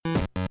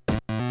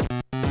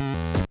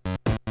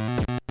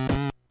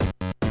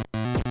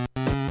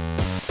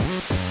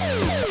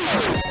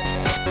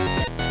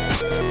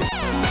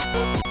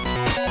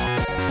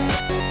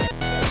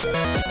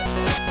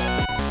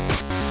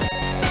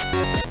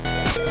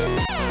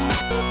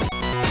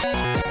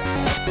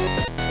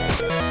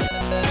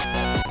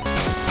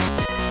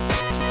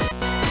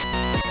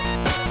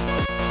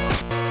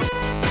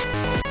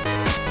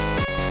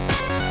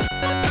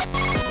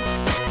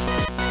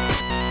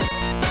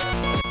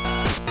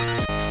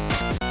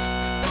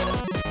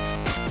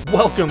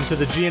Welcome to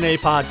the G.N.A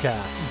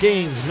podcast,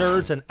 Games,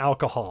 Nerds, and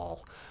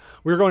Alcohol.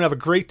 We're going to have a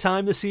great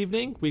time this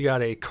evening. We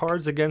got a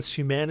Cards Against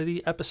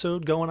Humanity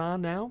episode going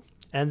on now.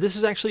 And this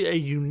is actually a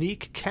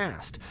unique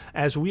cast,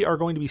 as we are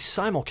going to be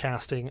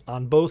simulcasting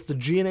on both the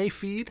G.N.A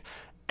feed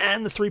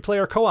and the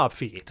 3-player co-op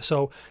feed.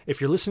 So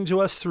if you're listening to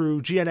us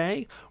through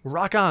G.N.A,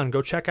 rock on,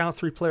 go check out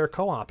 3-player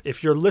co-op.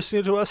 If you're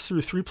listening to us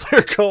through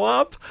 3-player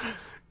co-op,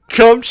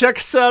 come check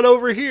us out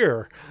over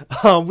here.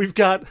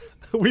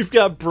 We've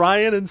got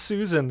Brian and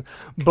Susan,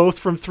 both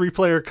from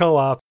 3-player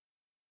co-op.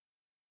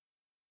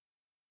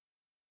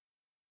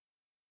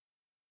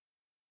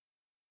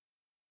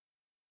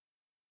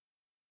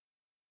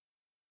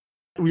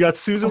 We got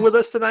Susan with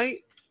us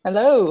tonight.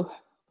 Hello.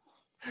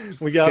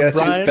 We got Guess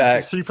Brian, who's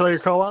back? 3-player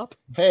co-op.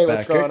 Hey,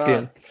 what's going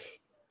on?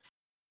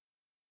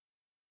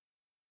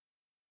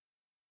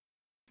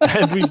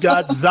 And we've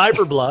got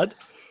Zyberblood.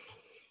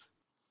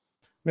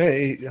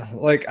 Hey,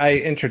 like I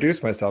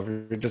introduced myself,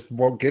 you just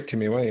won't get to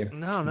me, will you?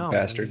 No,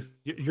 bastard.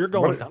 You're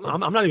going. What?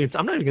 I'm not even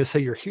going to say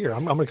you're here.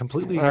 I'm going to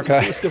completely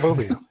skip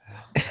over you.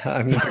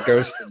 I'm the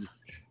ghost.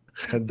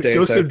 The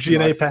ghost of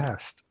G.N.A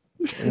past.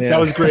 Yeah. That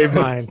was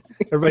Gravemind.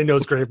 Everybody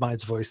knows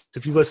Gravemind's voice.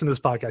 If you listen to this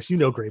podcast, you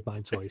know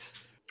Gravemind's voice.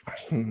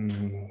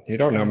 You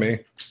don't know me.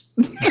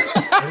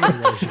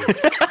 Everyone knows you.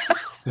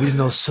 We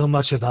know so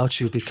much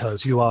about you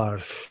because you are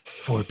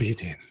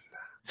forbidden.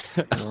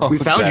 We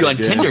found you on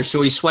Tinder, so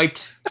we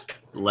swiped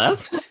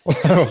left.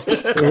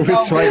 We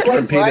swiped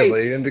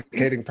repeatedly,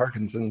 indicating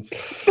Parkinson's.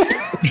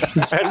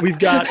 And we've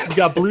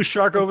got Blue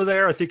Shark over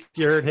there. I think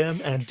you heard him.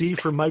 And D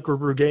for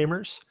Microbrew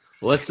Gamers.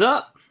 What's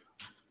up?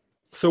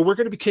 So we're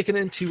going to be kicking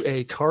into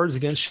a Cards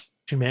Against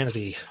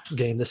Humanity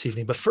game this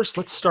evening. But first,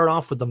 let's start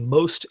off with the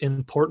most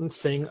important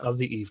thing of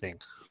the evening.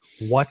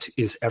 What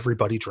is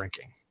everybody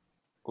drinking?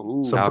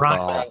 Ooh, So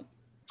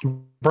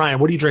Brian,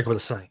 what are you drinking with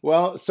us tonight?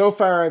 well, so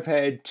far I've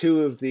had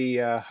 2 of the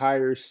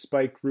higher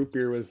spiked root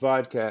beer with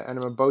vodka, and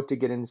I'm about to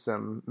get in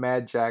some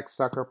Mad Jack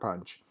Sucker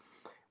Punch,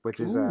 which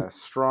is a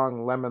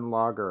strong lemon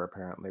lager,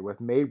 apparently,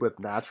 made with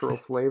natural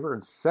flavor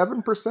and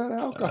 7%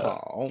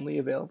 alcohol, only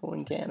available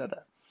in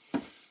Canada.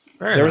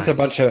 There was a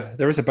bunch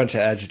of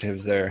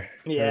adjectives there.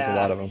 There was a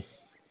lot of them.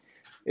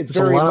 It's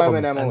There's a very lot of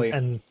them them, Emily.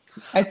 and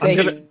I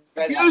think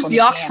Use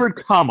the Oxford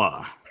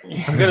comma.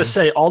 I'm going to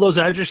say all those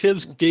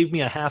adjectives gave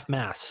me a half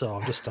mass, so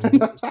I'm just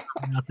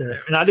out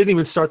there. And I didn't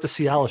even start the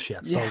Cialis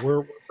yet, so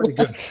we're pretty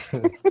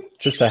good.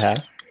 Just a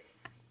half.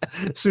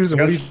 Susan,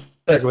 what are you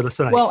drinking with us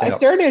tonight? Well, I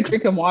started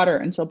drinking water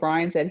until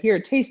Brian said, "Here,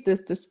 taste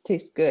this. This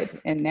tastes good."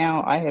 And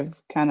now I have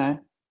kind of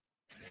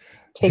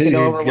taken You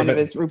over give one of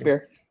it- his root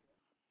beer.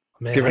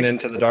 Man, Giving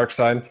into the dark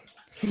side.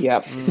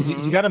 Yep.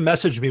 you got to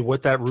message me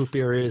what that root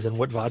beer is and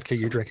what vodka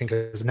you're drinking,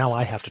 because now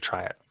I have to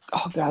try it.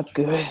 Oh, God's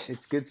good.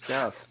 It's good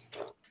stuff.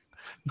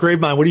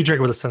 Gravemind, what are you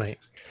drinking with us tonight?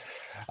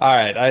 All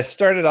right, I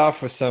started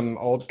off with some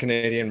old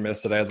Canadian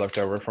mist that I had left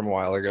over from a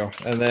while ago.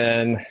 And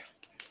then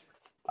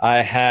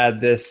I had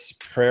this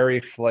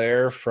Prairie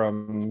Flair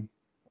from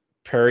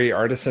Prairie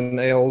Artisan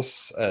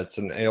Ales. It's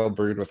an ale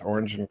brewed with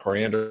orange and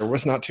coriander. It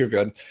was not too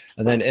good.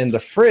 And then in the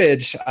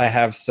fridge, I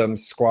have some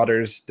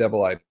Squatters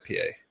Devil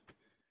IPA.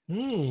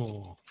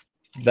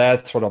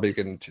 That's what I'll be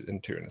getting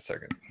into in a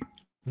second.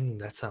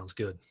 That sounds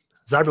good.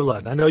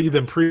 Zyberblood, I know you've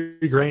been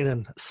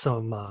pre-graining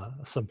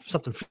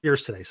something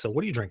fierce today, so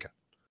what are you drinking?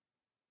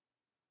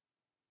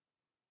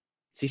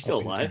 Is he still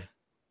alive?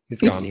 He's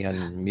gone. Is he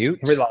on mute?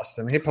 We lost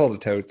him. He pulled a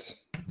totes.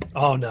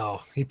 Oh,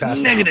 no. He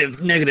passed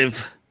out.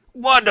 Negative.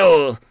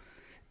 Waddle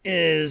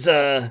is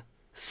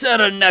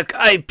Saranac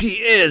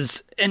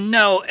IPAs and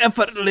now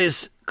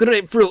effortless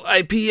grapefruit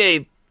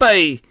IPA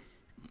by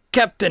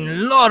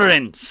Captain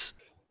Lawrence.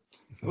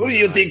 Who do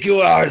you think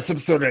you are? Some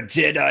sort of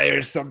Jedi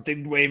or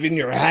something, waving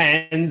your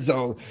hands?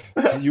 Oh,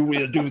 you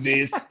will do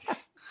this.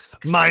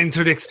 Mind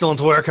tricks don't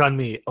work on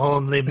me.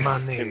 Only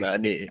money.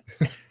 Money.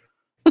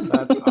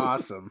 That's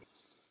awesome.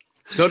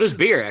 So does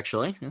beer,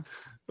 actually. Yeah.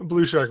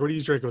 Blue Shark, what are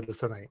you drinking with us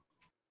tonight?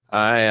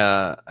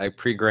 I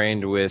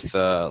pre-grained with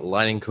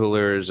Lining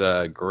Cooler's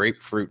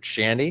grapefruit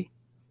shandy,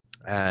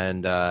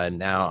 and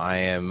now I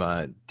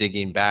am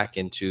digging back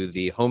into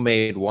the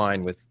homemade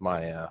wine with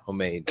my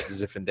homemade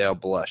Zinfandel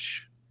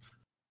blush,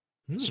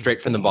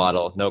 straight from the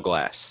bottle, no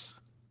glass.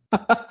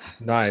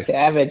 Nice.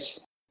 Savage.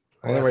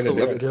 Only way That's to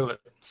the way to do it.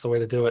 That's the way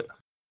to do it.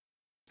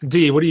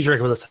 D, what are you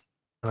drinking with us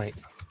tonight?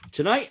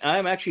 Tonight,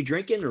 I'm actually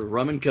drinking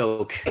rum and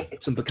Coke,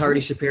 some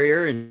Bacardi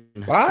Superior, and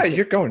Wow,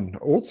 you're going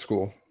old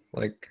school,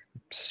 like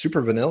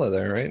super vanilla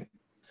there, right?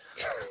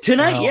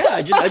 tonight, Wow.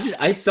 yeah,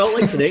 I felt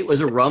like today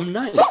was a rum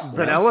night.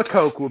 Vanilla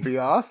Coke will be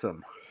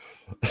awesome.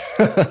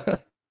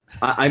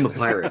 I'm a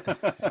pirate.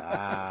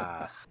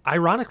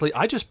 Ironically,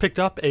 I just picked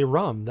up a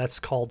rum that's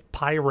called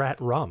Pirate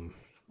Rum.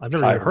 I've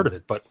never even heard of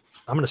it, but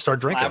I'm going to start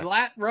drinking it.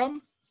 Lat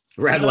rum?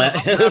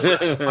 Radlat.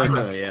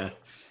 Yeah.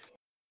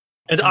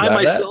 And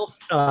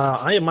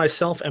I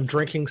myself am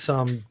drinking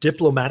some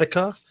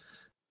Diplomatica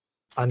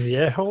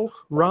Añejo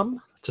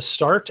rum to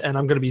start, and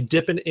I'm going to be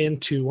dipping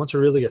into, once we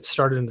really get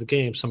started into the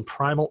game, some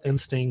Primal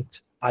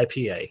Instinct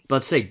IPA.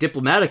 Let's say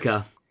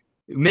Diplomatica.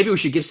 Maybe we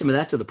should give some of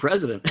that to the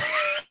president.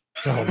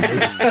 Oh, maybe.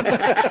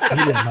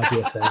 Maybe that might be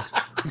a thing.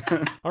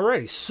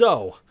 Alrighty,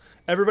 so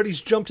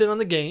everybody's jumped in on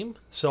the game.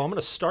 So I'm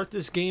going to start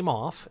this game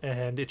off,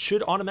 and it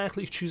should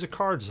automatically choose a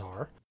card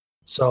czar.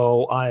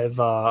 So I'm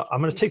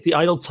going to take the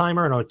idle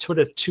timer and I'll put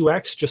it at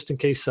 2x just in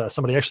case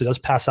somebody actually does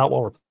pass out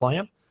while we're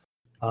playing.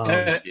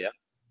 Yeah.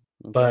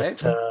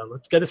 But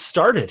let's get it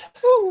started.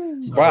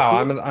 Wow,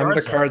 I'm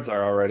the cards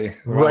are already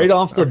Right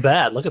off the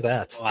bat. Look at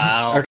that.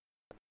 Wow. Okay.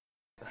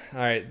 All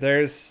right,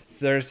 there's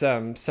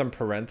some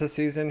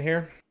parentheses in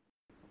here,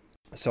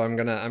 so I'm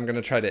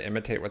gonna try to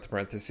imitate what the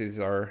parentheses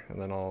are, and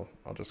then I'll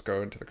just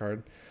go into the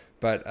card.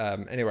 But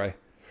anyway,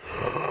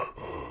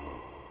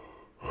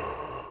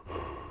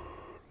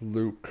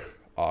 Luke,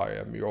 I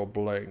am your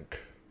blank.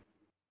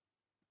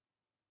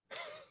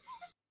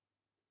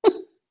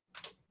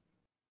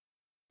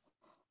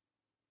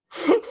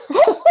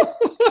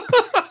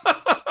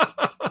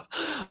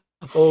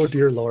 Oh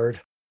dear Lord.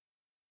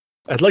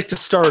 I'd like to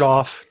start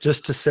off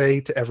just to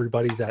say to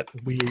everybody that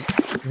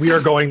we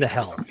are going to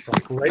hell.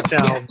 Like right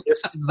now,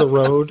 this is the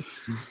road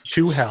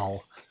to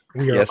hell.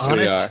 We are Yes, on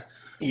we it. are.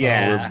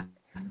 Yeah.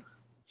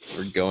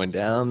 We're going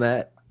down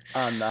that.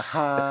 On the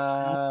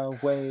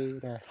highway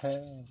to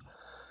hell.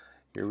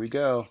 Here we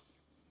go.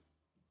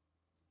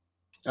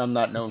 I'm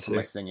not known Let's for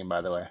my see. singing,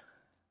 by the way.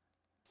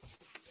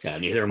 Yeah,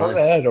 neither am On I.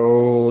 that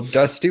old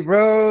dusty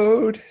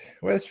road,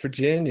 West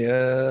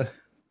Virginia.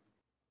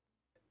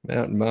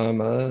 Mountain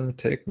Mama,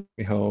 take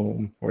me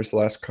home. Where's the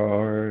last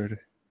card?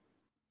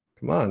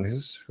 Come on, who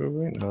are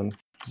we waiting on?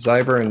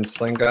 Zyber and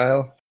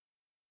Slingile?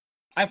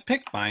 I've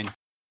picked mine.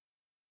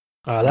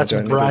 That's Do I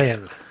need to-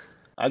 Brian.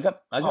 I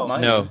got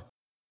mine. No.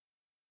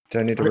 Do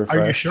I need to refresh?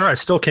 Are you sure? I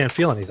still can't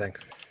feel anything.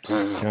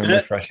 I'm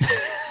refreshing.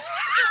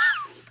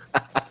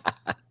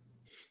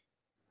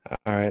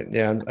 All right,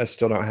 yeah, I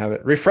still don't have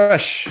it.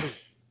 Refresh,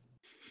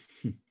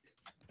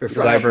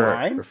 Refresh.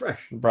 Zyber.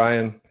 Refresh.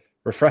 Brian.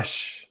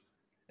 Refresh,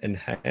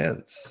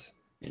 enhance.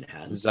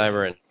 Enhance.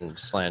 Zyber and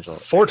Slangela.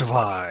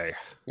 Fortify.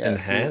 Yeah,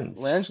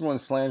 Enhance. Langela and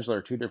Slangela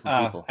are two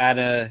different people. Had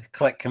to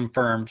click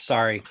confirm.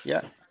 Sorry.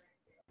 Yeah.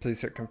 Please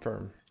hit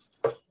confirm.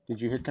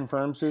 Did you hit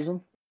confirm,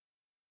 Susan?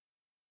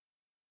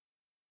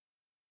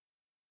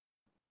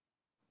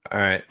 All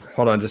right,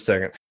 hold on just a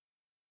second.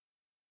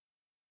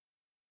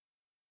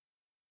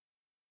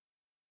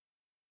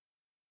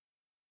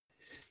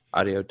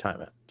 Audio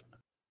timeout.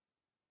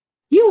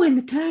 You in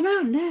the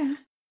timeout now.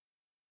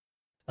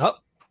 Oh,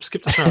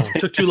 skip this round.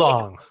 Took too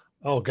long.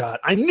 Oh God,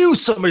 I knew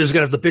somebody was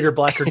gonna have the bigger,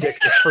 blacker dick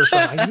this first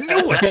round. I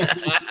knew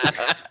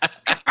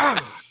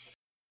it.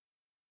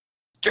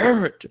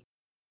 Damn it.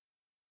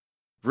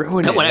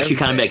 Ruined That it. one actually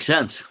kind of makes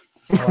sense.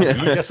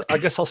 I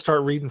guess I'll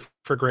start reading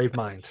for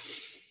Gravemind.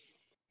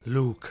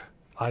 Luke,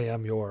 I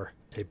am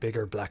a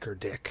bigger, blacker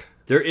dick.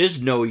 There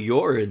is no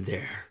you're in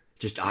there.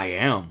 Just I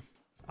am.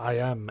 I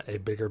am a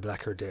bigger,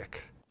 blacker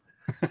dick.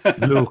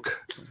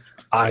 Luke,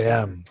 I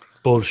am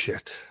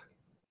bullshit.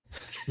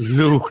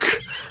 Luke,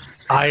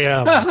 I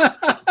am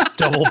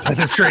double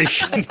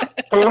penetration.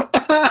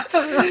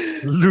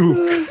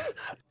 Luke,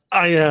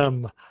 I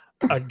am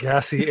a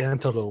gassy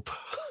antelope.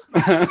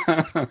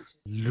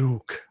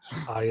 Luke,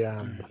 I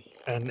am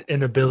an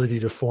inability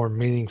to form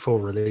meaningful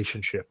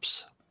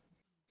relationships.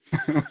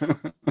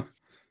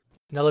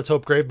 Now let's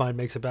hope Gravemind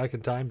makes it back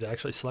in time to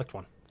actually select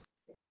one.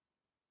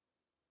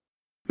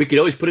 We could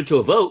always put it to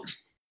a vote.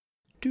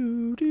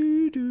 Do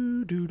do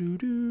do do do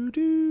do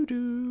do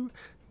do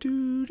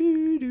do do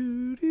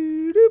do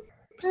do do.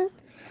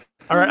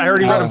 All right, I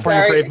already read them for you,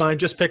 Sorry. Gravemind.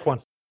 Just pick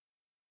one.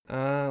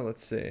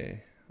 Let's see.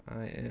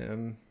 I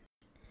am.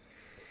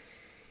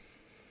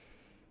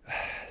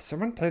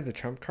 Someone played the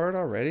trump card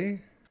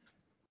already?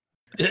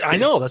 I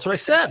know. That's what I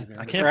said.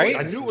 I can't. Right?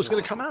 I knew it was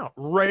going to come out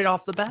right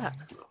off the bat.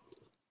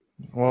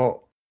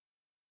 Well,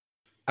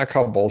 I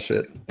call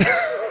bullshit.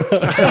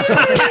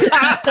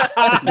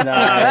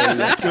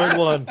 Nice. Good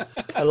one.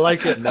 I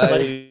like it. I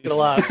like it a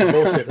lot.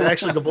 Bullshit.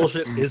 Actually, the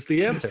bullshit is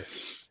the answer.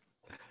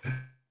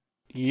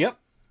 Yep.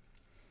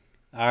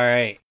 All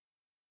right.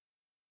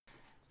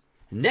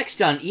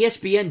 Next on E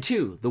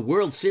ESPN2, the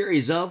World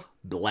Series of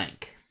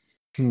blank.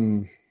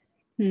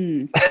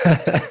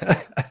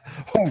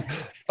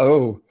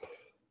 Oh.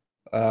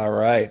 All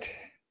right.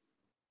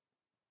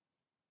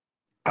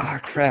 Ah,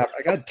 crap.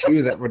 I got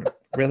two that would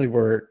really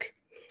work.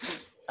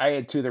 I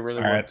had two that really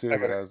All right, worked too, I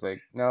but got it. I was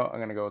like, no, I'm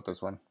gonna go with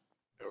this one.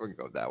 We're going to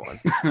go with that one.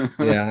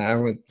 Yeah, I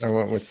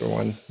went with the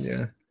one.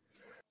 Yeah.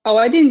 Oh,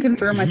 I didn't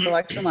confirm my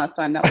selection last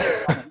time. That was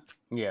fun.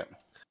 Yeah.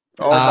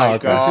 Oh my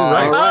okay.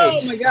 god.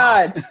 Right. Oh my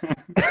god.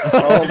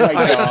 Oh my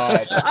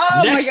god.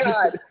 Oh Next- my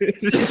god.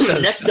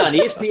 Next on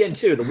E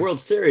ESPN2, the World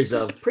Series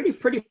of Pretty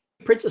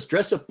Princess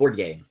Dress Up board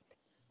game.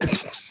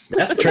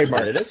 That's the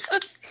Trademark. It is.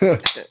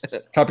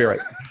 Copyright.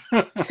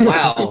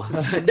 Wow.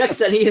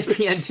 Next on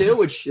ESPN2,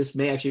 which this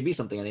may actually be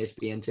something on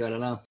ESPN2, I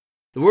don't know.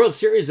 The World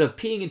Series of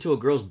peeing into a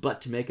girl's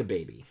butt to make a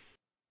baby.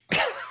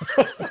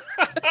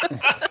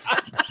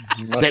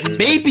 That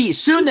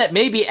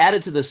may be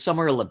added to the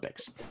Summer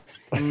Olympics.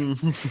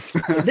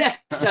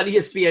 Next on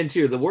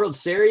ESPN2, the World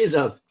Series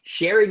of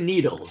Sharing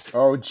Needles.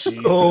 Oh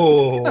Jesus!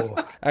 Oh,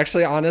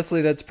 Actually,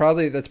 honestly, that's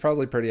probably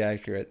pretty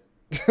accurate.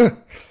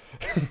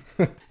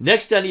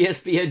 Next on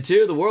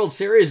ESPN2, the World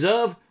Series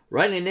of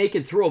Running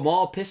naked through a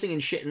mall, pissing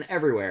and shitting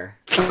everywhere.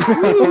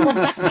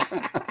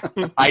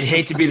 I'd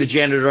hate to be the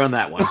janitor on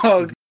that one.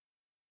 Oh,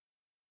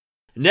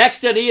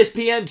 Next on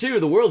ESPN2,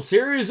 the World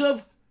Series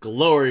of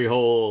Glory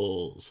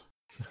Holes.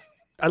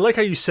 I like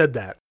how you said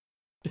that.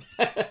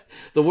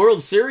 The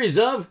World Series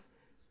of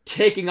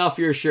Taking Off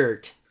Your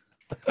Shirt.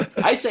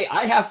 I say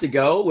I have to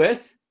go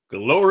with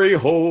Glory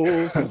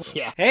Holes.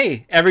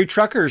 hey, every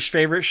trucker's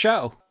favorite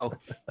show. Oh,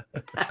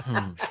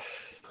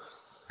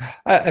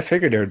 I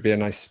figured it would be a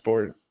nice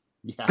sport.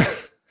 Yeah.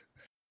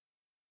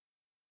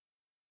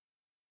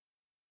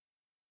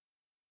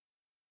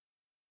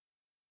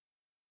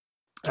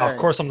 Of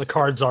course, the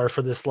cards are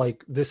for this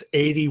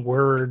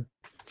 80-word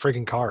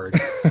friggin' card.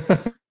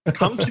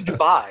 Come to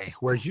Dubai,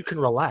 where you can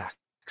relax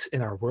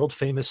in our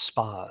world-famous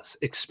spas,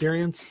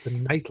 experience the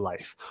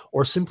nightlife,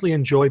 or simply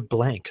enjoy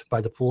blank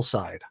by the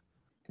poolside.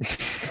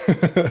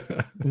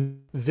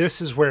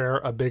 This is where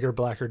a bigger,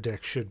 blacker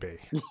dick should be.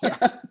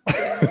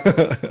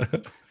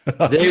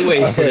 They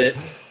wasted it.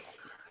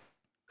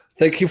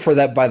 Thank you for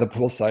that by the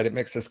poolside. It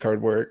makes this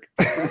card work.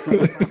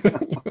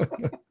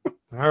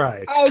 All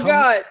right. Oh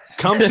God!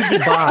 Come to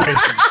Dubai,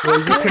 where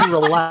you can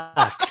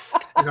relax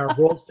in our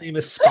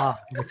world-famous spa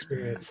and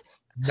experience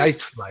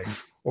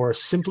nightlife, or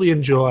simply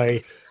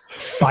enjoy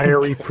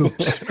fiery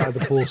poops by the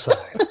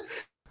poolside,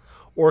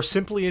 or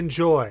simply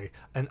enjoy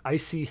an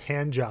icy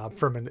hand job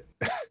from an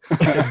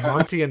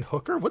Monty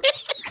hooker. What the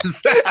fuck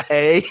is that?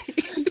 Hey.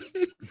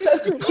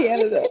 That's from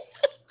Canada.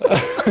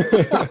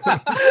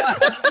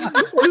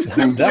 Or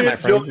simply That, my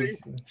friends, enjoy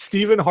is-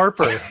 Stephen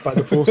Harper by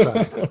the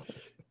poolside.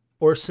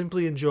 Or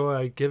simply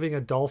enjoy giving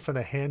a dolphin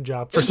a hand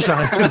job for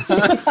science by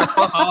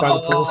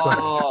the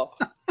poolside.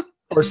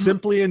 Or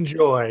simply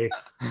enjoy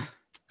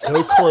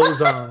no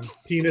clothes on,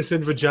 penis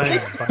and vagina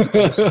by the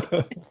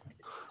poolside.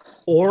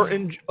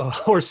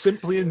 Or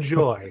simply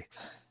enjoy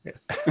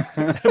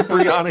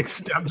embryonic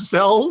stem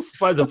cells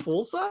by the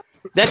poolside.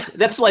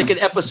 That's like an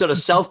episode of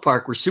South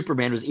Park where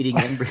Superman was eating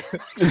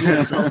embryonic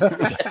stem cells.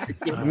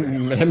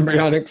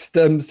 Embryonic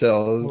stem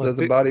cells Well, does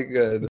a body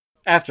good.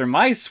 after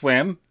my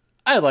swim,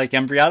 I like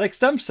embryonic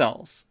stem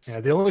cells. Yeah,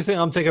 the only thing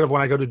I'm thinking of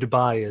when I go to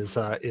Dubai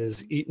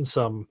is eating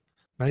some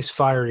nice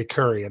fiery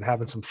curry and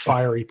having some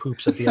fiery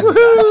poops at the end of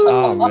that.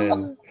 Oh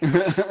man.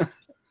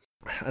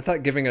 I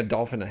thought giving a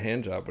dolphin a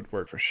hand job would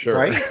work for sure.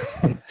 Right?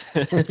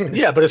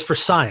 Yeah, but it's for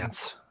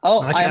science. Oh,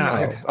 Like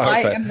I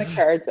okay. am the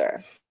cards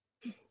are.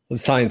 The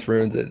science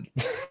ruins it.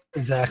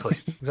 Exactly.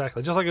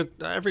 Just like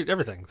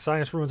everything.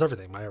 Science ruins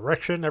everything. My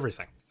erection,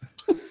 everything.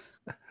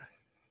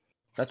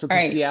 That's what All the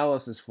right.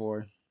 Cialis is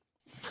for.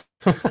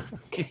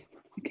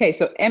 Okay,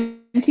 so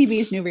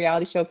MTV's new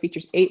reality show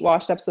features 8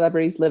 washed-up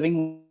celebrities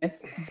living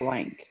with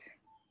blank.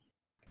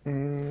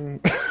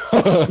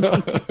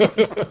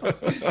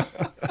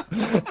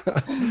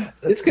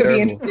 This could be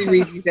interesting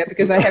reading that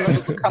because I have a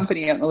little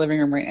company out in the living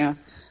room right now.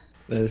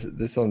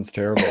 This sounds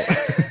terrible.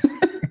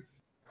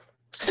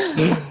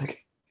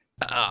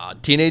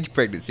 Teenage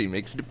pregnancy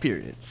makes an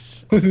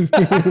appearance.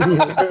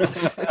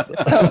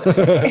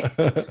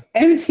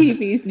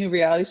 MTV's new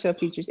reality show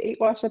features 8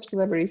 washed-up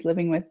celebrities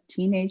living with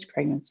teenage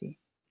pregnancy.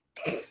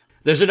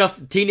 There's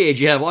enough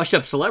teenage, washed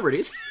up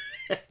celebrities.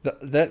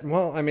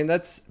 Well, I mean,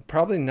 that's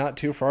probably not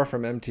too far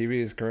from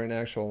MTV's current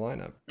actual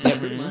lineup.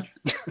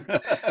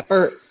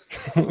 Or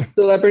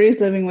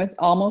celebrities living with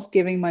almost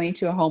giving money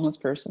to a homeless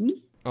person.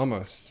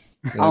 Almost.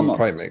 They didn't Almost.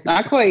 quite make it.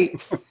 Not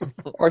quite.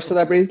 Or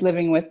celebrities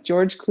living with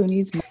George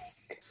Clooney's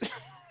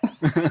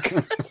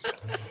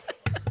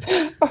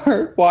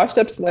or washed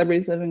up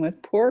celebrities living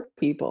with poor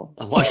people.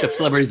 Washed up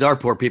celebrities are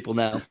poor people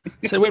now.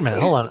 Say, wait a minute,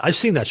 hold on. I've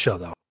seen that show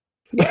though.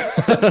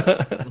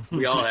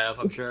 We all have,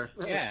 I'm sure.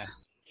 Yeah.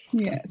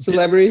 Yeah.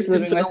 Celebrities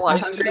living with Vanilla a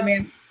Ice hungry do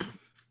man.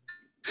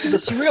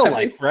 This is real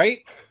life, right?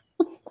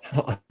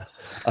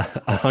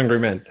 A hungry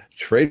man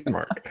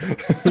trademark.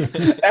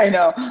 I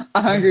know.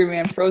 A hungry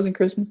man frozen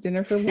Christmas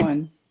dinner for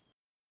one.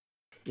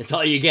 That's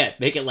all you get.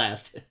 Make it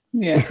last.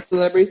 Yeah.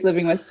 Celebrities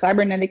living with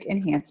cybernetic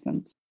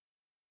enhancements.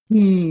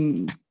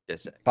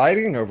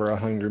 Fighting over a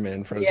hungry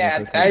man frozen Yeah,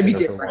 Christmas that'd be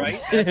dinner for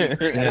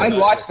different. one. I'd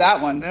watch that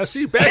one. Now,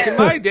 see, back in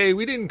my day,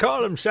 we didn't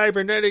call them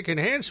cybernetic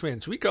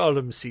enhancements. We called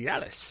them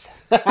Cialis.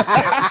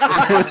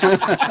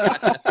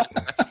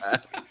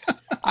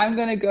 I'm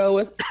gonna go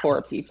with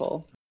poor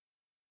people.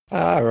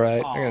 All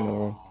right. I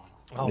know.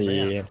 Oh,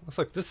 man. Yeah. Looks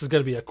like this is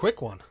going to be a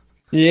quick one.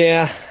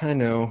 Yeah, I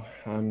know.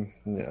 I'm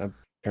a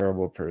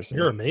terrible person.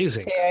 You're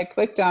amazing. Okay, I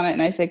clicked on it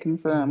and I say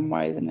confirm.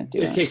 Why isn't it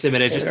doing It takes a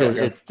minute.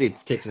 It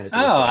takes a minute.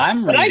 Oh,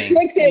 I'm But reading.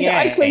 I clicked it.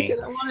 I Yay. clicked it.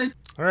 I wanted.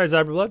 All right,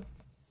 Zyberblood.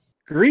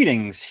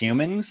 Greetings,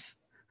 humans.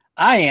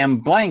 I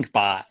am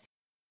Blankbot.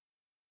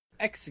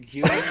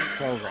 Executing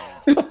program.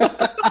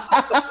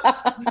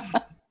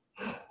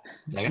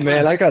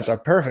 Man, I got the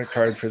perfect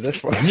card for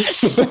this one.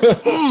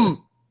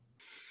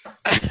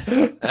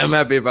 I'm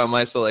happy about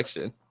my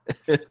selection.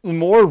 The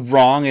more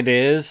wrong it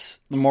is,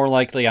 the more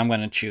likely I'm going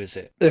to choose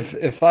it.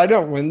 If I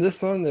don't win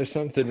this one, there's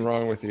something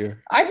wrong with you.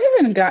 I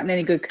haven't gotten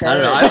any good I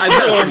don't cards.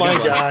 know. Oh my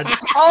god!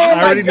 Oh I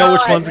my already know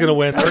which God. one's gonna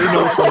win. I already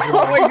know which one's gonna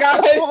Oh win. my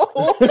god!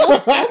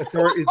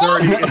 It's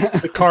already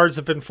the cards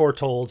have been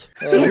foretold.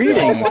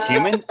 Greetings,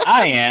 human.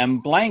 I am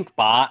blank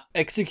bot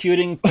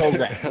executing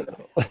program.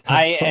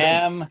 I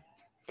am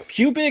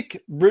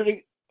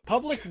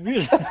public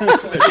Pubic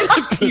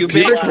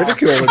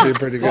ridicule would be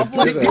pretty good.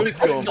 public too, though.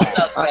 ridicule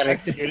bot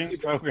executing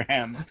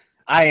program.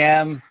 I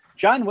am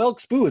John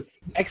Wilkes Booth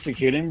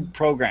executing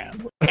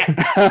program.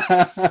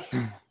 I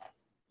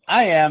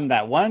am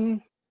that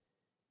one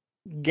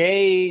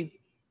gay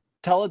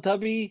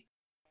Teletubby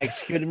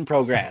executing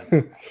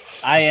program.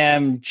 I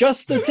am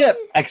just the tip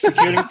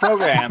executing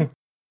program.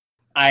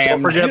 I Don't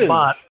am forget Jiz.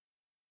 bot.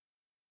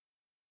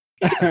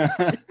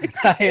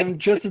 I am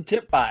just a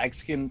tip bot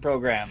executing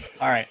program.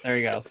 All right, there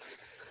you go.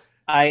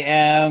 I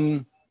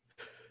am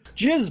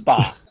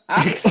Jizzbot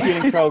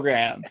executing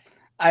program.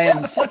 I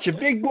am such a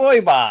big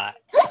boy bot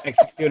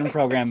executing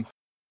program.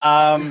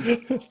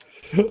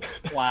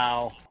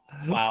 Wow,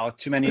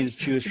 too many to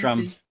choose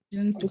from.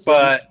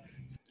 But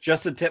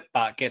just a tip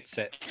bot gets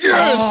it.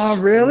 Oh,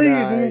 really? You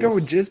Nice. didn't go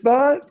with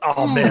Jizzbot?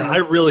 Oh man, I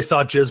really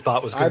thought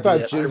Jizzbot was I going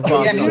thought to be it.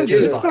 Jizzbot Yeah, me thought too.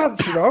 Jizzbot.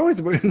 Jizzbot should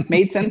always win.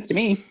 Made sense to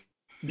me.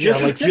 Yeah,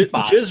 Just a like tip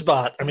bot.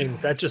 Jizzbot. I mean,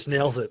 that just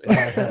nails it in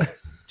my head.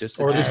 Just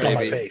Or at the least tip, on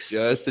my baby. face.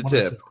 Just the What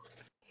is tip.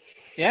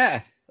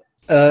 Yeah,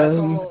 that's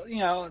Um,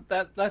 all.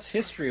 That's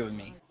history with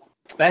me.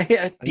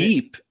 That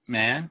deep,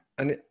 man.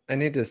 I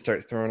need to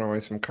start throwing away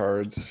some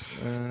cards.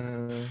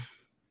 All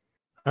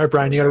right,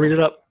 Brian, you got to read it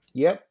up.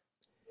 Yep.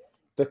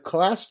 The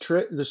class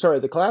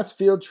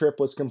field trip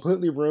was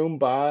completely ruined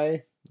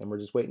by, and we're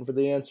just waiting for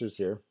the answers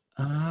here.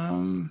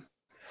 I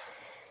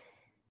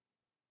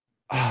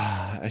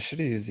should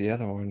have used the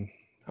other one.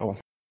 Oh well.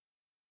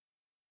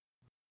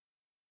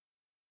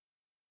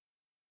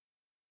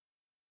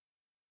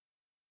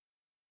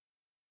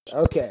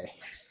 Okay.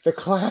 The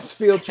class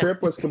field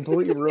trip was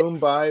completely ruined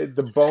by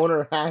the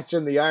boner hatch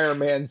and the Iron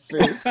Man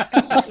suit. The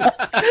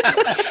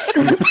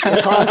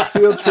class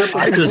field trip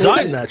was I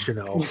designed that, you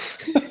know.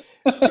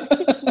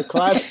 The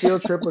class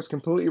field trip was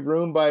completely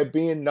ruined by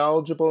being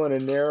knowledgeable in a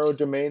narrow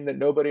domain that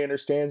nobody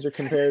understands or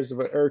cares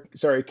about.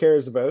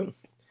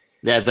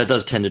 Yeah, that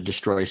does tend to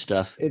destroy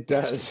stuff. It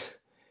does.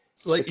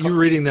 Like you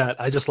reading that,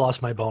 I just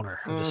lost my boner.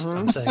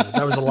 I'm saying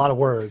that was a lot of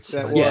words.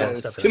 That I Yeah,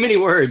 just- too many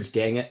words,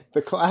 dang it.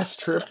 The class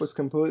trip was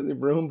completely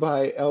ruined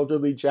by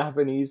elderly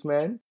Japanese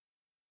men.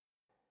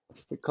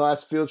 The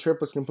class field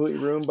trip was completely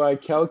ruined by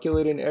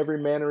calculating every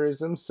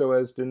mannerism so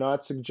as to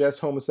not suggest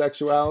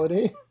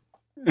homosexuality.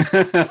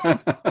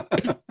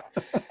 The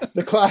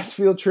class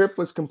field trip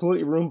was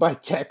completely ruined by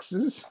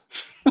Texas.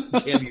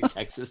 Damn you,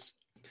 Texas.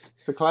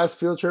 The class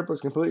field trip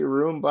was completely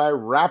ruined by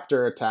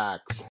raptor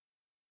attacks.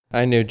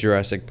 I knew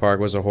Jurassic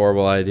Park was a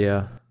horrible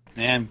idea.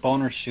 Man,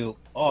 boner shoot.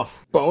 Oh,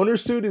 Boner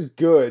suit is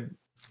good,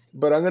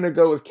 but I'm gonna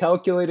go with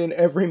calculating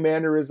every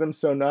mannerism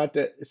so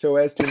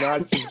as to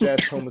not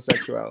suggest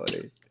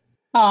homosexuality.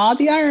 Aw,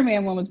 the Iron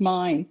Man one was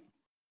mine.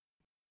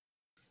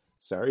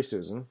 Sorry,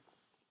 Susan.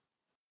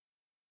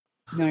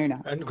 No, you're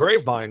not. And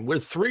Gravemind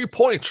with 3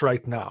 points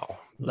right now.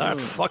 That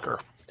fucker.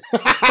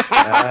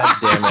 God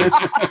damn it.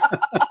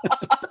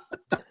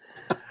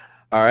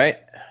 All right.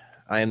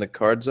 I am the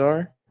card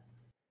czar.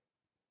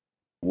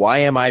 Why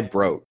am I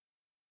broke?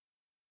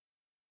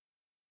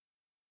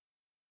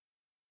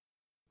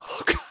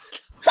 Oh, God.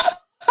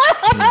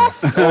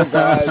 Oh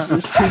god,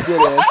 there's 2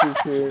 good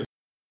answers here.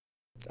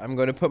 I'm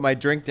going to put my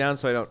drink down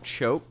so I don't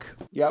choke.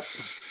 Yep.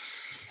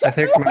 I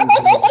think mine's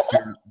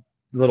a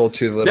little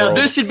too little. Now,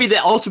 this should be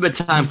the ultimate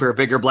time for a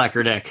bigger,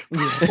 blacker dick.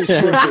 Yes,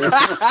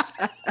 it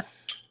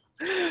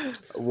should be.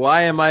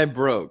 Why am I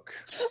broke?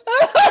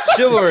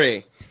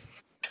 Chivalry.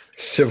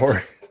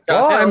 Chivalry.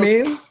 Well, I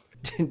mean,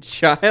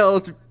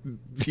 Child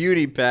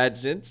beauty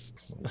pageants.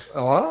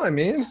 well, I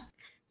mean,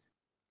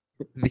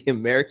 The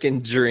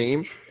American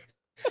Dream.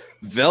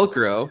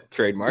 Velcro,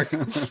 trademark.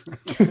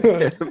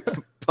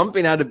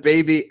 Pumping out a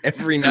baby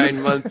every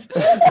 9 months for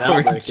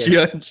like it.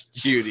 Judge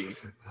Judy.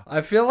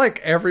 I feel like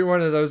every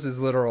one of those is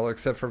literal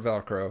except for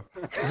Velcro.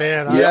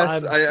 Man,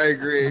 Yes, I I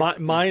agree.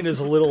 mine is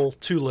a little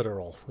too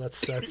literal.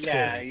 That's yeah,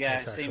 scary.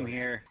 yeah, That's same actually-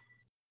 here.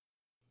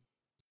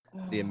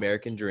 The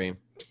American Dream.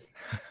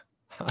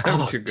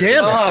 I'm too good.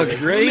 damn at it. this Oh, game.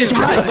 great.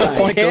 The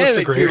point Damn goes to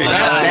it, Grave. you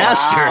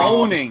bastard.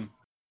 Owning.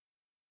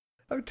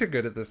 I'm too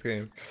good at this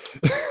game.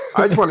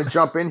 I just want to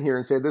jump in here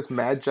and say this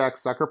Mad Jack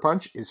Sucker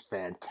Punch is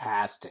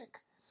fantastic.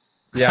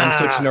 Yeah, I'm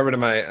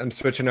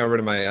switching over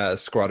to my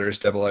Squatters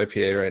Double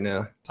IPA right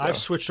now. so. I've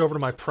switched over to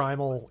my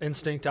Primal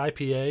Instinct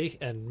IPA,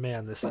 and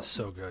man, this is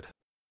so good.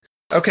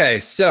 Okay,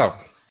 so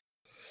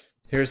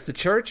here's the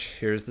church,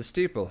 here's the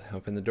steeple.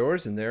 Open the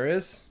doors, and there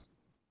is.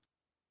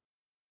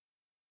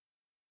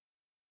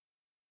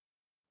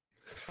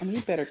 I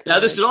need better. Now,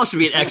 this cards. would also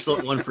be an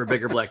excellent one for a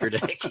bigger, blacker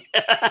dick.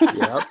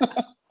 Yep.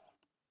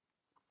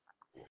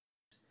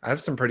 I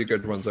have some pretty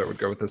good ones that would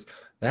go with this.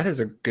 That is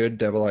a good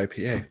double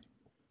IPA.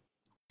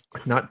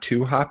 Not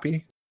too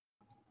hoppy.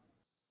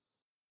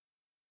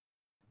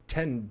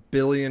 10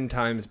 billion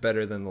times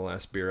better than the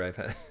last beer I've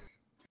had.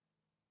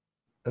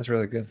 That's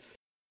really good.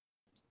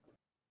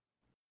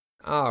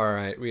 All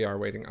right, we are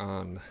waiting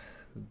on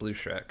Blue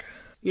Shrek.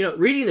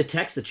 Reading the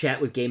text, the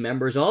chat with game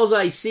members, all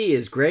I see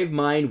is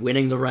Gravemind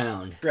winning the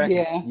round.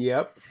 Yeah.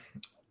 Yep.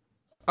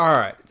 All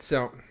right,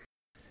 so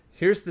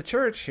here's the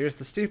church, here's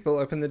the steeple,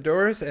 open the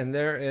doors, and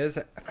there is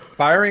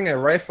firing a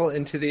rifle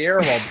into the air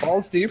while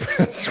balls deep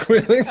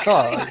squealing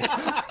hard.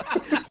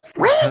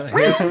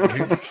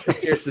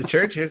 Here's the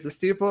church, here's the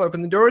steeple,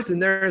 open the doors,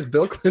 and there is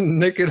Bill Clinton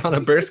naked on a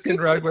bearskin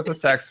rug with a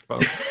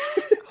saxophone.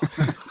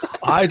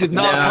 I did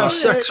not have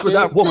sex with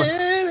that woman.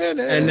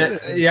 And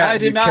I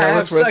did not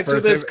have sex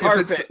with this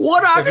carpet.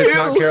 If it's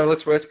not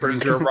Careless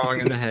Whispers, you're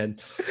wrong in the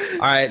head. All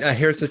right,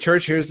 here's the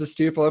church, here's the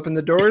steeple, open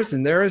the doors,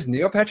 and there is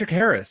Neil Patrick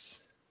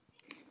Harris.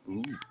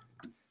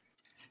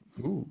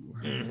 Ooh.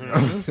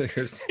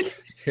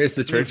 Here's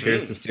the church,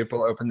 here's the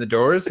steeple, open the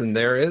doors, and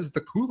there is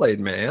the Kool-Aid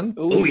Man.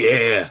 Oh,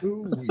 yeah.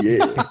 Ooh,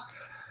 yeah.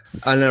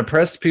 An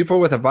oppressed people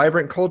with a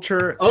vibrant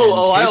culture.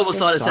 I almost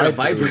thought it said a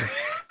vibrator.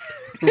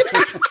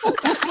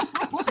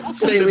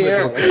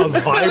 A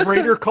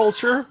vibrator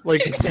culture?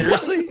 Like,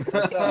 seriously? Is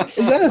that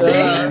a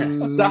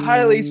thing? It's a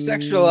highly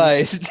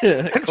sexualized.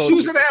 And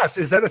Susan asked,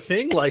 is that a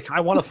thing? Like, I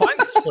want to find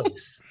this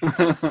place.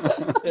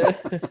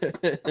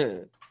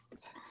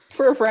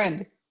 For a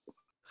friend.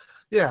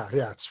 Yeah,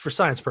 it's for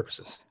science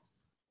purposes.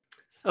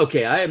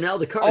 Okay, I am now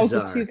the card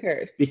czar. Also 2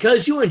 cards.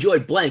 Because you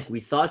enjoyed blank, we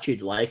thought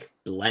you'd like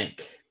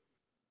blank.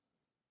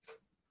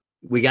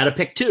 We got to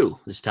pick 2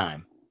 this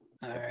time.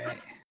 All right.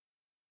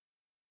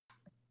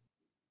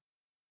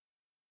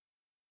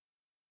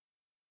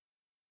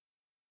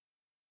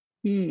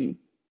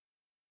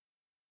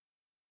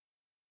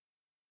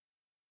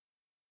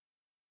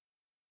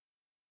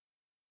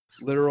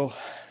 Literal.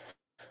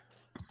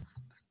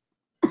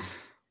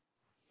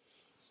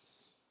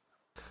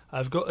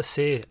 I've got to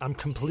say, I'm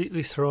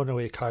completely throwing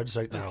away cards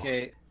right now.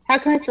 Okay. How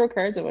can I throw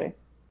cards away?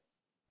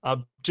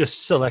 I'll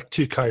just select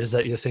 2 cards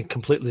that you think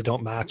completely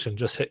don't match and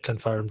just hit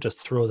confirm. Just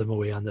throw them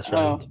away on this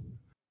round.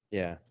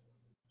 Yeah.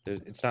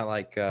 It's not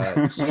like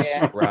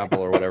Yeah. Scrabble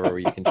or whatever where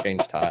you can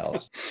change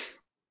tiles.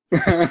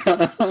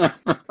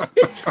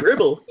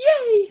 Scribble.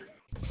 Yay!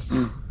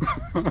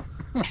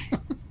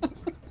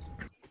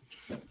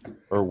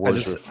 Or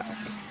words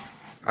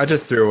I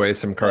just threw away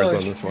some cards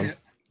on this one.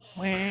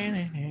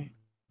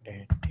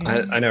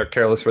 I know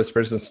Careless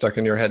Whispers is stuck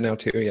in your head now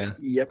too. Yeah.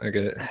 Yep. I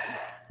get it.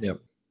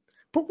 Yep.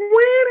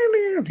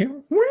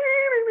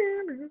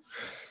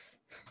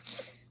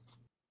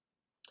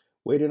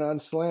 Waiting on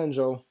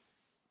Slangel.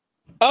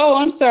 Oh,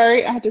 I'm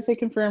sorry. I had to say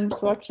confirmed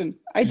selection.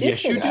 I did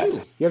say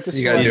that. You have to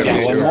You gotta select do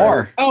it. two. One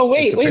more. Oh,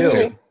 wait.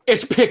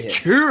 It's pick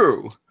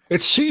 2.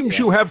 It seems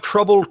you have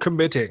trouble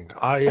committing.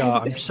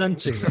 I'm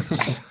sensing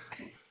this.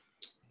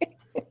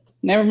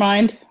 Never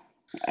mind.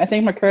 I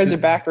think my cards are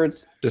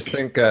backwards. Just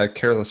think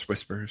Careless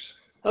Whispers.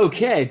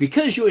 Okay,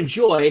 because you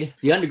enjoyed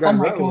the Underground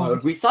Oh my Railroad,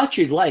 God. we thought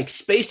you'd like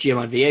Space Jam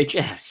on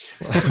VHS.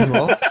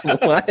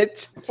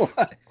 What?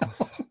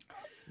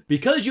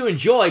 Because you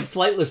enjoyed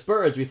Flightless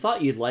Birds, we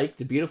thought you'd like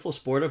the beautiful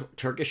sport of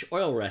Turkish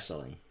oil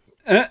wrestling.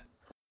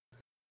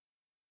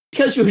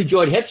 Because you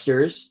enjoyed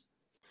hipsters,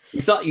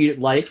 we thought you'd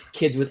like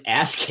kids with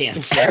ass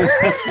cancer.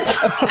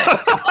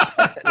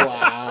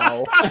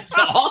 Wow. That's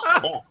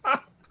awful.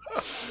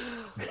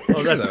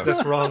 Oh,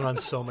 that's wrong on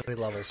so many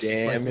levels.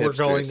 Damn We're hipsters.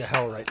 going to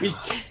hell right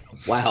now.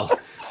 Wow.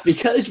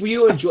 Because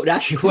you enjoyed...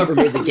 Actually, whoever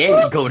made the game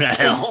is going to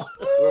hell.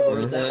 Whoever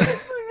wrote that.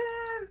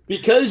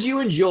 Because you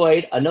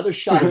enjoyed another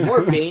shot of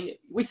morphine,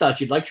 we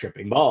thought you'd like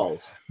tripping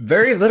balls.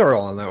 Very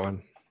literal on that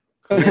one.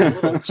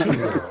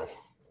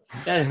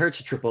 That hurts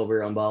to trip over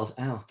your own balls.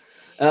 Ow.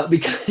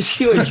 Because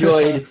you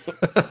enjoyed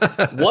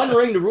One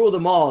Ring to Rule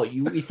Them All,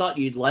 we thought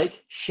you'd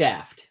like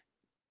Shaft.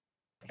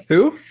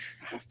 Who?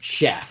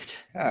 Shaft.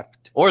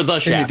 Shaft. Or The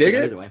Can you Shaft. dig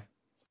it? Either way.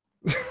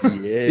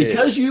 Yeah.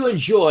 Because you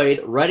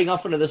enjoyed Riding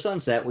Off into the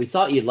Sunset, we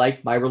thought you'd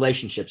like My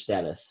Relationship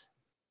Status.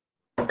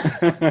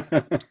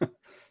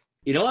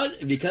 You know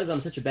what? Because I'm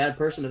such a bad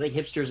person, I think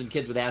hipsters and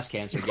kids with ass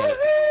cancer get it.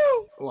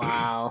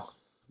 Wow.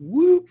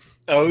 Whoop.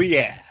 Oh,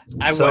 yeah.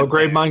 So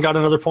Gravemind got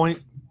another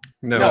point?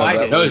 No, I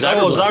didn't. No,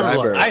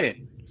 Zyberblood. I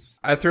didn't.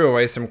 I threw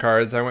away some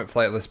cards. I went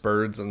Flightless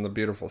Birds and the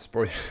beautiful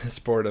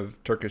sport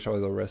of Turkish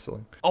oil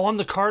wrestling. Oh, I'm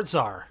the card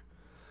czar.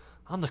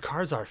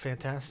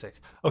 Fantastic.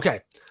 Okay.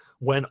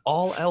 When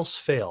all else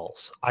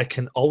fails, I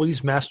can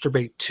always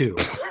masturbate too.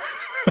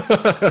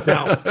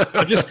 Now,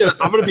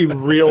 I'm gonna be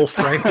real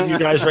frank with you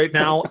guys right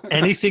now.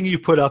 Anything you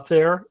put up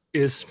there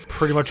is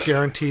pretty much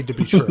guaranteed to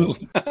be true.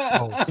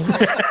 So,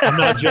 I'm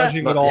not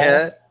judging at all.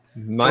 Yeah.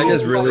 Mine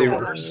is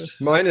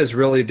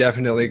really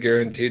definitely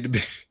guaranteed to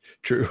be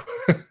true.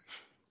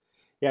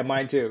 Yeah,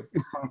 mine too.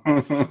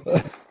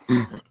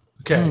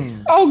 Okay.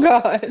 Oh,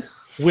 God.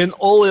 When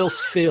all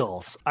else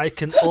fails, I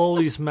can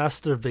always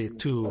masturbate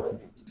to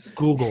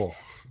Google.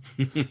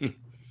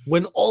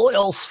 When all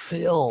else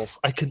fails,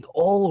 I can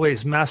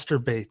always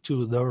masturbate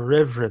to the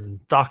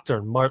Reverend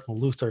Dr. Martin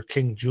Luther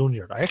King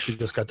Jr. I actually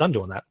just got done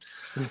doing that.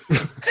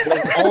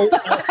 When all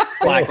else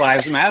Black fails,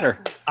 Lives Matter.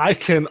 I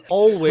can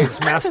always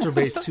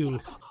masturbate to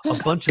a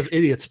bunch of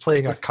idiots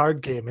playing a card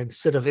game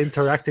instead of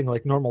interacting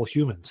like normal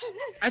humans.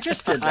 I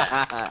just did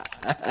that.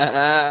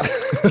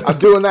 I'm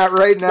doing that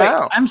right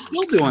now. Wait, I'm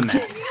still doing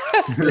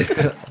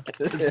that.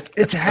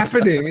 It's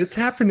happening. It's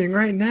happening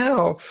right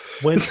now.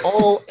 When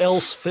all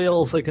else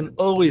fails, I can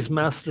always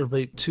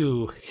masturbate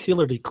to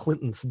Hillary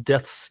Clinton's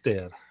death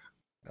stare.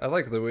 I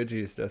like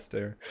Luigi's death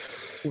stare.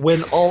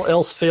 When all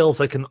else fails,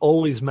 I can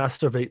always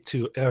masturbate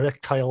to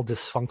erectile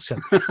dysfunction.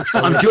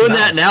 I'm doing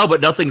that now, but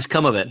nothing's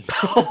come of it.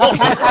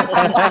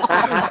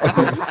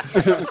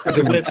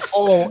 When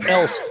all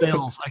else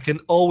fails, I can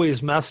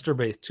always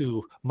masturbate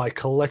to my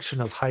collection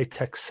of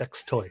high-tech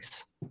sex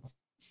toys.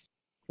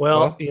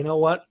 Well, you know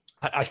what?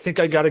 I think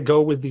I got to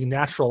go with the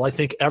natural. I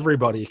think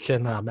everybody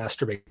can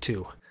masturbate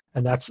to,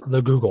 and that's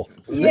the Google.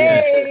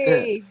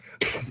 Yay!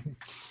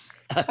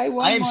 I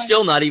I am one.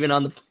 still not even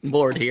on the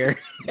board here.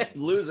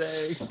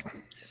 Losing.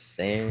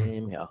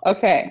 Same here.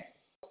 Okay.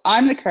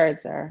 I'm the card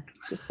czar,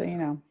 just so you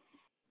know.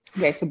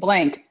 Okay, so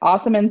blank.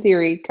 Awesome in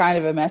theory, kind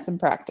of a mess in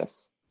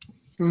practice.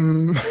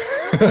 Mm.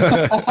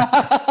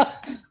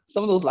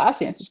 Some of those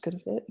last answers could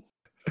have fit.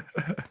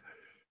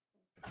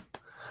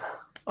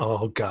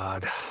 Oh,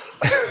 God.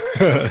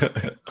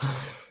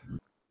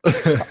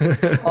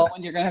 Oh,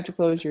 and you're going to have to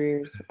close your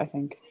ears, I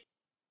think.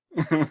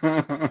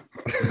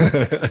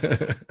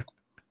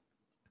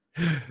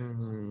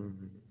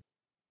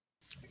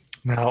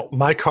 Now,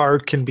 my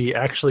card can be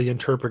actually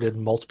interpreted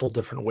in multiple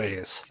different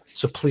ways.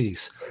 So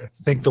please,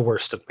 think the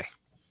worst of me.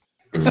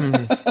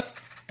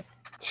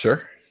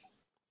 Sure.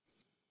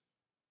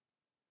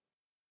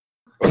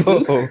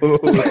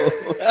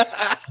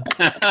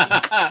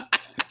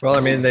 Well, I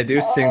mean, they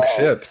do sink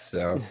ships,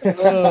 so.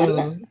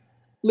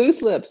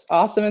 Loose lips.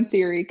 Awesome in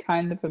theory,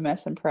 kind of a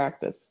mess in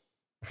practice.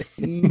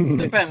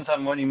 Depends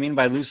on what you mean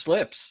by loose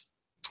lips.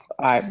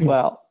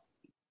 Well,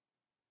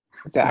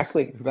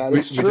 exactly. That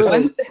is We true.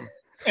 just-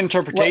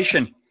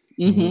 Interpretation.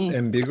 Mm-hmm.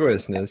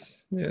 Ambiguousness.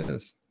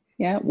 Yes.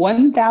 Yeah,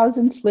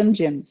 1,000 Slim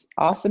Jims.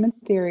 Awesome in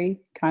theory,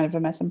 kind of a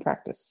mess in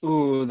practice.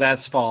 Ooh,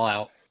 that's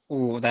Fallout.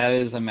 Ooh, that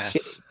is a mess.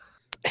 Shit.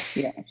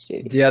 Yeah,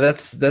 shitty. Yeah,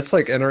 that's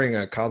like entering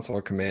a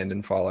console command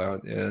in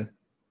Fallout. Yeah.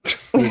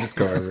 We just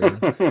go over.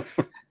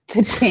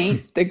 The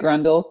taint, the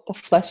grundle, the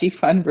fleshy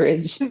fun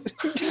bridge.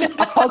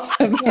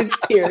 Awesome in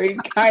theory,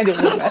 kind of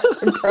a mess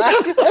in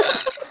practice.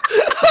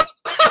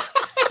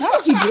 Not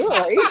if you do it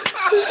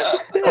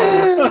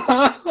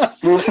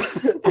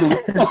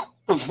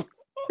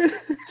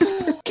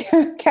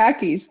right.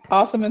 Khakis,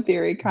 awesome in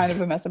theory, kind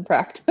of a mess in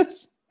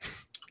practice.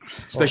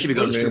 Especially if you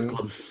go to a strip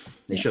club.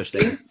 They show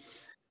steak.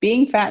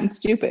 Being fat and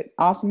stupid,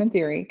 awesome in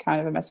theory, kind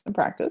of a mess in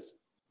practice.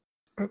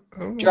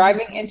 Oh.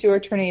 Driving into a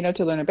tornado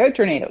to learn about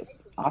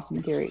tornadoes, awesome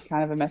in theory,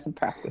 kind of a mess in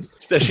practice.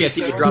 Especially after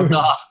you dropped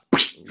off.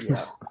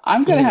 Yeah.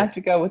 I'm going to have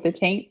to go with the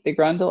taint, the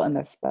grundle, and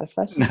the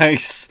flesh.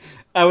 Nice.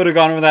 I would have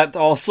gone with that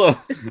also.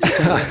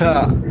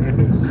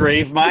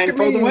 Grave mine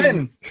for the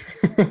win.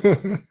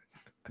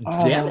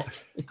 Damn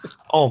it.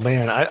 Oh,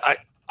 man.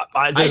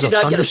 There's a did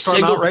not get a thunderstorm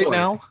single out right point.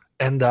 now,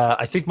 and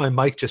I think my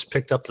mic just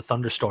picked up the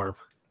thunderstorm.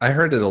 I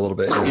heard it a little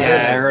bit.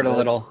 Yeah, I heard a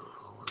little.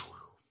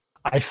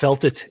 I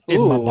felt it in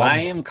my Ooh, bum. I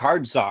am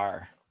card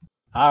czar.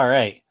 All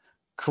right.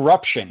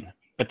 Corruption,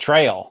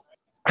 betrayal,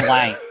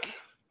 blank.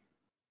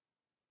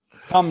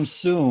 Come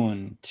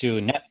soon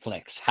to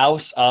Netflix.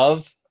 House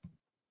of.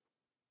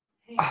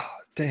 Oh,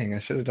 dang, I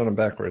should have done it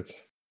backwards.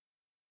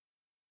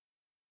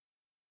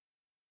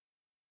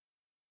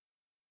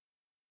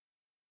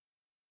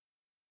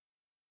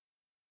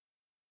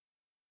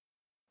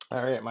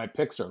 All right, my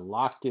picks are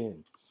locked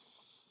in.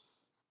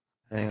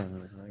 Hang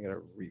on, I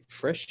gotta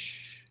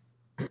refresh.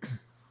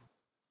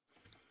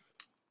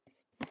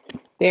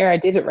 There, I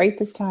did it right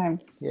this time.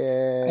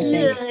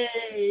 Yay.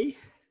 Yay!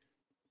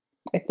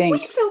 I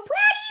think. so proud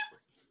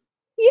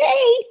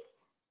Yay!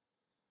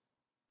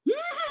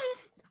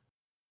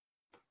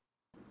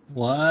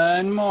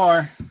 One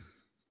more.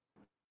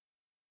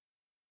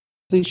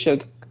 Please,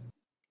 Shug.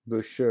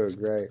 Blue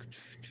Shug, right.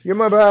 You're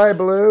my boy,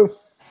 Blue.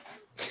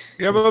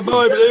 Yeah, my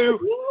boy, Blue.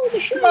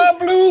 My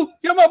blue,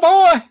 you're my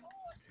boy.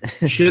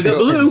 Sugar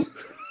blue.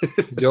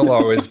 You'll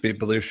always be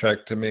Blue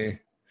Shark to me.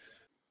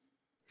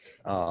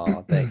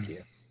 Oh, thank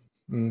you.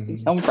 Mhm.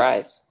 He's home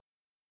prize.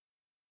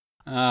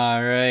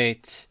 All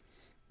right.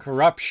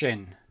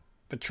 Corruption,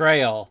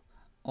 betrayal,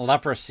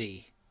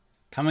 leprosy.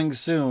 Coming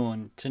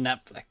soon to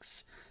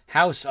Netflix.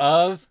 House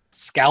of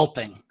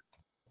Scalping.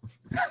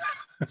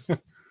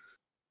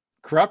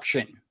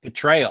 Corruption,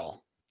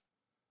 betrayal.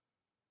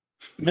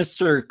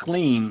 Mr.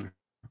 Clean,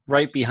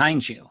 right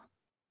behind you.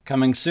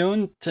 Coming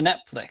soon to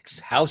Netflix.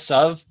 House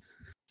of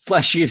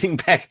Flesh-Eating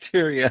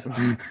Bacteria.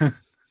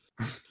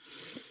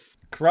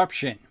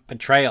 Corruption,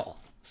 betrayal,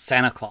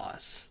 Santa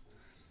Claus.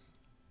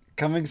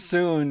 Coming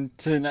soon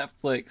to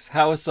Netflix.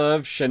 House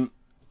of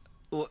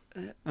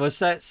What's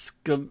that?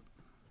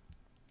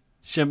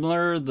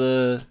 Schindler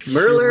the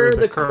Merler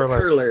the curler.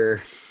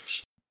 curler.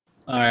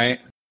 All right.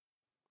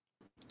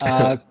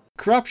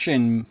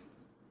 Corruption,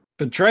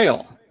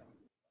 betrayal,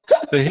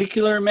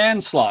 vehicular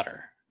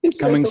manslaughter.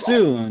 Coming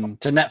soon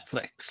to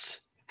Netflix.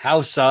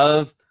 House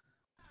of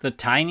the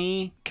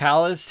tiny,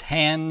 callous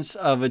hands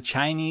of a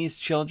Chinese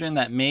children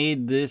that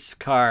made this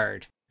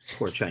card.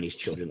 Poor Chinese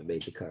children that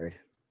made the card.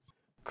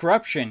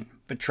 Corruption,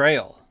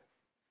 betrayal,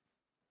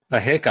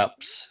 the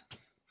hiccups.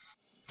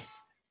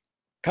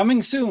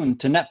 Coming soon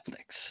to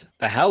Netflix.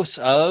 The House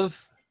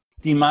of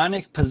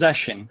Demonic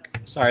Possession.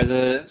 Sorry,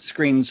 the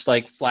screen's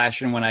like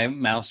flashing when I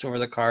mouse over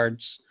the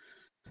cards.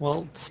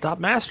 Well, stop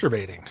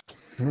masturbating.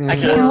 I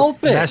can't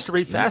help it.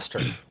 Masturbate faster.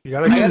 I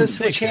gotta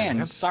switch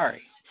hands.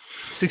 Sorry.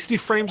 60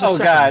 frames a Oh,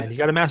 second. God. Man. You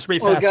gotta masturbate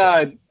Oh faster.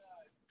 God.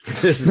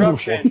 This is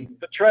Corruption,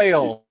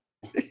 betrayal,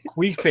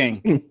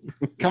 queefing.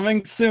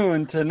 Coming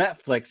soon to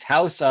Netflix.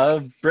 House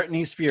of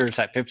Britney Spears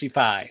at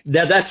 55.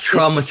 that's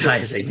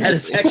traumatizing. That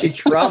is actually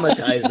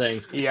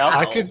traumatizing. Yeah,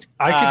 I could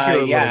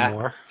hear a yeah. little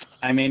more.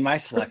 I made my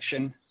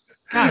selection.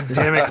 God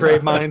damn it,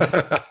 Grave Mind.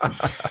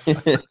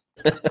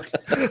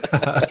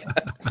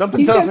 Something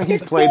He's tells got me he's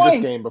 6 played points.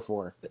 this game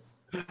before.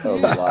 A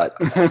lot.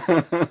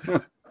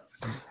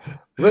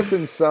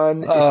 Listen,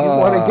 son, if you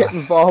want to get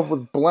involved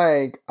with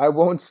blank, I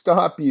won't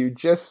stop you.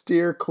 Just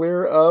steer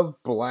clear of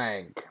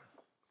blank.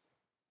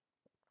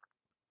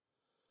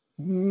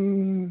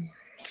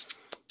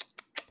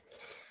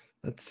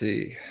 Let's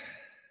see.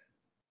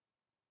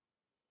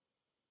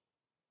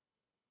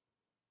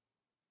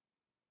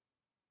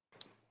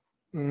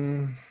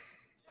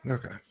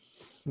 Okay.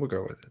 We'll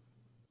go with it.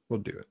 We'll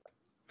do it.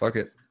 Fuck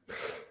it.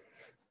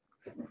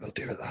 We'll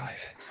do it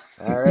live.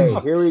 All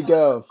right, here we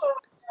go.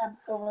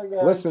 Oh my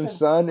God. Listen,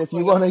 son, if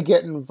you want to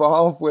get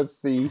involved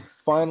with the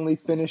finally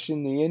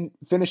finishing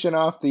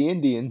off the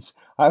Indians,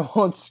 I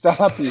won't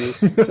stop you.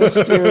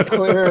 Just steer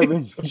clear of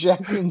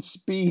injecting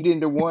speed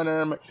into one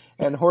arm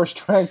and horse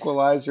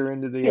tranquilizer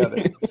into the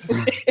other.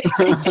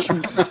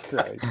 Jesus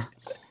Christ.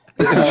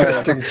 The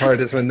interesting part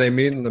is when they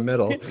meet in the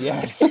middle.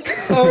 Yes.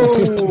 Oh,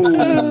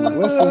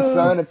 Listen,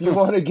 son, if you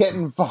want to get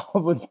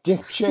involved with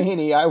Dick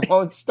Cheney, I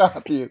won't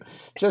stop you.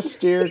 Just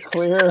steer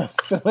clear of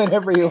filling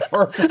every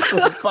orifice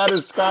with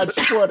butterscotch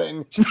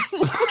pudding.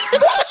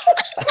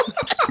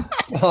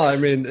 Well, I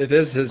mean, it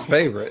is his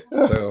favorite.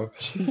 So,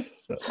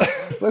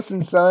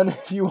 Listen, son,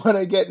 if you want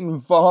to get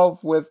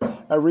involved with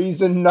a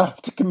reason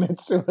not to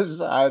commit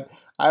suicide,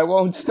 I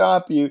won't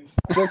stop you.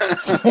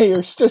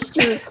 Just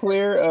steer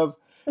clear of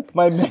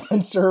my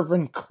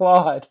manservant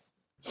Claude.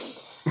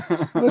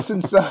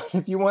 Listen, son,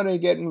 if you want to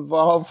get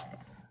involved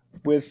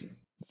with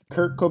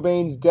Kurt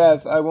Cobain's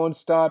death, I won't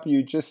stop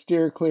you. Just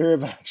steer clear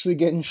of actually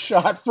getting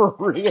shot for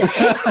real.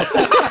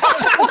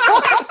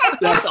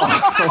 That's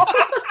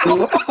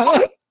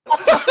awful.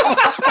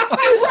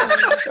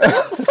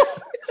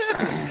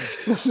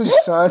 Listen,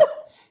 son,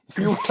 if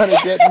you want to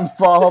get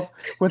involved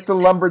with the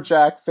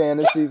lumberjack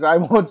fantasies, I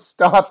won't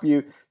stop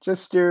you.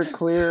 Just steer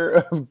clear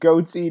of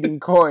goats eating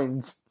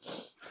coins.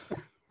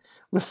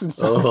 Listen,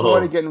 son, if you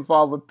want to get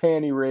involved with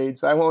panty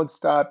raids, I won't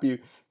stop you.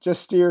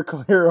 Just steer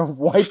clear of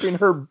wiping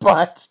her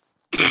butt.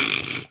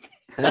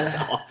 That's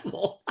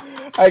awful.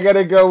 I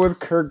gotta go with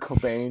Kurt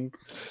Cobain.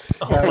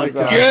 Oh my God,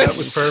 that Yes,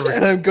 was perfect.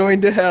 and I'm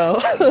going to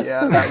hell.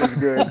 Yeah, that was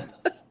good.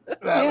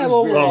 That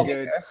was very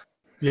good.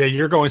 Yeah,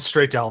 you're going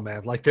straight to hell,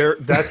 man. Like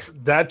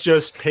that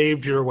just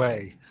paved your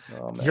way.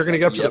 Oh, man. You're gonna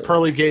get up to the Yep.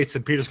 pearly gates,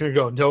 and Peter's gonna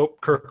go, "Nope,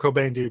 Kurt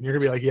Cobain, dude." And you're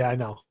gonna be like, "Yeah, I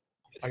know,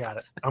 I got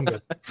it. I'm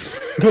good."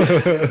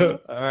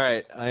 All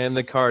right, I am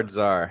the card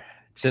czar.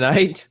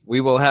 Tonight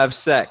we will have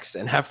sex,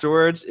 and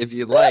afterwards, if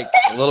you'd like,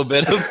 a little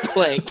bit of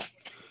blank.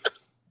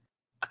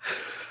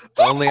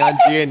 Only on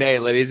G.N.A,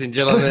 ladies and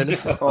gentlemen.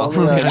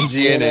 Only on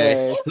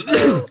G.N.A.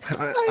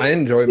 I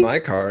enjoy my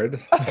card.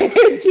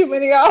 Too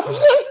many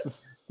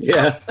options.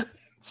 Yeah.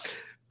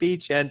 Be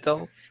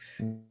gentle.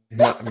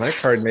 My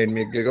card made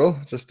me giggle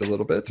just a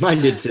little bit. Mine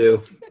did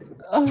too.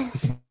 Oh,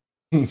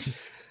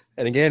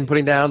 And again,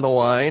 putting down the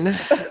wine.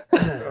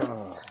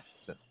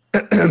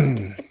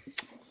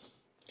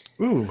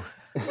 Ooh,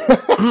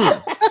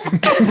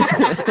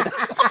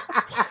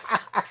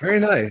 Very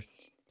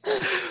nice.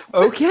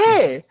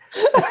 Okay.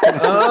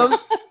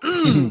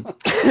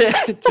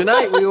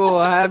 Tonight we will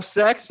have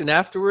sex, and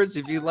afterwards,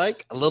 if you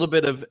like, a little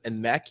bit of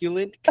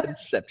immaculate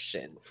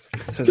conception.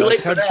 So Too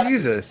late that's for how that.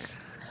 Jesus.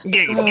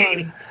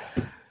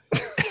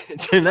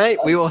 Tonight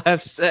we will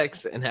have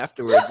sex, and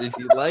afterwards, if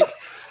you like,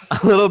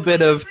 a little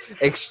bit of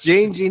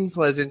exchanging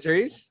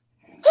pleasantries.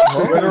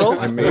 literal.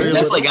 I mean,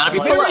 Definitely gotta be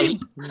polite.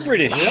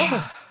 British.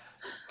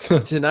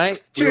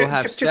 Tonight we will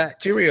have sex,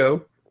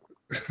 Cheerio.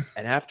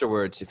 and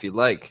afterwards, if you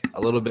like,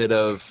 a little bit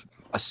of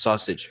a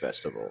sausage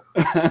festival.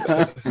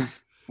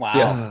 Wow.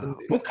 Yes.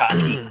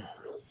 Bukkake.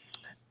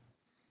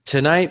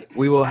 Tonight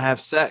we will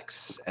have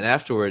sex, and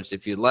afterwards,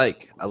 if you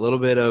like, a little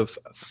bit of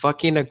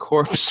fucking a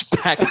corpse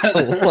back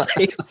to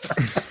life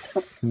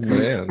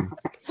Man.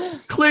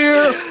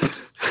 Clear.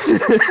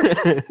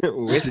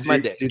 with Did my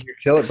you, dick. did you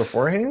kill it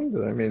beforehand?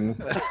 I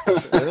mean,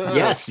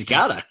 Yes, you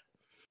gotta.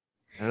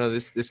 I don't know.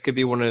 This could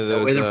be one of That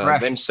way those they're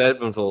fresh. Avenged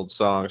Sevenfold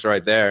songs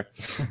right there.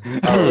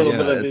 Oh, little yeah,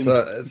 bit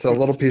of it's a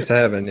little piece of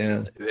heaven,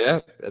 yeah. Yeah,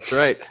 that's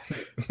right.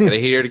 Got a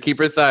heater to keep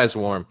her thighs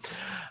warm.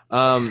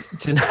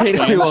 Tonight we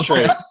Damn will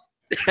straight. have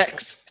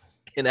sex,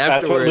 and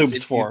That's what afterwards, lube's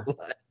if for. you'd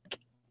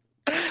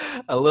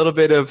like, a little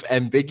bit of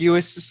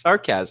ambiguous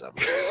sarcasm.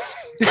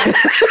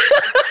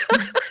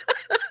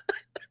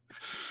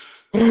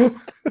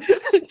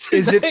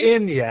 Is it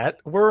in yet?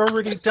 We're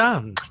already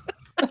done.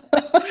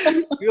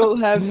 We'll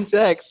have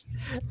sex,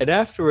 and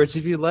afterwards,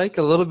 if you like,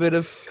 a little bit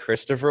of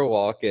Christopher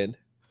Walken.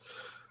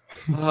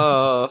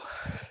 Oh,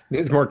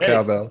 Needs more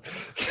cowbell.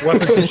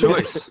 Weapons of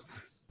choice.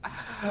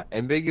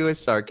 ambiguous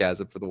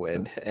sarcasm for the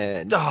win.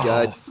 And Oh,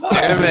 God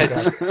damn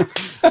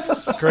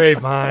it.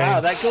 Great mind. Wow,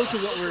 that goes to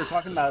what we were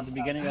talking about at the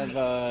beginning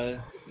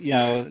of,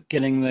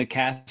 getting the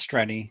cast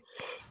ready.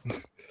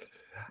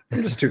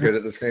 I'm just too good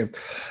at this game.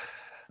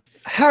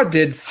 How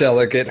did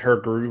Stella get her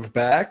groove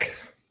back?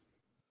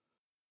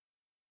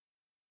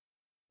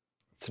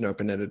 It's an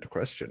open-ended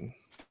question.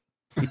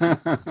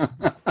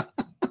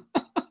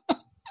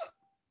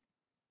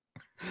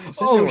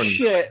 Oh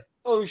shit!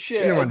 Oh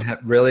shit! Anyone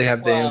really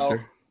have the Wow.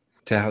 answer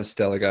to how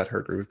Stella got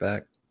her groove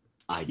back?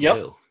 I Yep.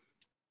 do.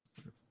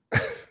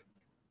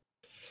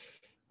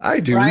 I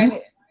do.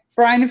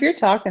 Brian, if you're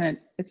talking,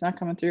 it's not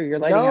coming through. You're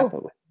lighting No.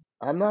 up.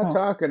 I'm not Oh.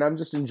 talking. I'm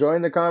just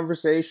enjoying the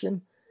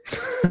conversation.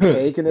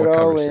 Taking it What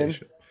all in.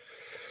 conversation?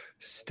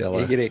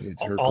 Stella Giggity.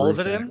 needs her All of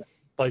groove it back. in?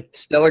 Like,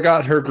 Stella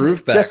got her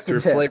groove back Just the through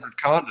tip. flavored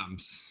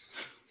condoms.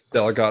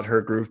 Stella got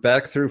her groove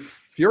back through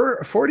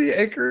 40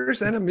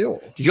 acres and a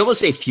mule. Did you almost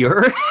say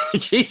Fuhrer?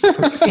 Jeez.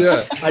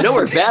 Yeah. I know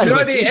we're bad,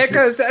 but 40 Jesus.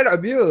 acres and a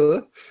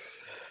mule.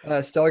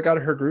 Stella got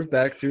her groove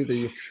back through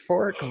the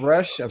euphoric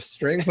rush of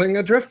strangling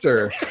a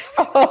drifter.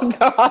 Oh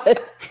God!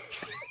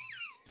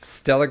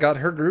 Stella got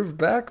her groove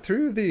back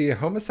through the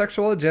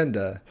homosexual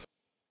agenda.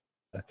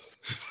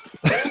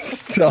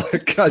 Stella,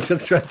 I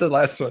just read the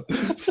last one.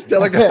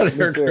 Stella got Me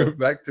her too. groove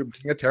back through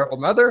being a terrible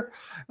mother,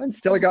 and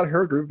Stella got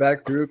her groove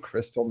back through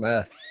crystal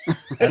meth.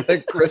 I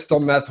think crystal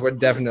meth would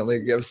definitely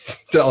give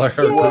Stella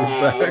her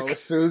Wow, groove back.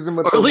 Susan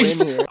with Or the at least-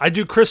 win here. I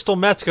do crystal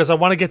meth because I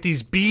want to get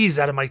these bees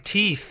out of my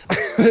teeth.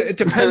 It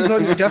depends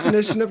on your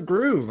definition of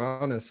groove,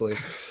 honestly.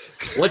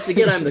 Once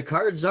again, I'm the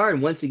card czar,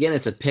 and once again,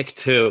 it's a pick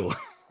 2.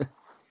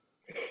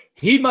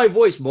 Heed my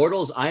voice,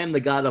 mortals. I am the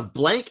god of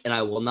blank, and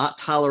I will not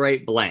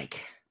tolerate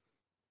blank.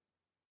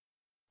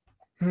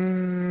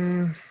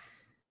 Hmm.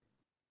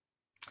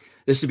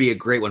 This would be a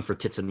great one for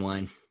tits and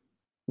wine.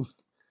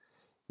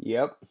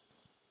 Yep.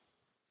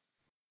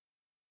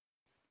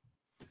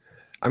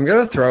 I'm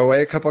gonna throw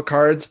away a couple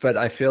cards, but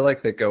I feel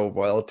like they go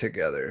well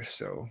together,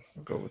 so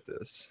I'll go with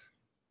this.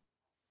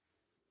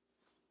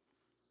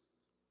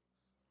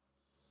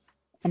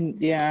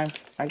 Yeah,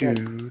 I got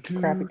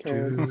crappy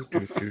cards.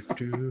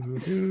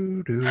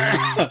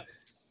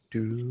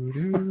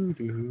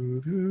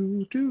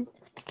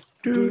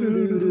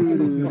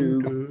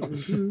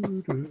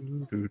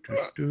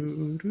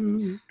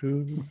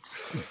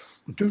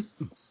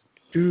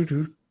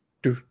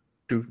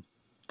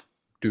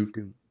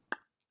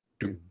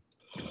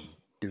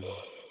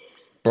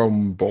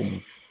 Boom,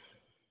 boom.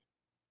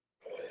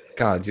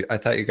 God, I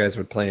thought you guys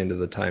would play into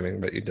the timing,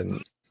 but you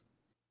didn't.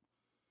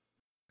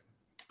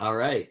 All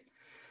right.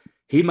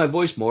 Heed my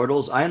voice,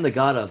 mortals. I am the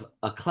god of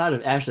a cloud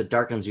of ash that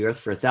darkens the earth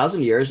for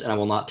 1,000 years, and I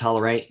will not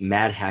tolerate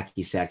mad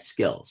hacky sack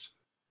skills.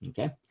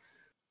 Okay.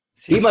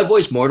 Heed my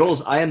voice,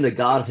 mortals. I am the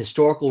god of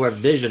historical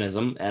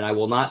revisionism, and I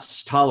will not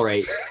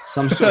tolerate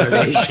some sort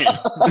of nation.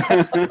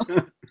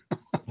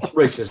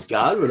 Racist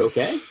god, but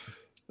okay.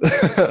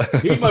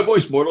 Heed my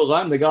voice, mortals.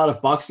 I am the god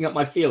of boxing up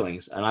my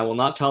feelings, and I will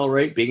not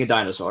tolerate being a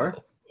dinosaur.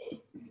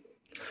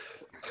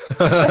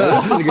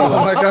 This is a good one.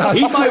 Oh my God.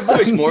 Heed my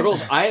voice,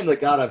 mortals. I am the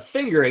god of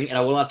fingering, and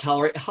I will not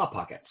tolerate hot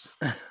pockets.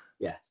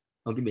 Yeah,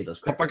 don't give me those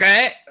crap.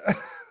 Okay.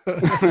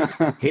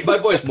 Heed my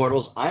voice,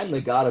 mortals. I am the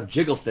god of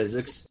jiggle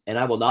physics, and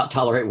I will not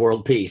tolerate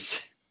world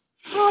peace.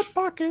 Hot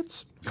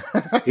pockets.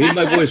 Heed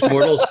my voice,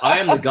 mortals. I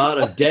am the god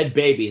of dead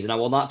babies, and I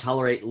will not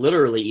tolerate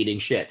literally eating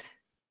shit.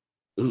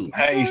 Ooh.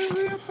 Nice.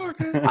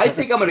 I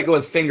think I'm going to go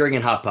with fingering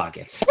and hot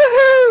pockets.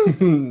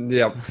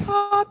 Yep.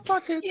 Hot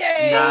pockets.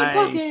 Yay, Nice.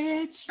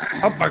 pockets!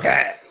 Hot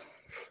pocket.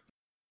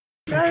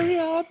 Very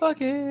hot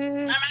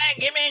bucket.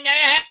 Give me the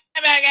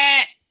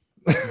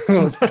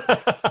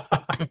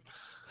bucket.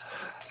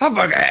 Hot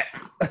pocket.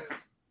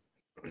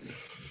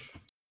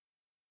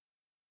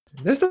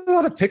 There's a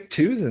lot of pick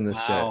twos in this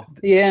Wow.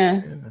 jet.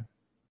 Yeah.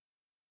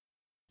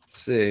 Let's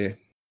see.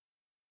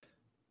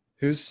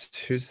 Who's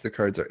the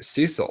cards are?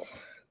 Cecil.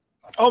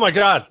 Oh my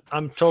God,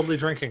 I'm totally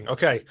drinking.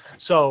 Okay,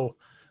 so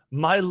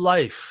my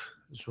life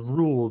is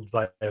ruled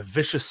by a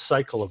vicious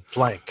cycle of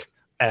blank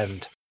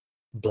and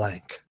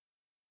blank.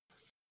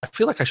 I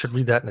feel like I should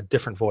read that in a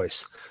different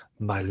voice.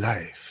 My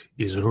life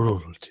is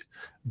ruled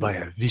by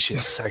a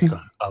vicious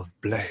cycle of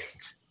blank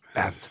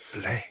and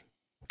blank.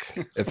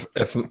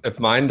 If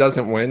mine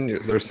doesn't win,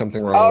 there's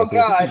something wrong Oh with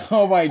God.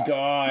 Oh my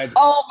God.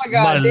 Oh my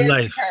God. My There's the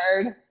life.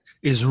 card.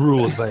 Is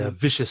ruled by a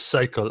vicious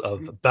cycle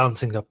of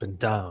bouncing up and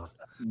down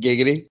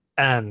Giggity.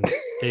 and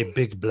a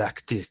big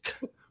black dick.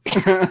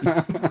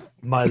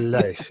 My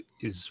life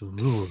is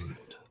ruled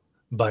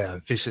by a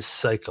vicious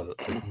cycle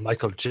of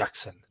Michael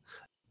Jackson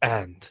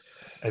and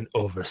an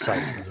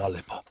oversized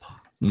lollipop.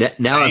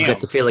 Now I've got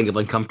the feeling of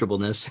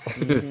uncomfortableness.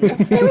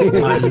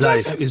 My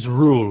life is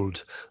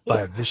ruled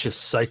by a vicious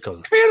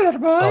cycle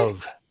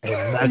of a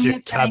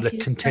magic tablet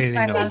containing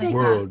a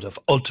world of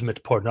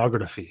ultimate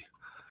pornography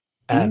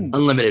and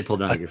Unlimited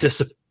pornography.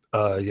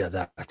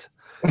 that.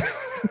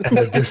 And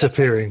a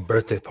disappearing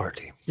birthday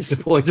party.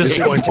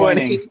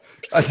 Disappointing.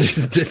 A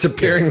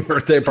disappearing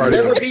birthday party.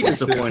 Never be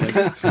disappointed.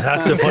 I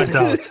have to point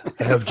out,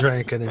 I have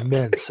drank an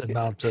immense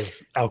amount of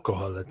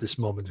alcohol at this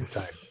moment in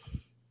time.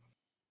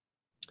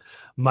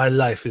 My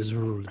life is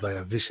ruled by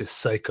a vicious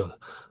cycle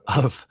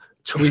of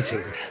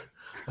tweeting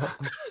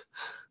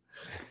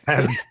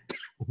and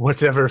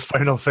whatever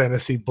Final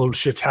Fantasy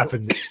bullshit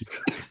happened.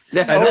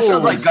 That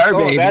sounds like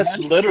garbage. That's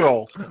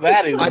literal.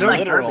 That is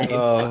literal.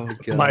 Oh,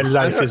 God. My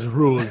life is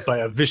ruled by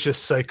a vicious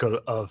cycle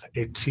of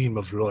a team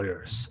of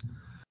lawyers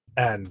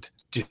and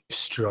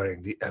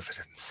destroying the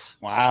evidence.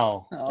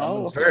 Wow.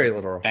 Oh. Very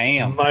literal.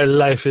 Damn. My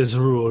life is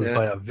ruled Yeah.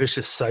 by a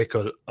vicious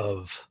cycle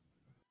of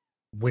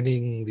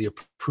winning the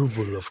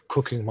approval of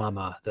cooking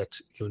mama that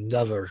you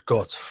never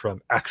got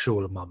from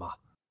actual mama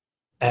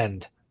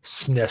and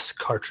SNES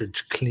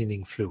cartridge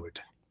cleaning fluid.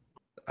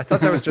 I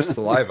thought that was just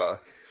saliva.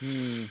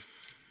 You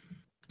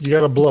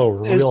gotta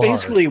blow It's real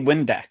basically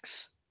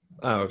Windex.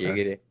 Oh, okay.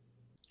 Giggity.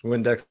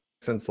 Windex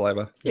and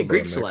saliva. Yeah,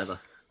 Greek Mix. saliva.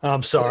 hard.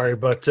 I'm sorry,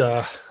 but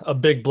a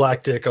big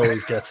black dick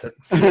always gets it.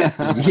 I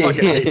fucking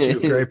hate you,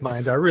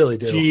 Grapemind. I really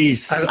do.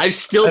 Jeez. I'm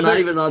still I not think-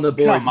 even on the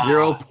board. Come on.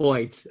 0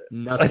 points.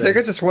 Nothing. I think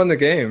I just won the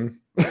game.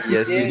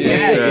 Yes, you Yeah, did.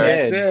 you sir. did.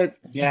 That's it.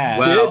 Yeah.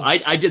 Wow,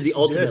 I did the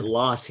ultimate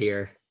loss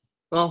here.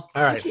 Well,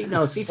 All right. actually,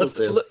 no, Cecil Let's,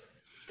 too.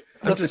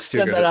 let's just too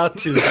extend good that at- out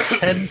to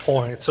 10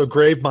 points so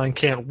Gravemind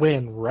can't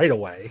win right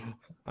away.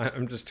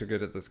 I'm just too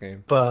good at this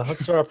game. But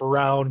let's start up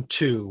round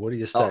 2. What do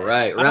you say? All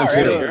right, round All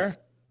right. two.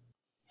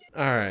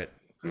 All right.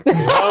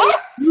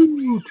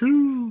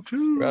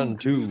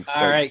 Round two.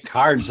 All right,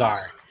 cards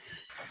are.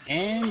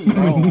 In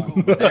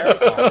Rome,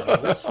 there are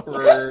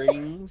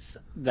whisperings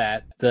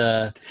that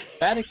the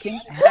Vatican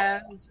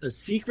has a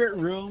secret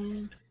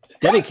room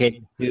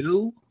dedicated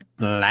to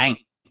blank.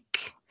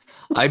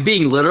 I'm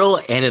being literal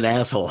and an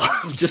asshole.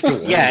 Just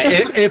to Yeah,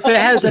 if it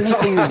has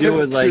anything to do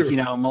with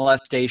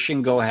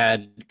molestation, go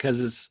ahead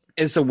because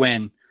it's a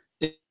win.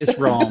 It's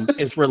Rome.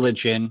 It's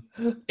religion.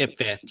 It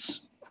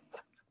fits.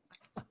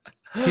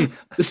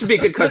 This would be a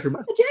good card for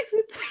Michael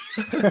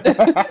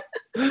Jackson.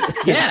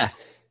 Yeah,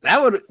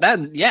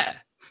 yeah.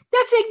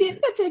 That's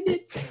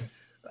ignorant.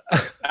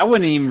 I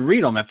wouldn't even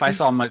read them if I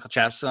saw Michael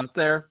Jackson up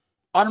there.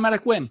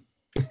 Automatic win.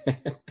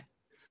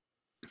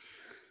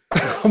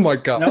 Oh my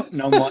God.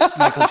 No more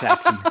Michael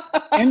Jackson.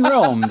 In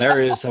Rome,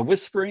 there is a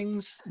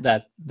whisperings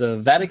that the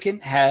Vatican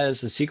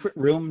has a secret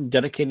room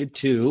dedicated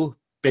to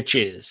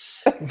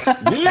bitches.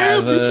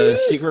 Have a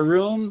secret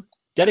room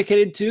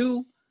dedicated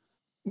to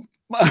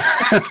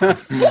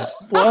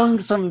flung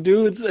some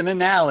dudes in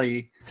an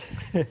alley.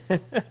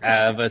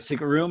 Have a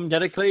secret room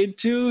dedicated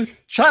to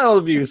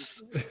child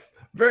abuse.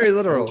 Very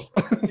literal.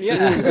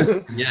 Yeah.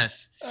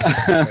 Yes.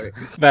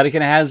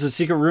 Vatican has a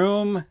secret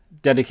room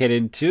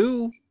dedicated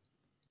to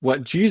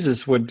what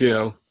Jesus would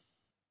do.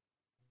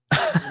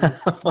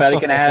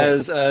 Vatican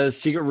has a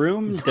secret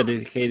room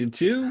dedicated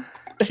to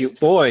cute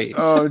boys.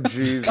 Oh,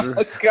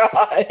 Jesus.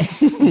 God.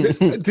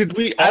 Did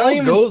we I don't all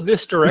even- go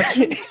this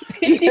direction?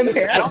 I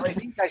don't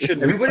think I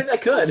should Everybody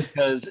that could.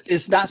 because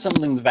it's not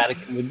something the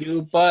Vatican would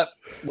do. But,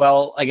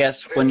 well, I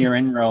guess when you're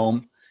in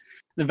Rome,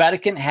 the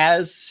Vatican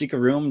has a secret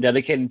room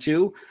dedicated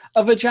to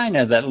a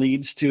vagina that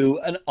leads to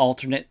an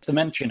alternate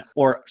dimension.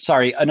 Or,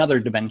 sorry, another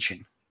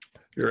dimension.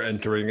 You're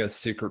entering a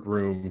secret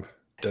room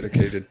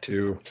dedicated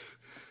to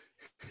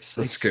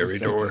the scary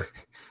door.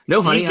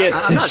 No, honey, gets-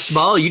 I'm not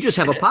small. You just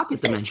have a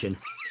pocket dimension.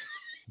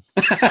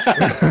 A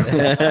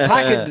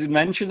pocket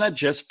dimension that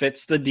just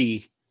fits the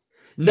D.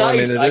 Well, I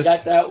mean, Nice. it I is-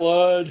 got that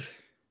one.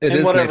 It And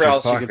is whatever nature's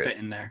else you pocket. can fit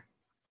in there.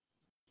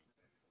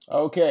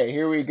 Okay,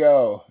 here we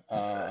go.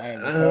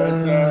 And the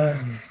cards are,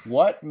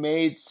 what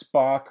made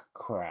Spock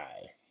cry?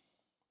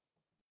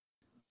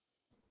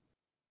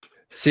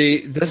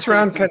 See, this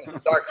round kind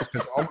of sucks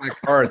because all my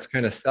cards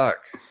kind of suck.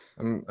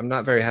 I'm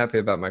not very happy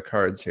about my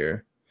cards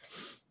here.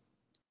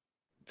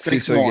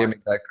 Drink Cecil, you more. gave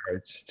me that card.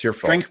 It's your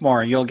fault. Drink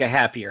more, you'll get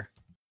happier.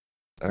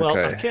 Okay. Well,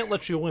 I can't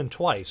let you win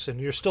twice, and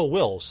you're still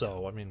Will,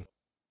 so, I mean...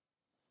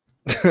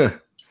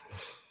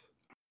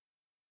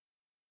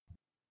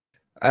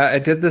 I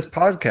did this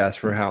podcast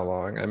for how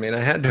long? I mean, I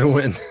had to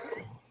win.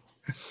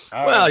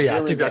 All well, right, yeah, I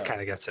here we think that go.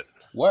 kind of gets it.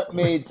 What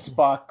made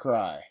Spock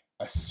cry?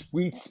 A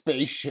sweet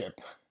spaceship.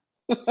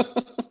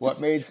 What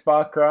made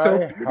Spock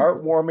cry?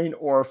 Heartwarming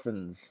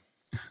orphans.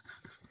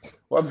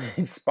 What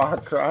made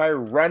Spock cry?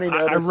 Running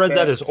out I of read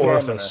that as stamina.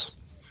 orifice.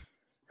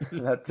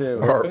 That too.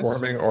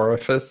 Heartwarming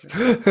orifice.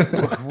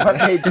 What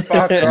made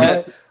Spock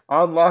cry?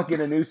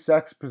 Unlocking a new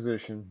sex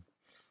position.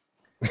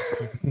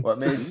 What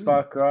made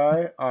Spock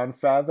cry?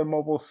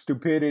 Unfathomable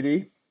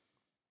stupidity.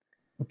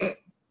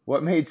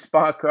 What made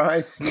Spock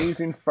cry?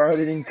 Sneezing,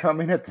 farting,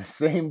 coming at the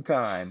same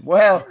time.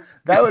 Well,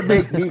 that would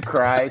make me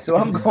cry, so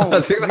I'm going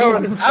with sneezing, I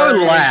would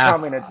farting, laugh.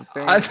 coming at the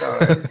same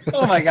time.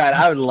 Oh my god,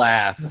 I would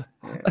laugh.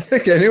 I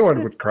think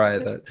anyone would cry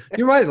at that.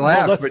 You might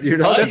laugh, that's- but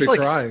you'd also that's be like-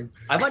 crying.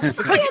 I like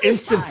It's like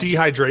instant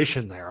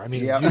dehydration there. I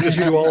mean, Yep. you just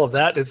do all of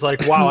that. It's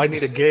like, wow, I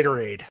need a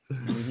Gatorade.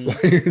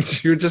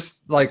 You're just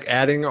like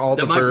adding all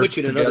that the might verbs put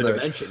you in another together.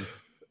 dimension.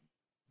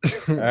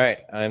 All right,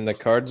 I'm the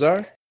card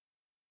czar.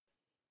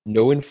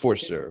 No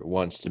enforcer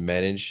wants to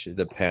manage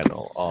the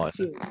panel on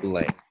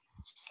blank.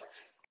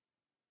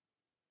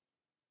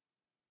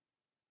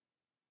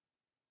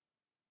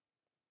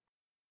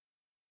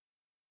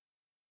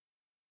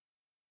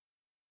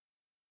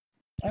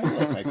 I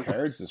don't like my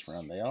cards this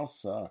round. They all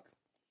suck.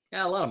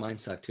 Yeah, a lot of mine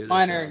suck too. this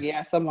Minor, round.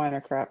 yeah, some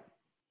minor crap.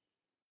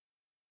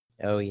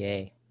 Oh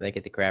yay! They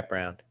get the crap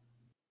round.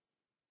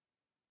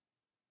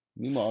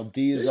 Meanwhile,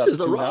 D is This up is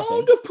the 2-0.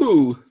 round of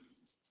poo.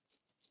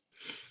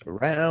 A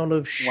round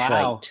of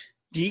Wow. shite.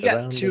 He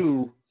Around got the-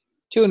 2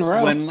 2 in a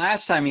row. when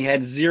last time he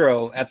had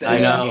 0 at the I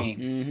end of know. the game.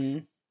 Mm-hmm.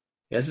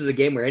 This is a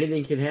game where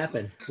anything can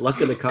happen.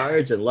 Luck of the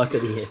cards and luck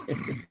of the.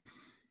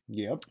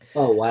 Yep.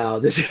 Oh wow,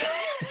 this.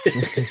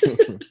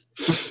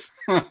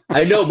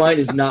 I know mine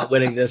is not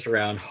winning this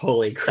round.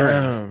 Holy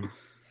crap!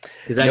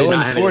 Because I no did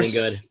not have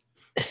anything enforce-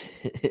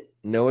 good.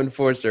 No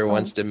enforcer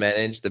wants to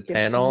manage the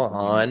panel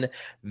on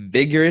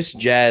vigorous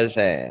jazz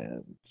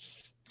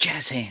hands.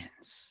 Jazz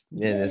hands.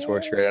 And this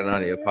works great on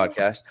audio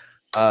podcast.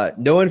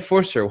 No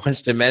enforcer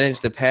wants to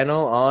manage the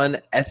panel on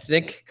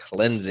ethnic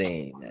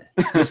cleansing.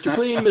 Mr.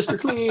 Clean, Mr.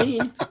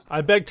 Clean.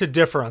 I beg to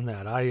differ on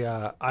that.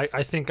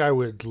 I think I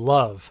would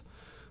love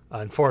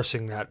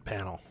enforcing that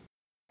panel.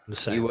 I'm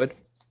just saying. You would?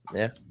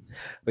 Yeah.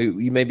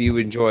 Maybe you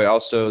enjoy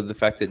also the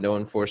fact that no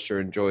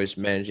enforcer enjoys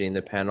managing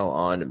the panel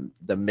on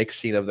the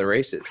mixing of the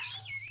races.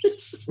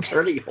 It's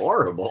pretty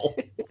horrible.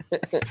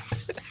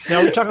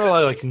 Now we're talking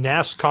about like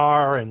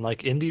NASCAR and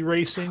like Indy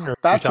racing, or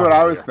That's what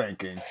I was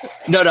thinking.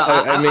 No,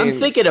 I I'm mean,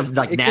 thinking of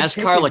like it could take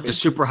NASCAR, like the advantage.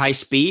 super high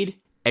speed,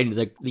 and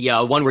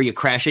the one where you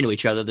crash into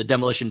each other, the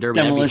demolition derby.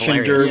 That'd be Demolition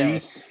hilarious. derby.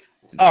 Yes.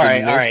 All The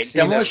right.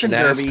 mixing of Demolition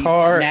Derby,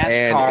 NASCAR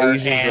NASCAR, and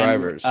Asian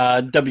drivers.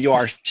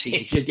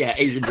 WRC.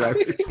 Asian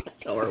drivers.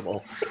 It's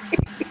horrible.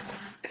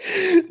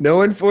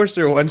 No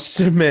enforcer wants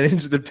to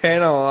manage the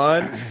panel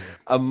on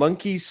a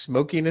monkey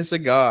smoking a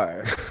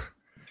cigar.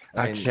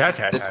 I mean,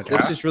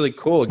 this is really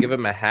cool. Give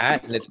him a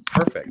hat and it's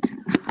perfect.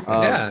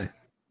 Yeah.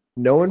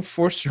 No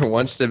enforcer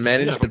wants to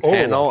manage Yeah, the oh,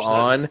 panel watch that.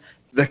 on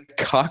the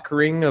cock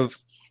ring of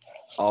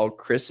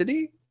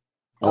alacrity.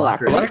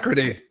 Alacrity.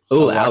 Alacrity.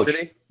 Oh, ouch.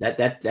 Alacrity.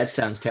 That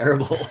sounds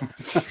terrible.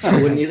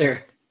 I wouldn't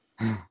either.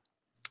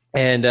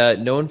 And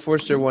no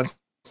enforcer wants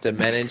to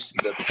manage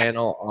the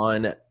panel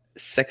on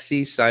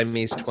sexy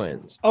Siamese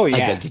twins. Oh I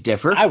yeah, beg to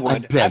differ. I would. I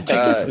beg beg to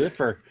to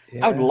differ.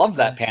 differ. I would love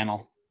that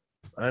panel.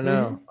 I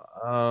know.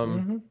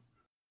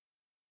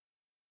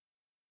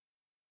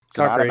 It's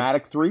an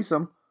automatic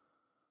threesome.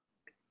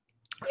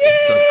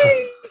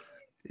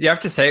 You have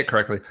to say it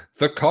correctly.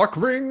 The cock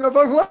ring of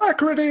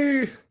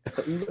alacrity.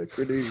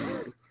 Alacrity.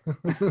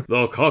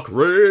 The cock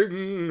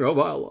ring of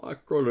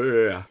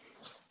alacrity.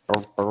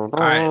 All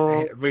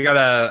right, we got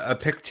a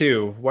pick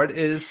 2. What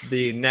is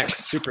the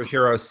next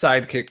superhero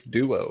sidekick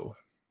duo?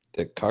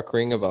 The cock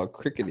ring of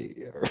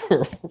alacrity.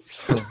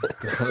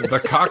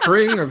 The cock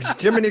ring of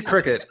Jiminy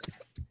Cricket.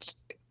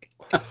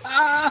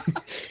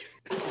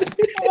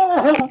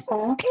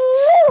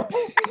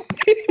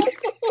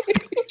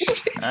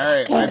 All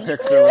right, my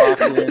picks are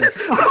locked in.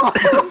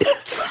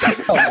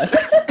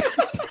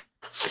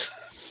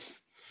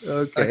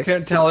 Okay. I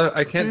can't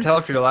tell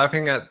if you're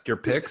laughing at your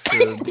picks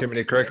or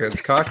Jiminy Cricket's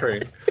cock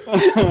ring.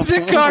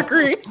 The cock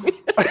ring.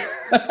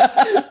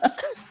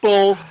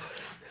 Bull.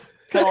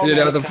 You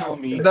know,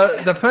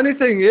 the funny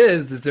thing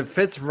is it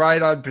fits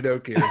right on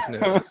Pinocchio's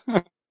nose.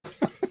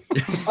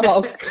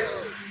 Oh,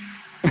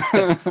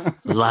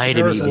 Lie to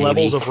me, There's baby.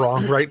 levels of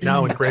wrong right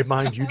now in Great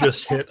Mind. You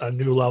just hit a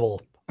new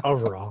level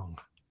of wrong.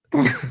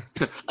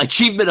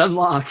 Achievement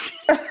unlocked.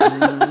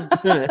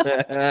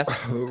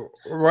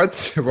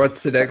 What's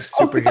the next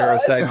superhero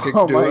sidekick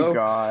Oh duo? my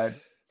god.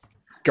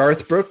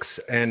 Garth Brooks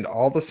and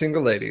all the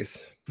single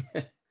ladies.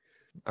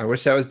 I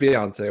wish that was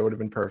Beyonce. It would have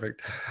been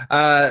perfect.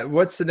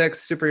 What's the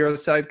next superhero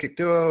sidekick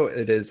duo?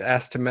 It is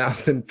Ass to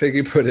Mouth and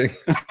Figgy Pudding.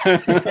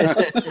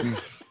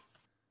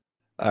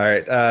 All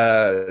right.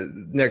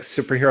 Next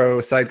superhero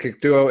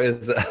sidekick duo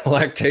is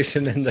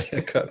Lactation and the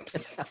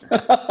Hiccups.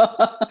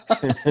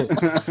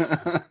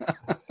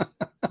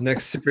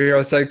 Next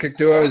superhero sidekick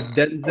duo is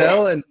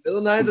Denzel and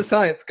Bill Nye the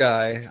Science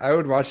Guy. I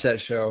would watch that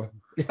show.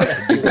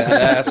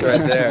 Badass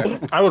right there.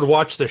 I would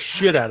watch the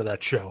shit out of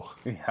that show.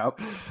 Yep.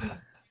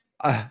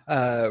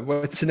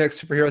 What's the next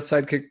superhero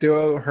sidekick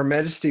duo? Her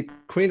Majesty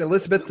Queen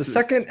Elizabeth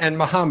II, and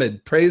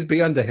Muhammad. Praise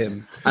be unto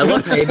him. I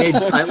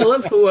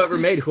love whoever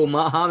made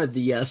Muhammad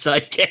the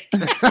sidekick.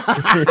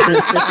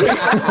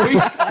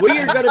 we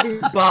are going to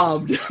be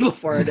bombed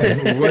before it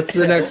ends. What's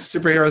the next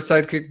superhero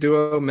sidekick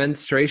duo?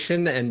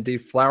 Menstruation and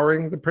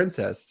deflowering the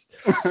princess.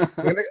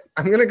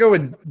 I'm gonna go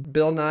with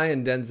Bill Nye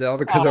and Denzel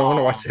because I want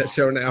to watch that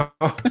show now.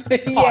 Oh,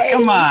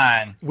 come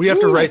on. We have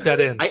to write that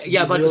in.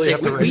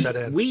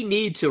 We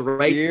need to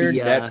write Dear the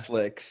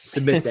Netflix.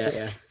 submit that.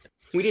 Yeah,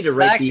 we need to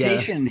write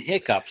Lactation and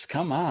hiccups.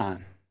 Come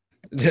on.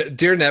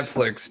 Dear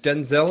Netflix,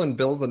 Denzel and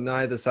Bill the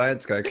Nye the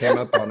Science Guy came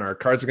up on our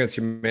Cards Against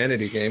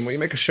Humanity game. Will you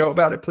make a show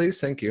about it,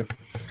 please? Thank you.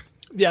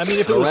 Yeah, I mean,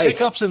 if it was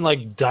hiccups and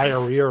like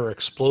diarrhea or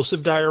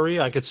explosive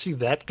diarrhea, I could see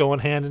that going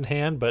hand in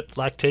hand. But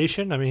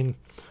lactation, I mean,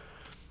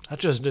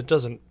 it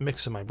doesn't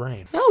mix in my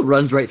brain. Well, it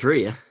runs right through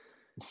you.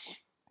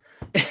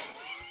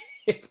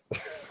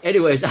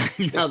 Anyways,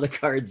 now the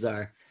cards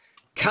are: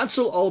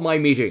 cancel all my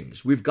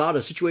meetings. We've got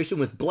a situation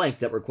with blank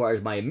that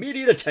requires my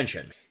immediate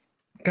attention.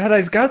 God,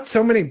 I've got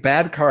so many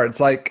bad cards.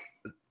 Like,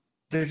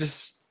 they're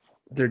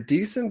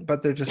decent,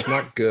 but they're just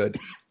not good.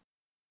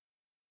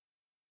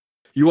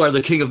 You are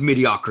the king of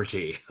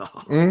mediocrity.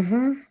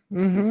 That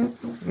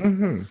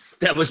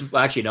was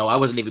actually no, I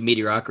wasn't even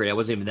mediocrity. I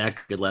wasn't even that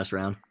good last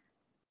round.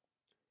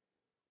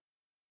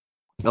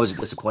 That was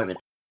a disappointment.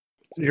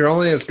 You're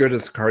only as good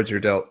as the cards you're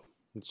dealt.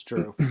 It's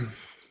true.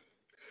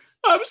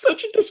 I'm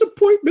such a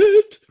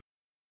disappointment.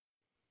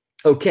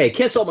 Okay,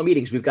 cancel all my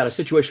meetings. We've got a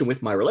situation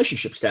with my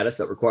relationship status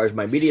that requires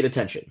my immediate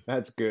attention.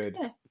 That's good.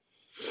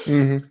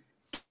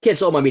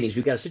 Cancel all my meetings.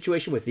 We've got a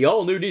situation with the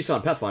all-new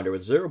Nissan Pathfinder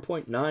with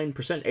 0.9%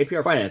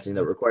 APR financing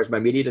that requires my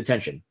immediate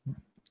attention.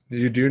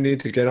 You do need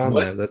to get on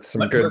that. That's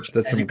some good.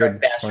 That's some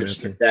good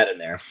financing. That in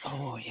there.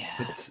 Oh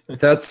yeah.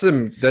 That's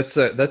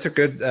a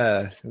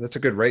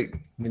good rate.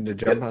 You need to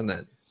jump on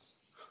that.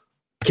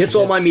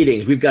 Cancel all my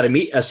meetings. We've got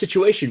a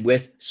situation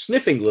with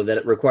sniffing glue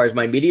that requires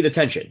my immediate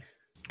attention.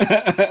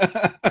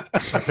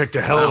 I picked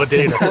a hell of a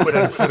day to quit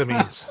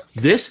amphetamines.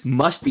 This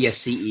must be a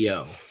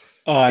CEO.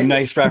 Oh,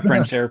 nice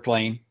reference,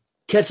 Airplane.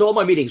 Cancel all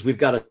my meetings. We've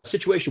got a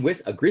situation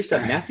with a greased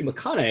up Matthew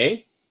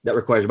McConaughey that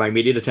requires my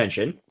immediate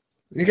attention.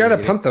 You got to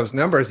pump those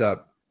numbers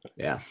up.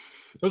 Yeah.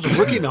 Those are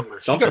rookie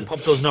numbers. You got to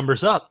pump those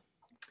numbers up.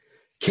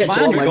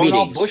 Cancel all my meetings.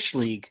 All Bush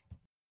League.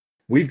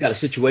 We've got a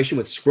situation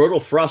with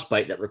scrotal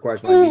frostbite that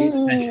requires my immediate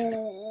attention.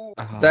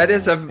 That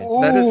is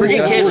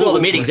cancel all the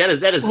meetings. That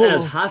is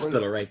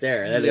hospital right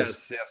there. That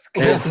is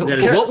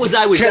what was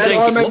I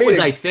thinking? What was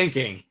I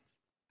thinking?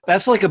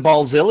 That's like a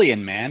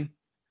balzillion, man.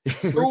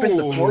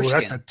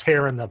 That's a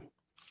tear in the.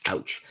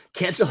 Ouch.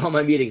 Cancel all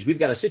my meetings. We've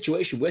got a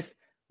situation with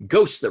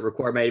ghosts that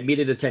require my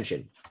immediate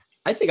attention.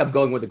 I think I'm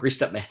going with the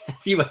greased up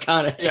Matthew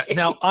McConaughey. Yeah.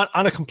 Now,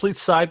 on a complete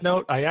side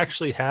note, I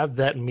actually have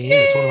that meme.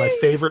 It's one of my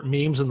favorite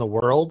memes in the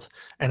world,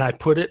 and I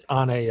put it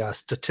on a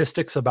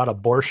statistics about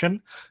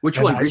abortion. Which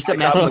one, greased up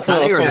Matthew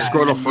McConaughey or the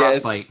scrotal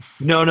frostbite?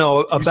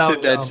 No, about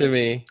you said that to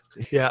me.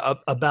 Yeah,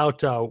 about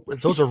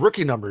those are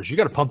rookie numbers. You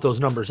got to pump those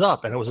numbers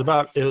up, and it was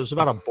about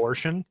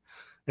abortion.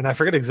 And I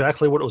forget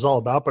exactly what it was all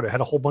about, but it had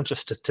a whole bunch of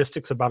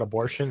statistics about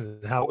abortion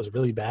and how it was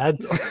really bad.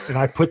 And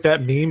I put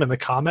that meme in the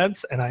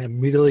comments, and I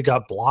immediately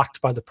got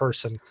blocked by the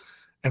person.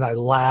 And I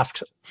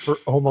laughed for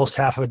almost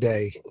half a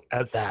day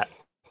at that.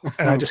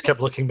 And I just kept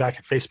looking back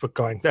at Facebook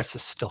going, this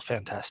is still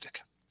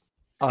fantastic.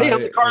 Hey, how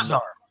the cars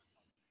are.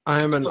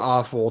 I'm an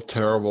awful,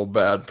 terrible,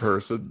 bad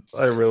person.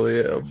 I really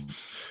am.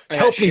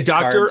 Help me,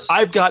 doctor. Cards.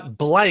 I've got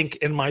blank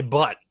in my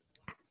butt.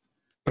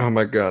 Oh,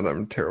 my God.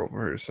 I'm a terrible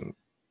person.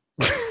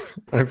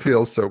 I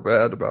feel so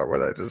bad about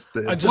what I just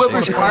did.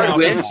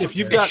 If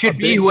you've got, it should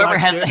be whoever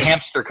has the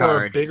hamster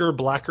card. A bigger,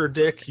 blacker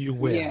dick, you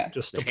win. Yeah.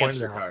 Just to point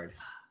it out. Card.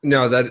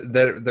 No,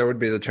 that would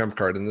be the trump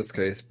card in this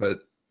case, but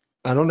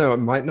I don't know. It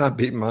might not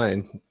be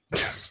mine.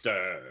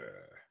 Hamster,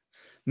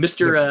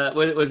 Mr.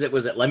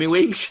 Was it Lemmy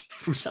Wings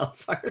from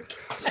South Park?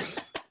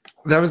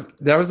 that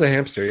was a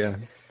hamster,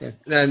 yeah.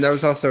 And that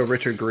was also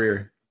Richard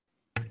Gere.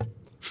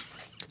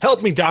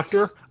 Help me,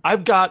 doctor!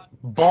 I've got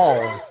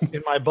ball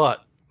in my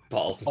butt.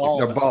 Balls.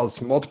 No,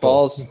 balls. Multiple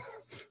balls.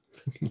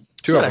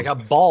 Two of them. I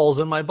got balls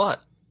in my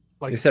butt.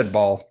 Like you said,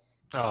 ball.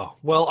 Oh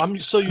well, I'm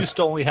so used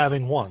to only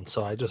having one,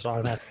 so I just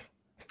automatically.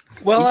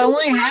 Well, I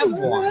only have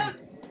one.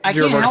 I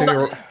can't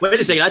help it.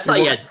 Wait a second. I thought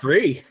you had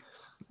three.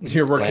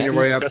 You're working your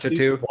way up to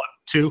two. 1,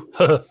 2,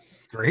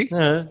 3.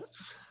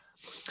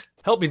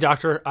 Help me,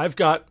 doctor. I've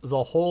got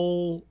the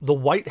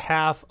white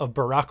half of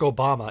Barack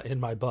Obama in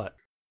my butt.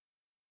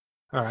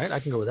 All right, I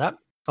can go with that.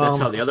 That's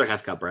how the other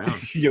half got brown.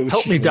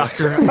 Help me,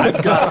 doctor.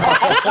 I've got.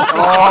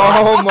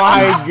 Oh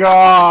my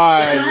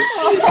God!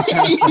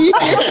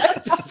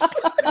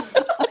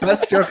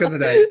 Best joke of the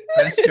day.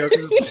 Best joke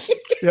of the day.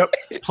 Yep.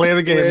 Play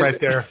the game right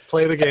there.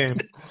 Play the game.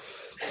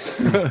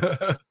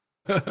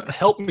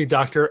 Help me,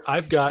 doctor.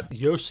 I've got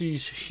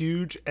Yossi's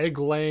huge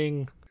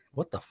egg-laying.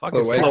 What the fuck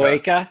is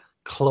cloaca?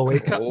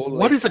 Cloaca.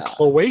 What is a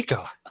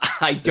cloaca?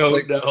 I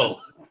don't know.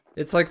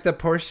 It's like the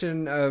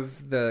portion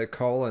of the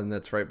colon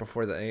that's right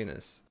before the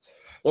anus.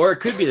 Or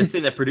it could be the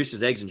thing that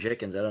produces eggs and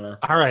chickens. I don't know.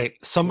 All right.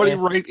 Somebody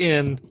write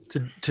in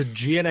to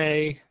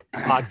G.N.A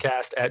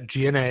podcast at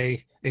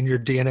G.N.A. in your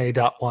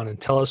DNA.1 and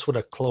tell us what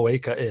a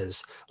cloaca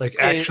is. Like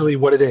actually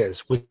what it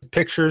is. With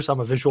pictures, I'm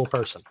a visual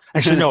person.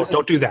 Actually, no,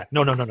 don't do that.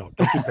 No. Don't do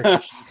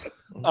pictures.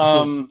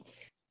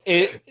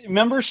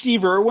 Remember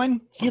Steve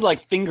Irwin? He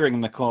liked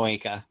fingering the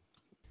cloaca.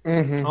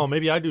 Mm-hmm. Oh,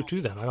 maybe I do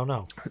too then. I don't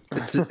know.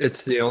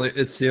 It's the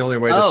only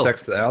way to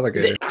sex the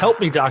alligator. Help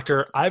me,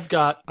 doctor. I've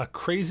got a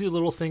crazy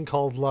little thing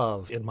called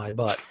love in my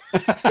butt.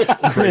 Help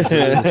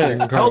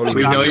me,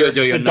 We know doctor. you're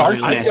doing The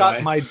darkness. I've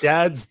got my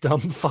dad's dumb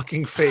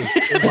fucking face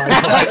in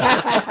my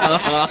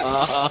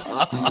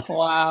butt.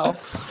 Wow.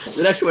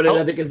 The next one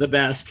I think is the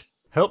best.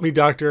 Help me,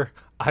 doctor.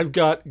 I've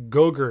got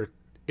Gogurt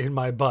in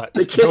my butt.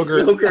 The kid's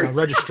yogurt.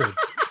 Registered.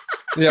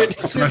 Yep,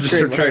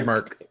 registered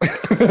trademark.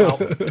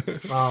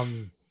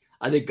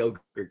 I think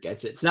Gogurt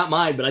gets it. It's not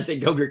mine, but I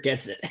think Gogurt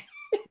gets it.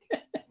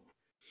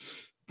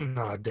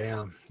 No,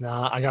 damn.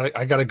 Nah, I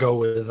gotta go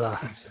with the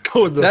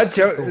that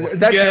joke.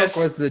 That joke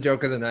was the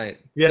joke of the night.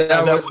 Yeah,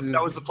 that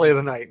was the play of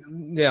the night.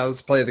 Yeah, let's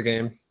play the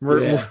game.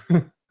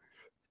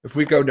 If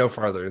we go no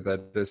farther, that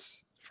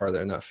is far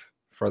enough.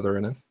 All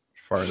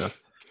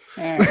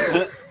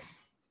right.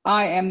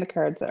 I am the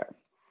card czar.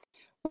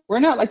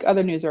 We're not like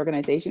other news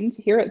organizations.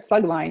 Here at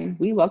Slugline,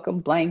 we welcome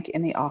blank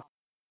in the office.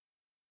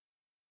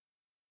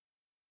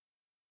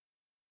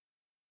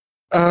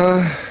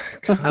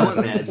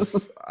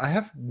 I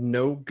have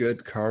no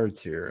good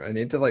cards here. I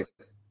need to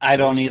I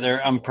don't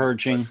either. I'm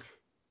purging.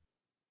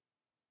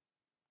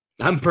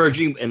 I'm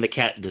purging, and the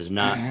cat does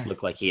not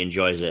look like he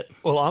enjoys it.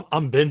 Well,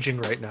 I'm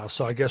binging right now,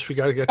 so I guess we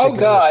got to get Oh,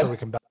 together God. so we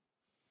can.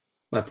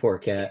 My poor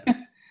cat.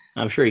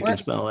 I'm sure he can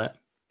smell that.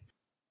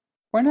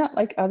 We're not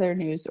like other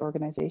news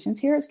organizations.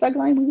 Here at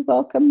Slugline, we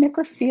welcome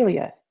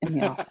necrophilia in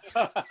the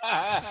office.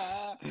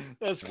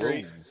 That's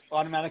great.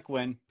 Automatic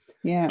win.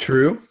 Yeah.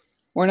 True.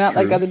 We're not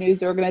like other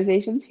news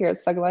organizations. Here at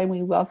Slugline,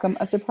 we welcome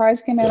a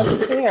surprise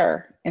kinetic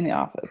bear in the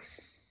office.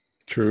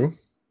 True.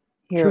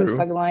 Here at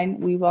Slugline,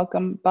 we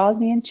welcome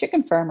Bosnian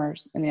chicken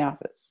farmers in the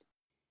office.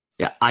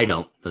 Yeah, I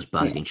don't. Those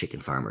Bosnian chicken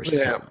farmers.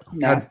 Yeah.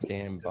 Nasty.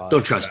 Damn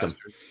Don't trust them.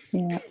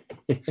 Yeah.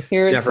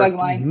 Here at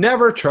Slugline.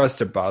 Never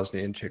trust a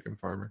Bosnian chicken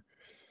farmer.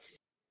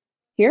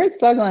 Here at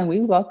Slugline, we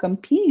welcome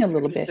peeing a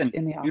little bit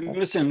in the office.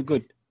 Listen,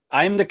 good.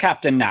 I'm the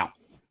captain now.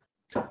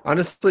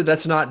 Honestly,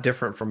 that's not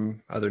different from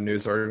other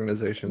news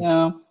organizations.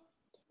 No.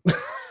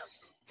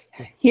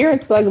 Here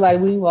at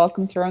Slugline, we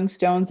welcome throwing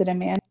stones at a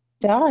man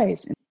who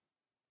dies.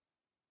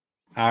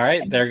 All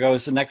right, there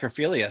goes the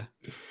necrophilia.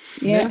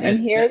 Yeah, and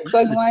here at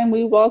Slugline,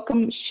 we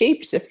welcome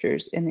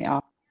shapeshifters in the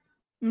office.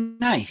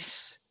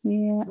 Nice.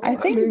 Yeah, I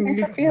think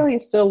necrophilia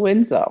still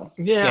wins, though.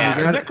 Yeah,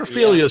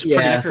 necrophilia is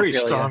pretty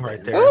strong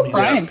right there. Oh,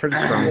 Brian. Pretty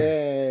strong.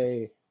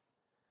 Yay.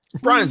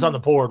 Brian's on the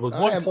board with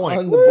 1 point.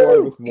 On the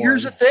board with 1.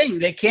 Here's the thing: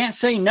 they can't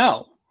say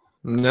no.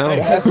 No.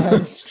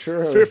 That's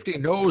true. 50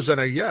 no's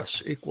and a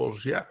yes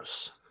equals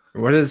yes.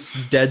 What does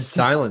dead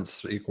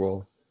silence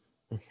equal?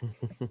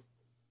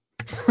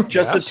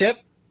 Just a tip.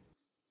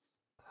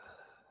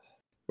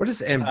 What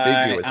does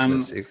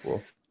ambiguousness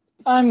equal?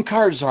 I'm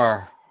card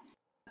czar.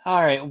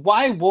 All right.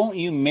 Why won't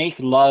you make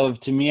love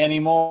to me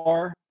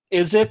anymore?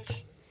 Is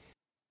it?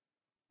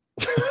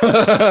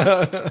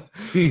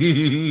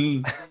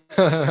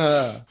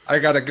 I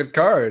got a good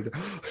card.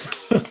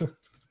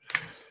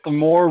 The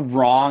more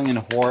wrong and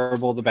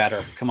horrible, the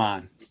better. Come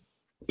on.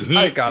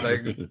 I got a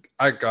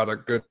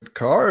good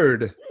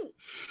card.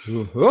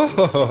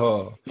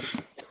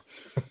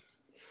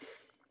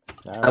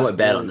 I went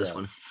bad on this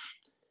one.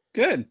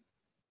 Good.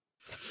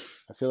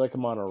 I feel like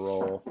I'm on a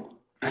roll.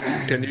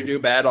 Can you do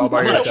bad all by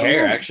I'm on a yourself?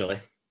 chair, actually.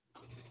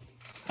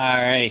 All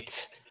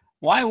right.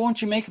 Why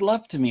won't you make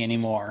love to me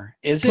anymore?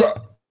 Is it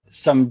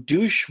some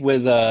douche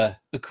with a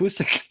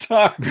acoustic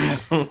guitar?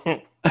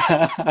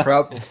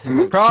 Probably.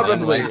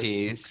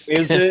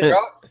 Is it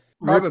Probably.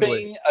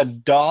 ripping a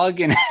dog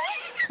in?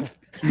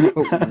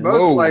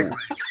 Most likely.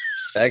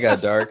 That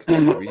got dark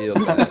real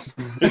fast.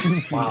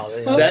 Wow,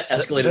 That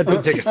escalated.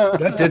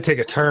 that did take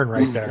a turn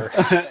right there.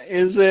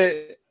 Is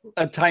it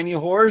a tiny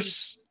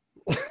horse?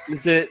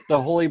 Is it the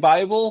Holy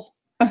Bible?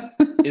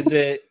 Is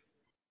it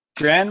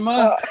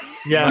grandma?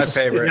 Yes,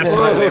 My favorite. Yes,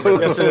 my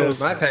favorite. Yes, it is.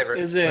 My favorite.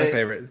 Is My it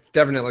favorite. It's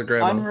definitely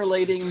grandma.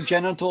 unrelating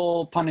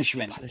genital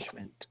punishment? What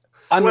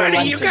are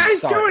Unrelenting, you guys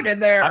sorry. doing in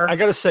there? I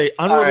gotta say,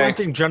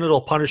 unrelenting genital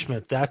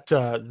punishment.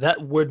 That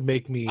would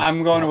make me.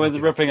 I'm going with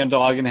ripping a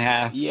dog in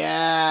half.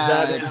 Yeah,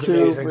 That is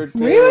two amazing. for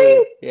two.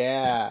 Really?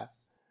 Yeah.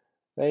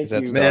 Thank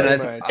That's you Man,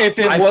 very much. If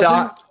it I wasn't,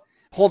 thought-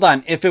 hold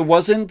on. If it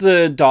wasn't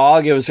the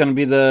dog, it was going to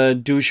be the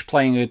douche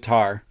playing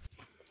guitar.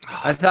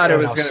 I thought it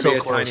was Damn, going to so be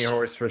a close. tiny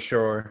horse for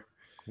sure.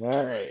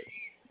 All right.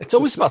 It's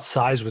always about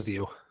size with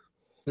you.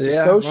 The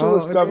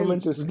socialist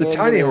governments of the tiny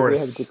Scandinavia horse.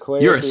 have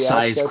declared You're a the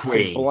size access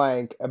queen. to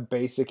blank a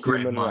basic Great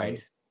human mind.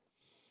 right.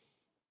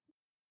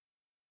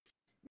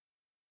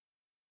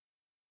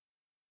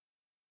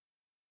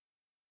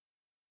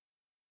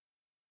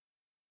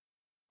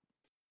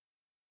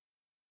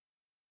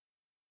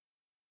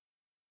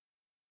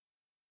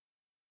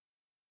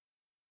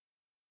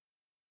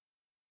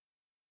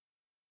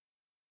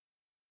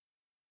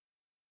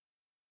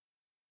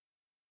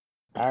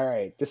 All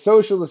right. The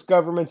socialist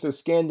governments of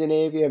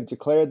Scandinavia have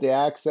declared the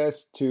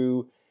access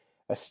to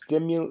a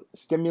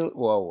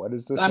whoa, what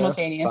is this now?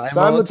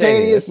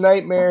 Simultaneous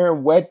nightmare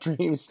and wet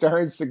dream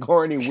starring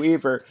Sigourney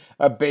Weaver,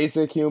 a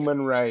basic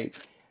human right.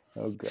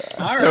 Oh god.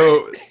 All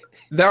So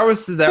that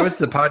was the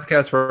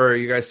podcast where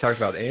you guys talked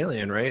about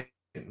Alien, right?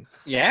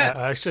 Yeah.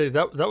 Actually,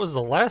 that was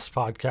the last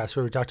podcast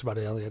where we talked about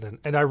Alien,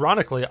 and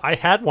ironically, I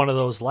had one of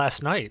those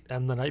last night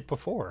and the night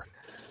before.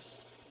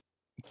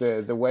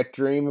 The wet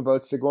dream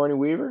about Sigourney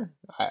Weaver?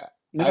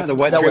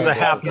 That was a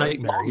half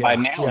nightmare. By Yeah.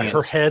 an alien.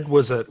 Her head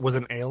was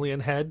an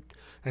alien head,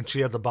 and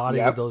she had the body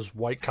Yep. with those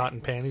white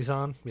cotton panties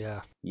on.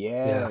 Yeah.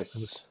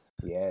 Yes.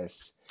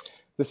 Yes.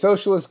 The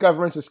socialist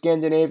governments of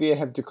Scandinavia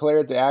have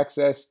declared the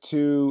access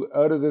to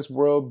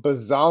out-of-this-world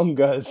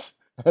bazongas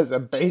as a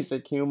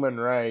basic human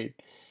right.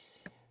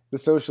 The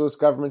socialist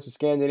governments of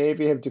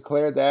Scandinavia have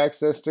declared the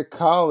access to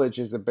college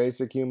as a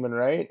basic human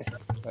right.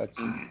 That's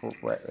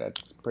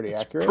pretty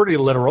accurate. Pretty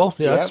literal.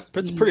 Yeah, Yep.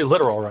 it's pretty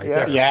literal right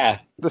Yeah. there. Yeah.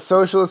 The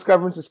socialist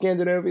governments of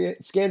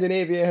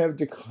Scandinavia have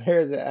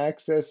declared the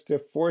access to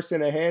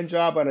forcing a hand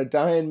job on a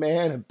dying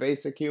man a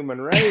basic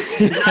human right.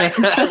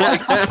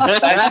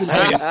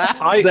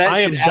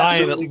 I am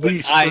dying at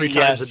least 3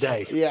 times a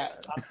day. Yeah,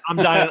 I'm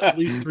dying at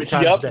least 3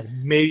 times a day,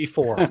 maybe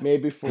 4.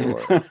 maybe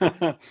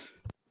 4.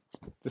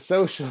 The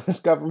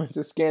socialist governments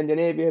of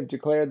Scandinavia have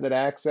declared that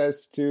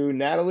access to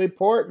Natalie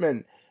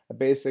Portman a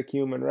basic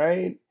human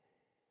right.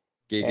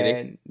 Giggity.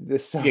 And the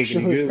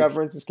socialist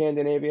governments of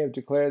Scandinavia have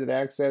declared that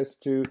access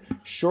to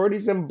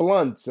shorties and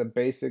blunts a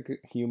basic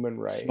human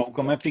right. Smoke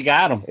them if you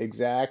got them.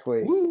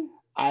 Exactly. Woo.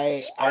 I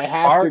Spark,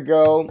 have spark. to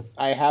go.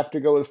 I have to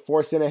go with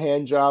forcing a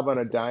hand job on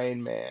a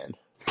dying man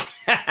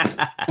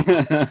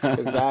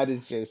because that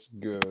is just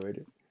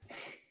good.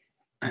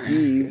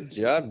 D Good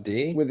job,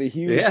 D. with a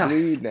huge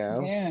lead now.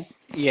 Yeah.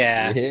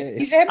 Yeah.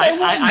 Yeah.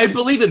 I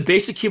believe in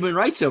basic human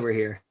rights over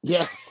here.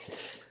 Yes.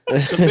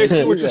 So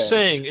basically, what you're Yeah.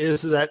 saying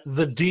is that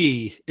the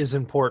D is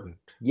important.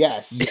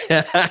 Yes.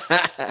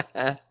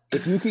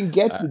 If you can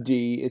get the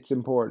D, it's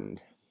important.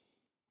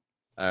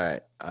 All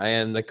right. I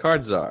am the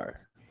card czar.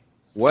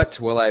 What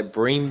will I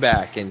bring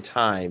back in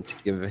time to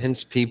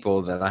convince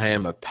people that I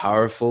am a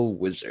powerful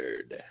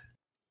wizard?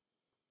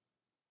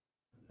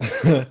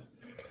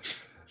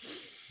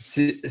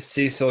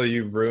 Cecil,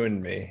 you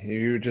ruined me.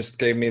 You just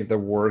gave me the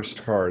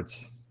worst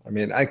cards. I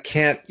mean, I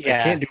can't do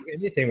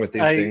anything with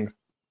these things.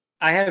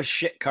 I have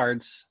shit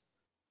cards.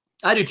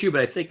 I do too, but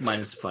I think mine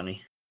is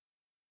funny.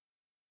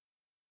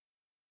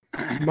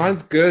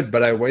 Mine's good,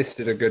 but I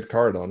wasted a good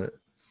card on it.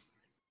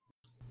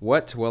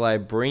 What will I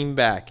bring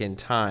back in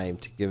time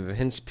to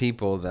convince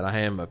people that I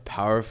am a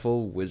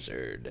powerful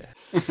wizard?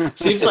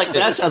 Seems like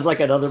that sounds like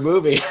another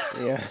movie.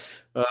 Yeah.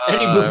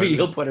 Any movie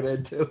you'll put him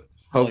into.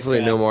 Hopefully,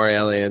 Like no more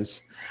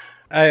aliens.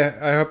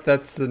 I hope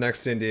that's the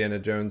next Indiana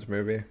Jones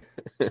movie.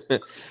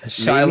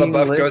 Shia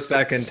LaBeouf goes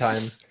back in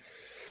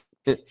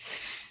time.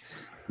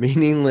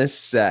 Meaningless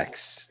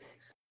sex.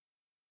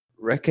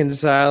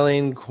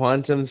 Reconciling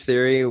quantum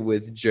theory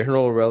with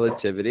general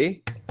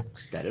relativity.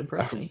 That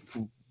impressed me.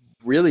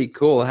 Really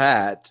cool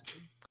hat.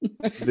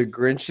 The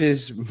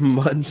Grinch's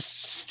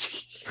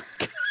musty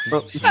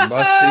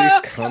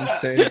cum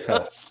stained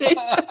pelt.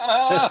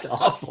 That's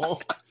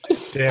awful.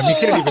 Damn, you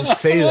can't even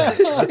say that.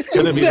 That's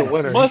gonna be the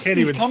winner. You can't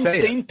even say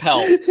it. stain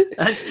pelt.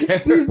 That's The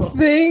terrible.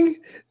 thing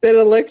that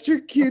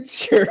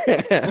electrocutes your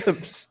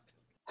abs.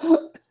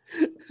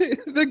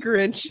 The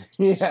Grinch.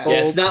 Yeah.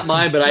 Yeah, it's not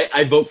mine, but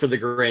I vote for the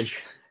Grinch.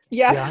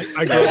 Yes.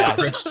 Yeah, I go with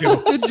the Grinch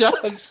too. Good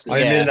jobs. I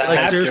mean, the Like,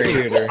 hat seriously,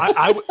 computer.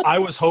 I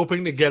was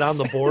hoping to get on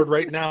the board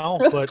right now,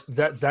 but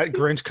that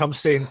Grinch cum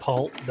stain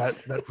pult that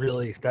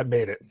really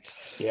made it.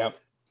 Yep.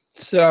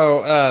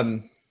 So,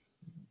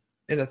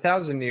 in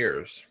 1,000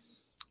 years,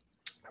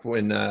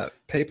 when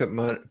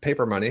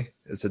paper money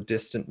is a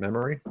distant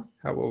memory,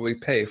 how will we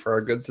pay for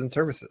our goods and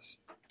services?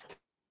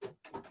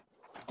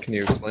 Can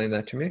you explain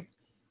that to me?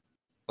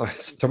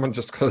 Someone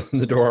just closing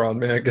the door on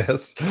me, I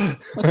guess.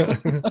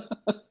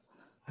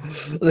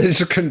 They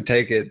just couldn't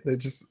take it.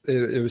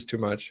 It was too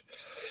much.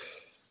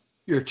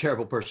 You're a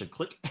terrible person.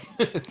 Click.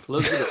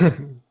 Close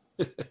the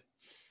door.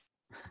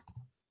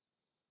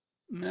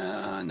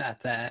 No, not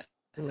that.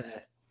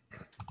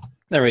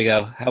 There we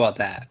go. How about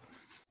that?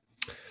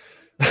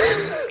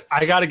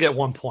 I got to get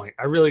 1 point.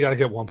 I really got to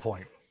get 1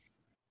 point.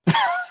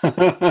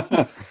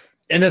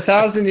 In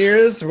 1,000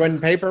 years, when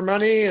paper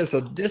money is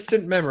a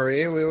distant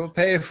memory, we will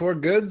pay for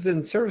goods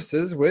and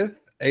services with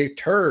a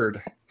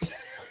turd.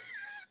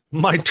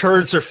 My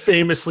turds are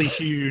famously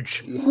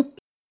huge.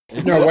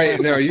 No,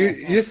 wait, no,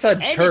 you said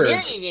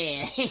turds.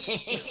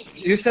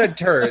 You said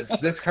turds.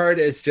 This card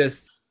is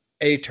just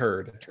a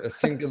turd, a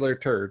singular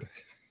turd.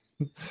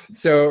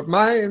 So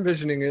my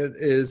envisioning it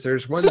is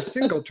there's one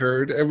single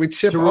turd, and we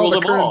chip To all rule the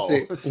them all.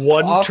 currency.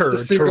 One Off the turd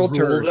to single rule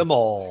turd. them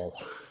all.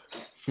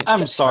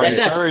 I'm sorry,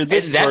 sir.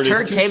 This that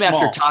turd is too came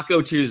small. after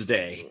Taco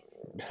Tuesday.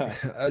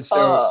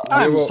 So we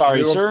I'm will- sorry,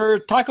 we will- sir.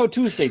 Taco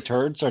Tuesday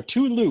turds are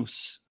too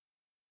loose.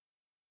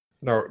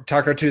 No,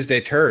 Taco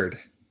Tuesday turd,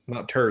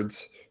 not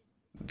turds.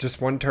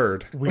 Just one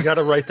turd. We got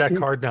to write that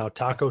card now.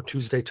 Taco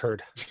Tuesday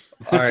turd.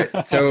 All right.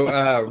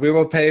 So we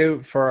will pay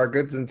for our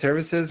goods and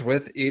services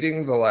with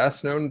eating the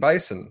last known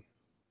bison.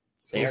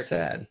 They So are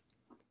sad.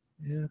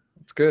 Yeah,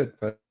 it's good,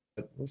 but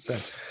it's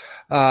sad.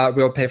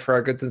 We'll pay for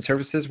our goods and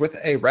services with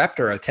a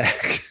raptor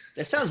attack.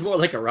 That sounds more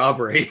like a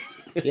robbery.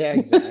 Yeah,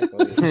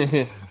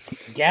 exactly.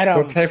 Get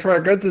We'll him. pay for our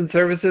goods and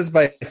services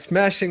by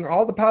smashing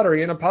all the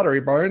pottery in a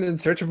pottery barn in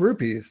search of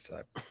rupees.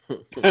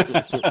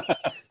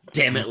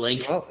 Damn it,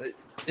 Link. Well,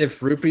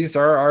 if rupees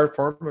are our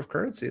form of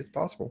currency, it's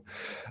possible.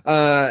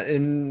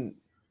 In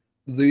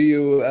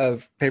lieu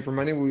of paper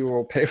money, we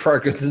will pay for our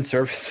goods and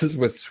services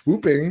with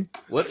swooping.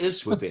 What is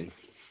swooping?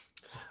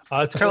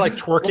 It's kind of like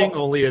twerking,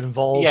 only it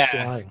involves Yeah.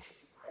 flying.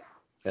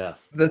 Yeah.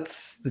 That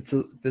is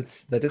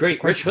the Great, rich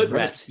question, hood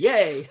right? rats.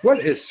 Yay.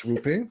 What is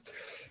swooping?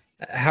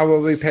 How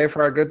will we pay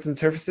for our goods and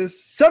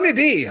services? Sunny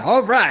D,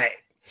 all right.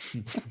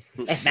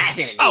 That's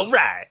fascinating. All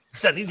right,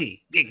 Sunny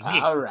D.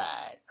 All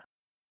right.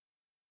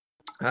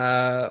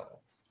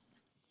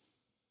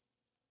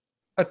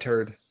 A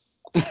turd.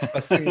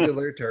 A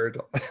singular turd.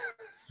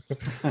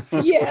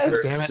 Yes.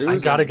 Damn it! I Susan.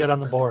 gotta get on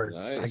the board.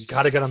 Nice. I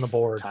gotta get on the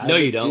board. No,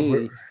 you don't.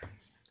 D.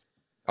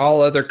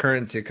 All other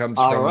currency comes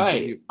All from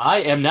right. I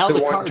am now the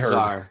the one card turd.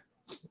 czar.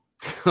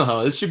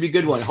 Oh, this should be a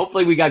good one.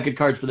 Hopefully we got good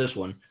cards for this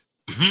one.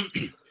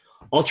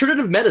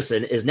 Alternative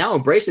medicine is now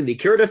embracing the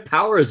curative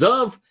powers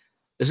of...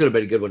 This would have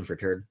been a good one for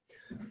turd.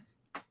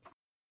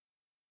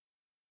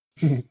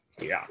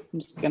 Yeah. I'm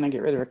just gonna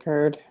get rid of a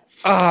card.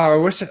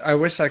 Oh, I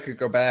wish I could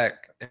go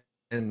back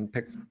and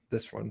pick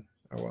this one.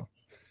 Oh well.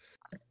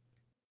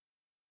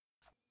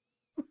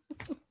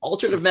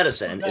 Alternative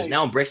medicine Nice. is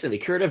now embracing the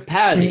curative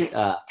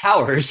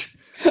powers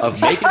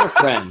of making a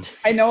friend.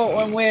 I know what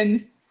one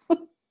wins.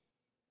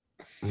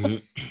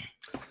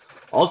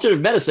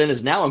 Alternative medicine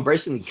is now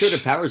embracing the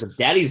curative powers of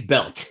Daddy's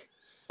belt.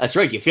 That's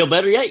right. You feel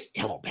better yet?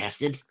 Hello,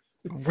 bastard.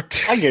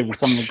 I give him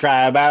something to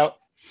cry about.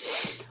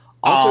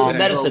 Alternative Oh,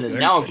 medicine no, is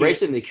thank now you.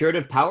 embracing the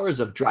curative powers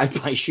of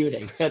drive-by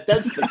shooting. That's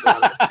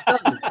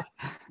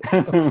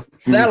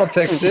That'll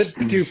fix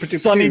it.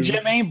 Sonny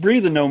Jim ain't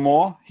breathing no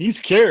more. He's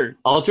cured.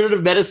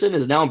 Alternative medicine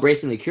is now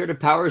embracing the curative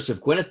powers of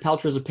Gwyneth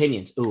Paltrow's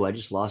opinions. Ooh, I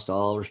just lost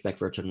all respect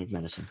for alternative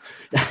medicine.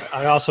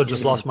 I also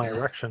just lost my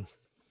erection.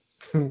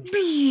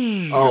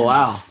 Oh,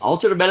 wow.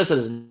 Alternative medicine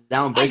is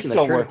now embracing the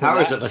still curative work with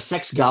powers that. of a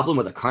sex goblin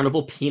with a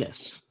carnival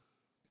penis.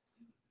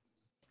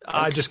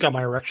 I just got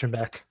my erection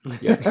back.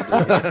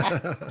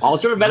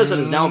 Alternative medicine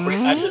is now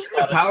embracing I the just curative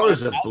got it.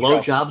 powers of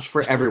blowjobs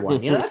for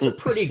everyone. You know, that's a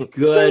pretty good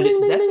cure.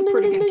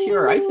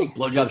 I think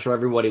blowjobs for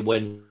everybody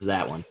wins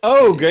that one.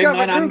 Oh, great Got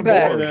my man on the groove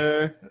back.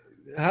 board.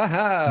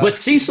 Ha-ha. But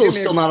Cecil's Give me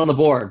still not on the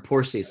board.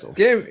 Poor Cecil.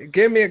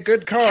 Give me a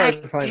good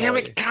card.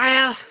 Finally.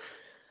 Kyle.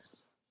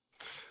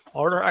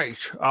 All right,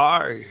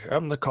 I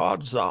am the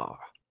card czar.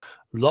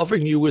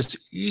 Loving you is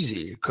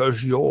easy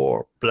because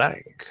you're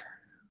blank.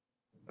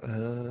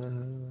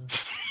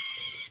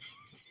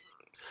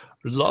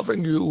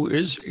 Loving you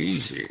is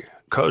easy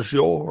because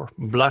you're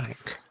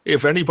blank.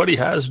 If anybody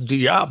has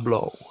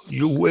Diablo,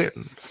 you win.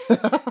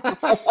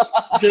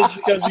 Just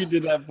because you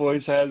did that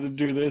voice, I had to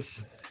do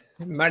this.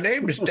 My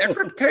name is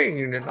Deckard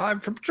Payne, and I'm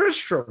from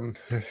Tristram.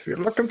 If you're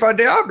looking for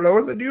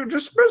Diablo, then you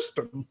dismissed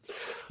him.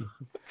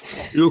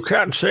 You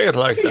can't say it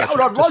like that. out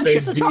You on have to lunch say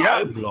at the time.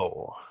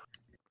 Diablo.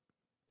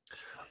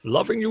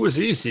 Loving you is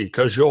easy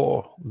because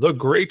you're the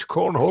great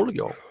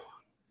Cornholio.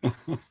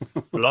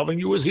 Loving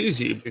you is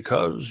easy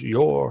because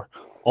you're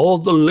all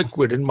the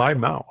liquid in my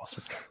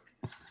mouth.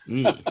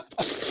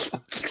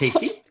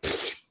 Tasty?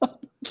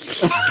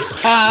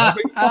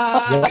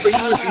 Loving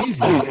you is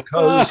easy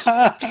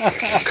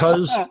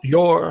because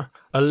you're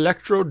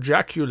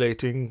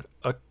electrojaculating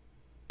a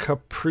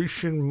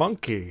caprician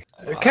monkey.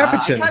 I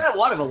Capuchin. kind of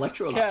want an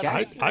electro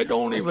jacket. I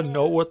don't even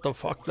know what the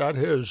fuck that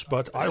is,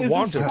 but I It's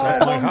want a it small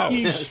at my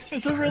monkey. house.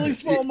 It's a really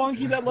small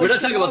monkey that We're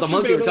likes not talking to about the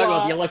monkey. We're masturbate a talking about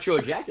lot. the electro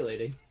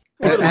ejaculating.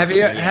 Have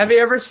you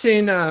ever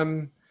seen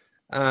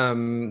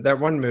that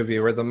one movie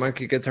where the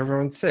monkey gets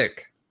everyone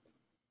sick?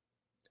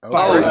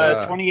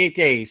 Oh, 28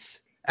 days.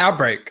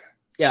 Outbreak.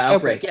 Yeah,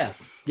 outbreak. Yeah,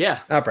 yeah.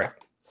 Outbreak.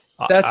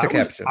 That's a I-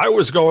 caption. I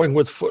was going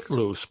with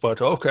Footloose, but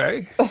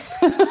okay.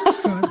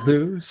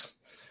 Lose.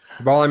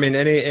 Well, I mean,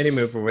 any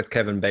movie with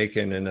Kevin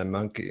Bacon and a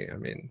monkey. I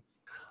mean,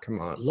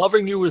 come on.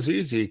 Loving you is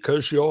easy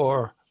because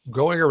you're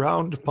going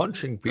around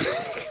punching people.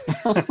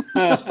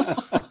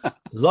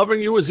 Loving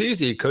you is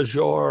easy because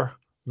you're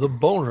the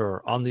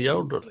boner on the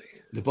elderly.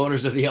 The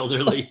boners of the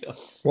elderly.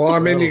 Well, I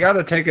mean, you got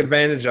to take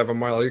advantage of them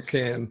while you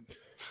can.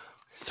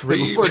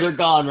 Before they're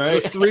gone, The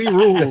right? 3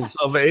 rules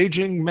of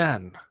aging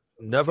men: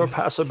 never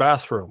pass a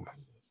bathroom,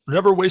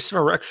 never waste an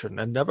erection,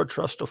 and never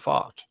trust a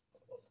fart.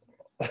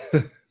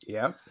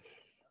 Yep.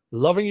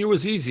 Loving you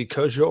is easy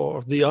because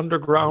you're the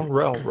Underground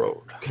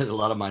Railroad. Because a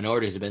lot of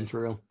minorities have been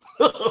through.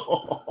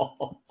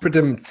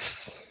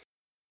 Predimts.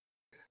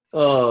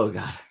 Oh,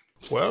 God.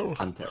 Well,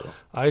 I'm terrible.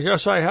 I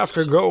guess I have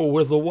to go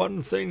with the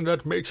one thing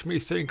that makes me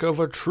think of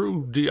a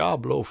true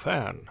Diablo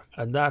fan,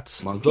 and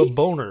that's Monkey? the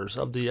boners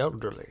of the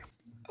elderly.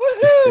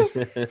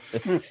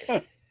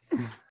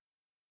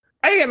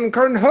 I am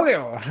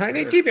Cornholio. I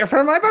need tibia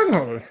for my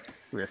bunghole.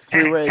 With a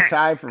three-way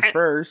tie for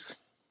first.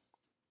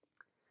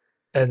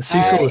 And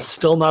Cecil Alright. is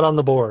still not on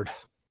the board.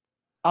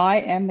 I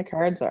am the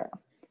card czar.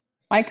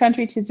 My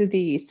country, 'tis of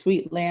thee,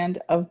 sweet land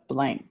of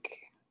blank.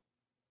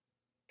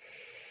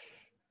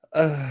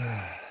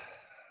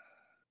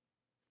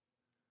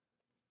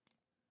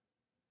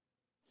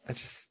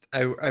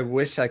 I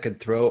wish I could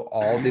throw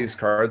all these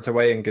cards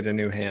away and get a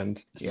new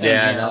hand. Yeah,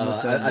 here, I'm no, the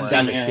same I've way.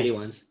 done the Same here. shitty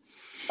ones.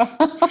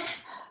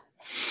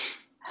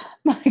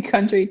 My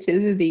country,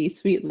 'tis of thee,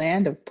 sweet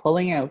land of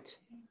pulling out.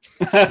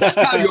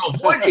 That's how you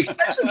avoid the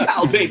expensive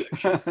child baby.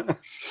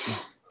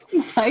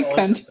 My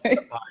country,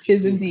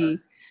 'tis of thee,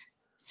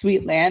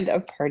 sweet land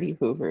of party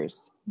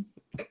hoovers.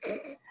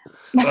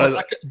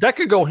 That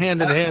could go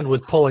hand in hand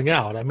with pulling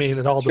out. I mean,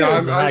 it all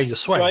depends on how you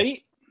swing.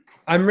 Right?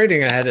 I'm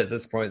reading ahead at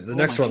this point. The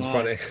next my one's God.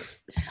 funny.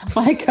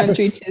 My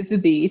country, 'tis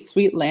of thee,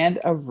 sweet land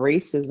of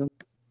racism.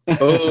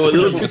 Oh, a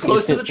little too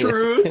close to the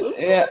truth.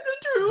 Yeah.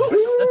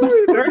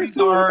 Very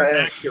darn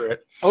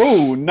accurate.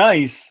 Oh,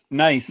 nice.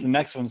 Nice. The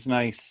next one's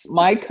nice.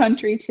 My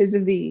country, 'tis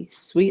of thee,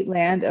 sweet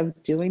land of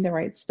doing the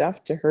right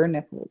stuff to her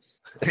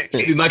nipples.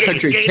 Maybe my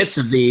country tits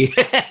of thee.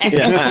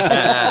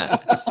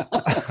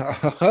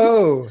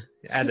 Oh,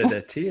 added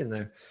a T in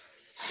there.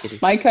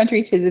 My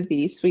country, 'tis of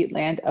thee, sweet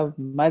land of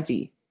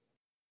muzzy.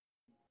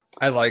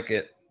 I like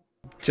it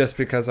just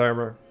because I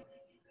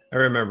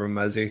remember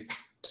Muzzy.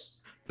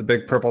 It's a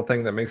big purple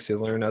thing that makes you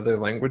learn other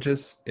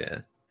languages. Yeah.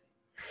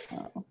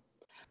 Oh.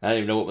 I don't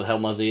even know what the hell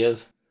Muzzy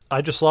is.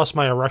 I just lost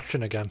my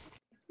erection again.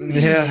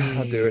 Yeah,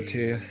 I'll do it to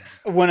you.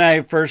 When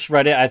I first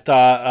read it, I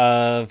thought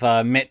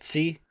of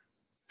Mitzi.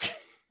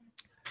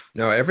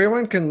 No,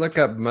 everyone can look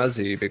up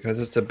Muzzy because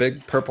it's a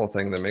big purple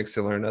thing that makes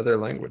you learn other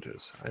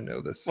languages. I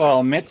know this.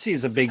 Well,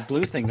 Mitzi's a big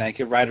blue thing that you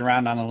could ride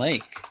around on a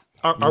lake.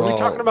 Are we Whoa.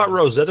 talking about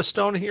Rosetta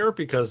Stone here?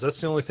 Because that's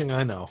the only thing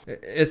I know.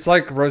 It's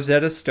like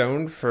Rosetta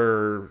Stone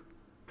for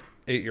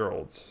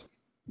 8-year-olds.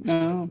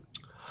 Oh.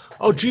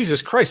 Oh,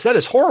 Jesus Christ, that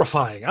is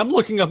horrifying. I'm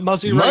looking up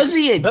Muzzy right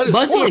Muzzy and That is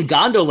horrible.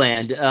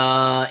 Gondoland,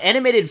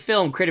 animated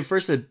film created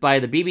first by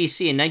the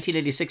BBC in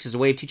 1986 as a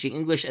way of teaching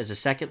English as a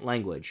second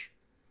language.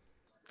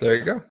 There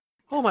you go.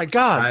 Oh my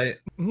God.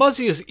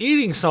 Muzzy is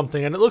eating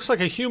something and it looks like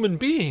a human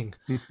being.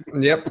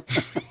 Yep.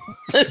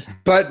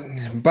 But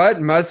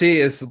Muzzy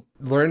is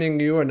learning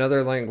you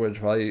another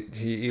language while he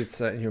eats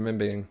that human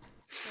being.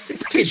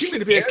 Teaching me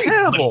to be a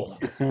cannibal.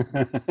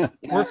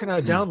 Where can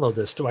I download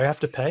this? Do I have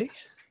to pay?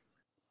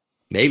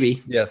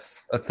 Maybe.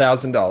 Yes,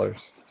 $1,000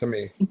 to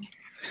me.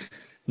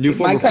 New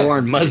form My of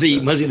porn, Muzzy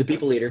the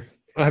People Eater.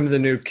 I'm the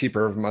new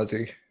keeper of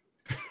Muzzy.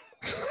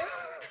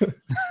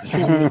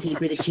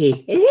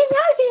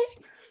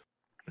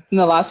 And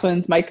the last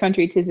one's my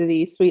country, 'tis of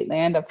thee, sweet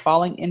land of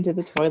falling into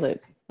the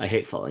toilet. I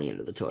hate falling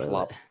into the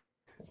toilet.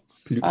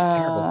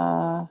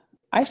 I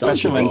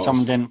Especially when balls.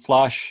 someone didn't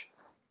flush.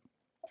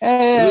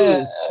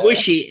 Ooh,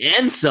 squishy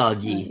and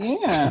soggy.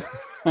 Yeah.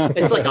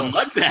 It's like a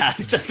mud bath.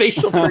 It's a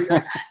facial for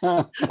your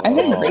I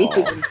think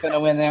racism's gonna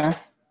win there.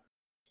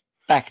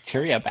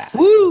 Bacteria bath.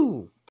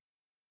 Woo!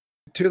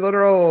 Too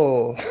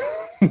literal.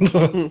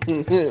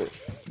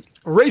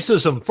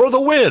 Racism for the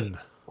win.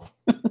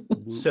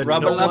 Said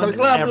Rubber, no lubber, one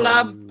glub, ever.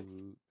 glub.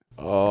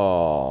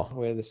 Oh,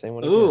 we have the same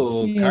one again.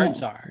 Ooh, Yeah.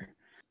 cards are.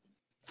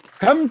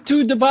 Come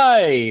to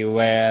Dubai,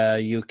 where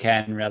you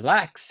can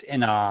relax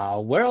in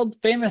our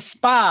world-famous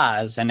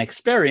spas and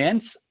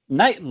experience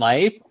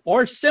nightlife,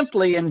 or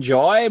simply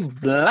enjoy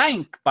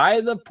blank by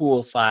the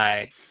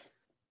poolside.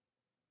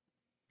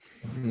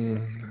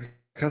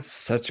 Got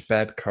such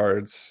bad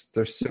cards.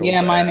 They're so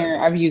Yeah, mine bad.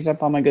 are. I've used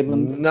up all my good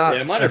ones. Not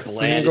Yeah, mine a are bland.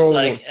 single, It's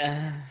like,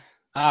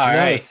 All not a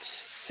right.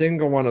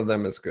 single one of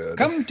them is good.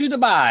 Come to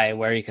Dubai,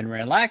 where you can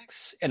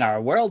relax in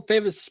our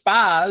world-famous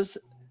spas,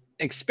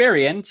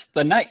 experience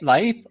the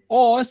nightlife,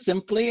 or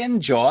simply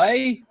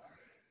enjoy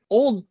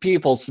old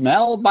people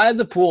smell by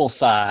the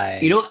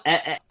poolside. you know,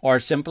 Or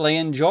simply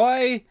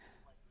enjoy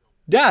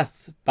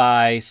Death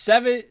by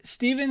Steven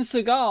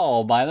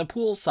Seagal by the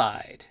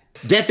poolside.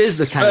 death is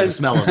the kind of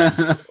smell of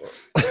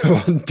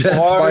it. Death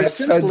Or by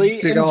simply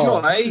Fed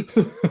Seagal.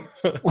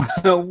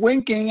 enjoy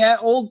winking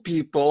at old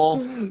people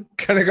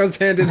Kind of goes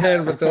hand in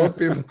hand with the old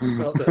people.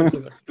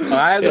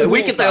 by the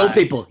Wink at the old poolside.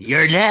 people.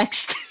 You're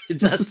next.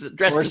 Dressed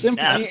Or as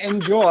simply death.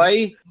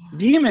 enjoy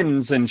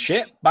demons and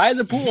shit by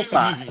the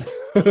poolside.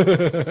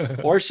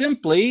 Or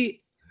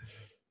simply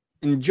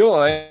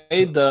enjoy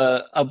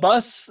a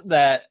bus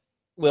that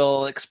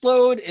will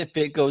explode if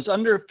it goes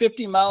under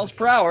 50 miles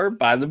per hour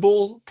by the I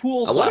wonder if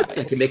poolside.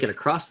 they can make it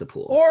across the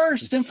pool. Or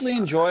simply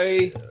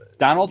enjoy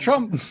Donald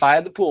Trump by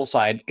the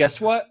poolside.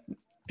 Guess what?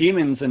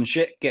 Demons and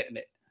shit getting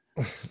it.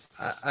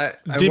 I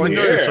Demon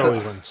wonder. Ships If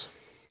always wins.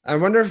 I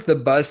wonder if the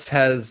bus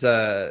has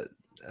Keanu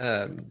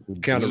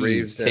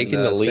Reeves taking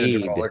and the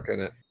lead. Sandra Bullock in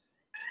it.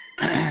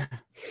 I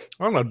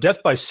don't know.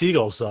 Death by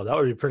Seagulls, though. That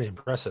would be pretty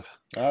impressive.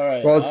 All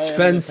right. Well, it's I am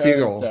Sven the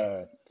Siegel. card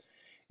czar.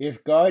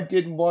 If God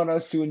didn't want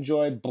us to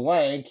enjoy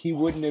blank, he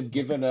wouldn't have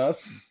given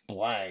us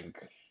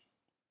blank.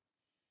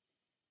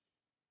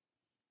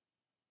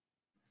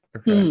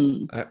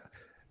 Okay.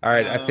 All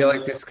right, I feel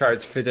like this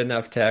card's fit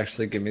enough to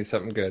actually give me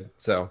something good.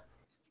 So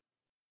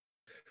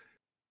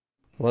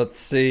let's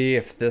see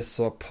if this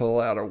will pull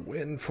out a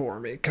win for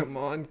me. Come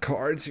on,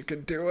 cards, you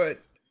can do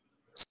it.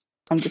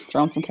 I'm just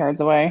throwing some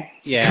cards away.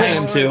 Yeah, I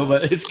am too,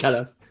 but it's kind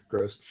of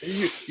gross.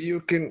 You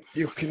can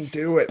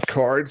do it,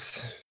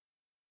 cards.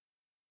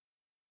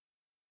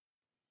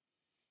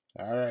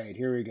 All right,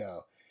 here we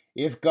go.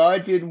 If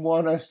God didn't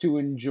want us to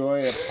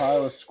enjoy a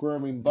pile of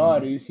squirming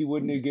bodies, he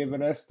wouldn't have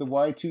given us the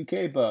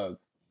Y2K bug.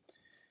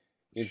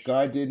 If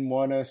God didn't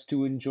want us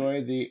to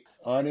enjoy the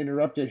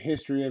uninterrupted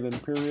history of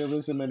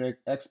imperialism and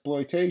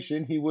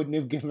exploitation, he wouldn't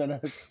have given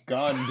us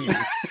Gandhi.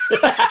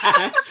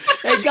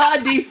 Hey,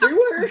 Gandhi, free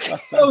work.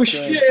 Oh,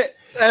 shit.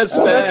 That's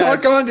bad. That's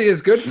what Gandhi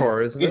is good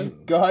for, isn't it?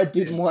 If God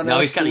didn't want us No,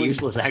 he's kind of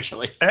useless,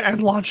 actually.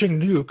 And launching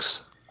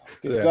nukes.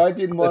 If God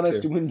didn't want that us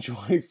too. to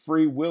enjoy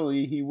Free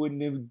Willy, he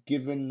wouldn't have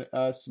given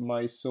us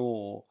my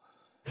soul.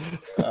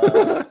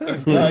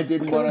 If God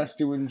didn't want us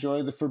to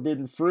enjoy the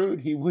forbidden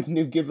fruit, he wouldn't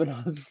have given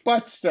us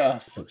butt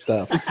stuff.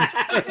 Stuff.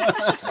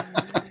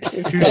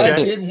 If God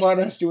didn't want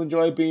us to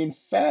enjoy being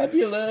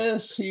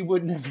fabulous, he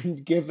wouldn't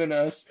have given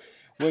us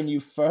when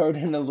you fart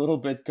and a little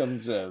bit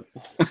comes up.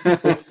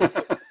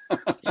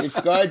 If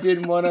God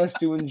didn't want us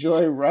to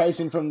enjoy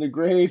rising from the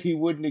grave, he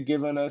wouldn't have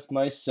given us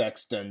my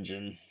sex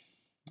dungeon.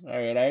 All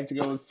right, I have to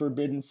go with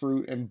forbidden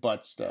fruit and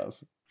butt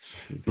stuff.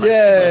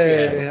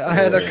 Yay! I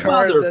had a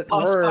card Mother that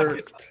puss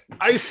worked.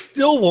 I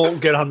still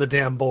won't get on the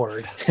damn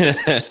board.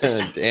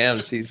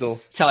 Damn, Cecil.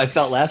 That's how I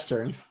felt last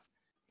turn.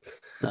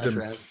 That's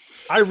right.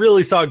 I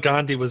really thought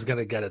Gandhi was going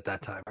to get it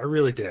that time. I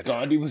really did.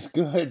 Gandhi was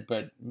good,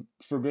 but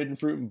forbidden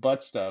fruit and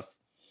butt stuff.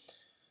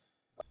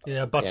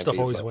 Yeah, butt Can't stuff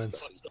beat always butt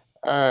wins.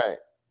 All right.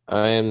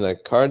 I am the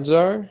card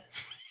czar.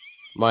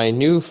 My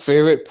new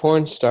favorite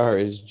porn star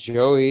is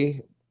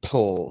Joey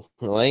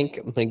Blank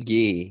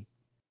McGee.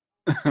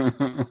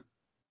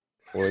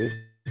 What is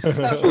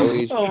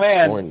Joey's Oh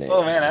man, porn name?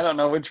 I don't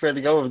know which way to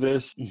go with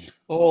this.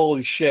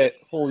 Holy shit!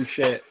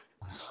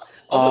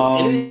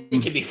 Almost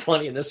anything can be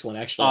funny in this one,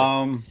 actually.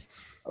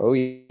 Oh,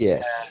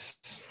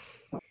 yes.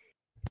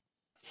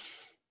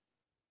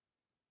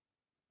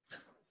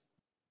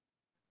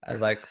 I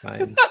like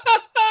mine.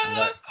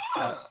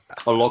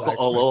 A local,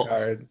 my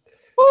card.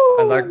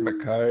 I like my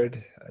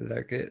card. I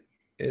like it.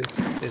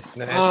 It's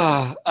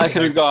nice. I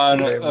could have gone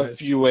Very a much.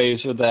 few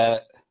ways with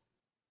that.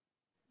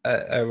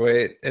 I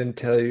wait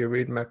until you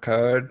read my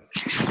card.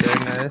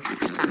 Very nice.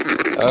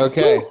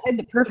 Okay. I had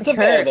the It's perfect a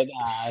bad card.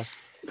 ass.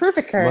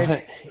 Perfect card.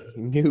 My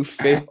new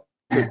favorite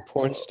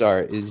porn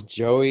star is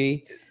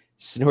Joey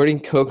snorting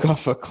coke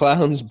off a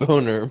clown's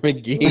boner,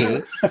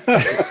 McGee.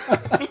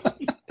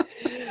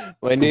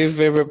 My new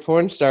favorite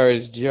porn star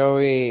is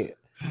Joey,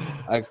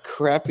 a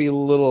crappy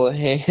little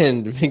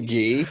hand,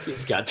 McGee.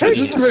 He's got Take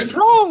titties. a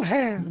strong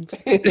hand.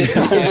 Just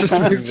makes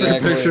me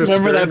Exactly. picture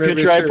Remember that Spider-Man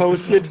picture I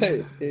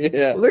posted?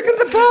 Yeah. Look at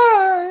the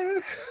pie.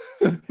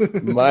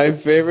 My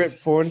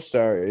favorite porn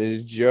star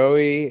is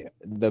Joey,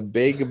 the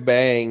Big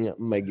Bang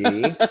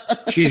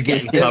McGee. She's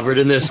getting covered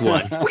in this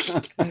one.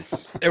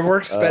 It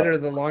works better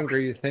the longer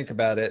you think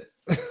about it.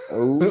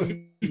 Oh,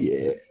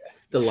 yeah.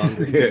 The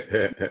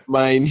longer.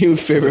 My new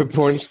favorite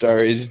porn star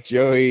is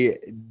Joey,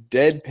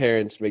 Dead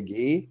Parents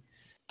McGee.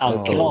 I'll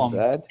That's a kill little him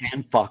sad.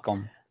 and fuck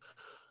him.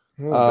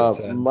 Oh, that's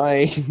sad.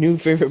 My new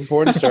favorite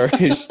porn star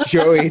is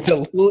Joey, the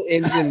little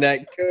engine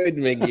that could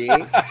McGee.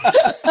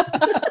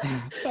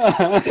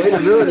 Way to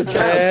ruin a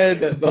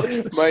child's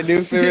And my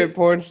new favorite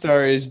porn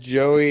star is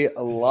Joey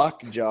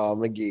Lockjaw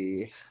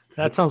McGee.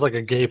 That sounds like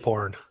a gay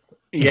porn.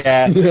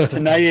 Yeah,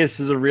 tinnitus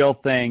is a real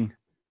thing.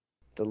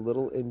 The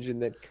little engine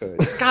that could.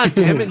 God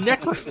damn it,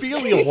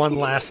 necrophilia won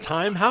last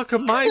time. How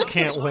come mine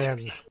can't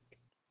win?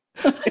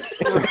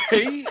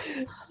 Right?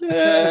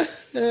 I'm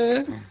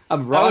I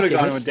would rocking have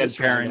gone this- with dead this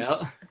round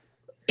parents.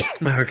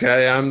 out.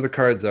 Okay, I'm the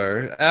card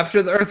czar.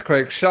 After the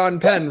earthquake, Sean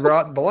Penn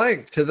brought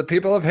blank to the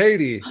people of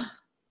Haiti.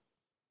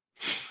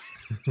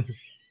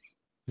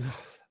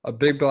 A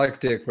big black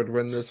dick would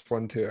win this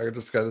one too. I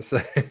just gotta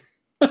say.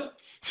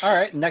 All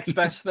right, next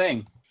best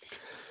thing.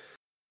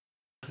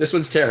 This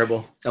one's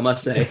terrible, I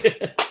must say.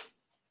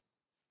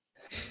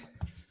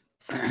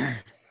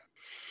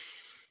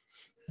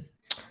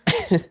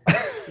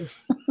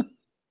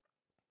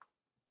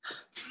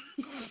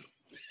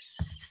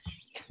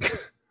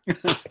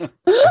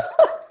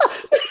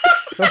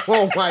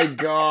 Oh my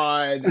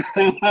god.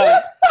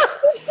 I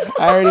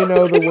already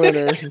know the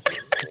winner.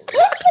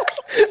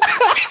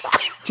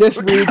 Just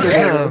read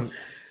the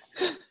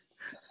winner.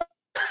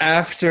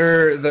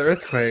 After the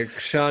earthquake,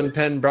 Sean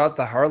Penn brought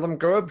the Harlem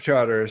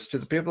Globetrotters to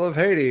the people of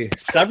Haiti.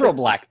 Several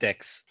black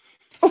dicks.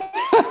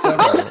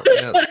 Several,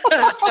 yeah.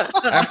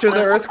 After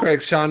the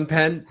earthquake, Sean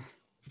Penn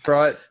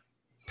brought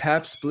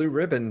Pabst Blue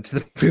Ribbon to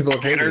the people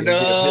of Haiti. They're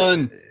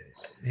done.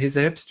 He's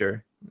a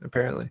hipster,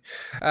 apparently.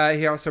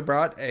 He also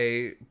brought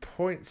a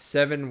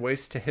 0.7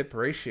 waist to hip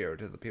ratio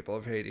to the people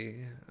of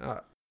Haiti.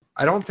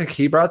 I don't think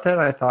he brought that.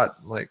 I thought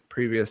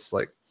previous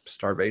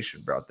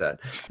starvation brought that.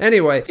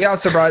 Anyway, he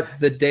also brought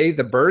the day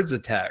the birds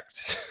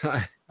attacked.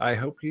 I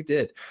hope he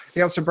did.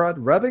 He also brought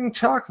rubbing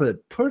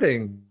chocolate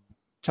pudding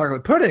all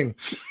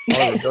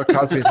over Bill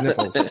Cosby's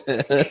nipples.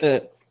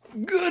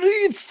 Good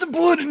eats the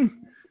pudding.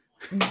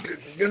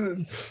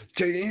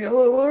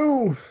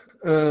 Hello.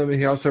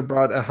 He also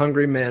brought a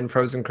hungry man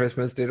frozen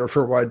Christmas dinner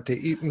for one to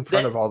eat in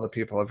front of all the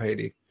people of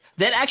Haiti.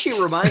 That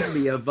actually reminds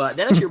me of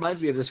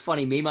this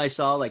funny meme I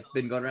saw, like,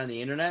 been going around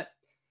the internet.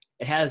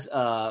 It has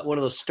one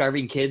of those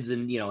starving kids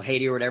in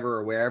Haiti or whatever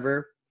or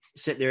wherever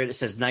sitting there, and it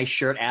says "nice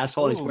shirt,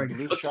 asshole." Ooh, He's wearing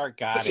Blue Shark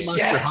got it.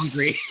 Monster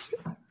hungry.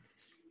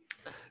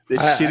 The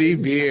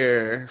shitty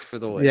beer for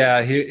the win.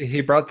 Yeah, he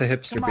brought the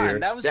hipster Come on, beer.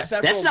 that was That's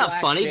several not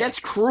black funny. dicks. That's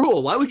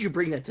cruel. Why would you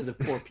bring that to the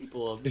poor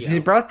people of? He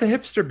brought the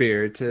hipster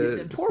beer to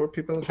the poor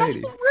people of Catch Haiti.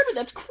 the river.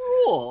 That's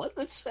cruel.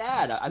 That's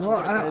sad.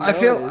 I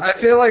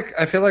feel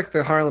like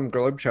the Harlem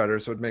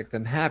Globetrotters would make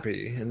them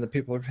happy, and the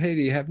people of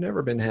Haiti have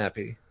never been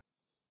happy.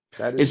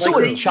 That It's is so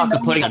like would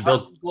chocolate pudding on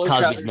Bill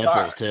Cosby's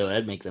nipples too.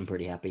 That'd make them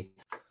pretty happy.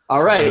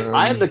 All right,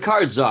 I am the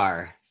card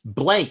czar.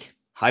 Blank.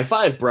 High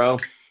five, bro.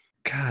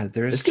 God,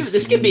 there's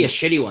This could be a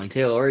shitty one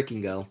too, or it can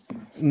go.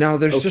 No,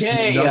 there's just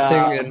Okay,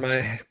 nothing in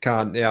my.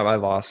 God, yeah, I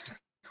lost.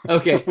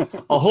 Okay,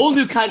 a whole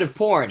new kind of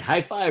porn.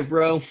 High five,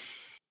 bro.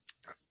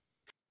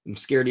 I'm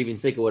scared to even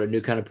think of what a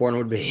new kind of porn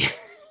would be.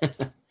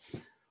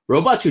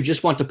 Robots who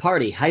just want to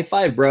party. High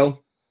five, bro.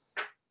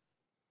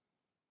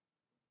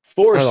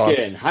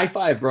 Foreskin. High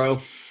five, bro.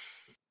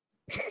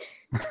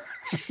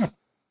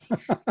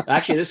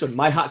 Actually, this one,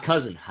 my hot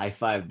cousin. High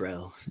five,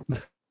 bro.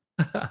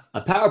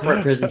 A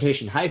PowerPoint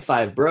presentation. High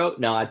five, bro.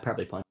 No, I'd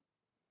probably punch.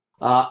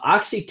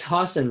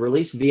 Oxytocin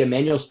released via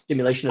manual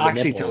stimulation of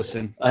the nipples.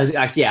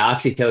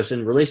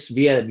 Oxytocin released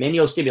via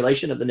manual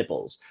stimulation of the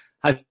nipples.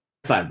 High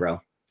five, bro.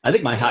 I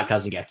think my hot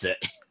cousin gets it.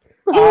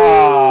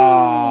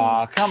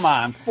 Oh, come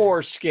on,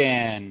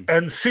 foreskin.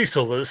 And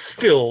Cecil is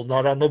still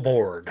not on the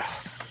board.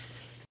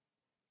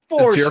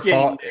 It's your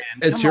fault. man,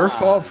 It's come your on.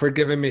 fault for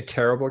giving me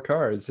terrible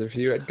cards. If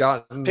you had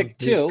gotten Pick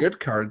the two. good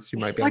cards, you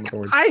might be on the Like,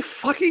 board. I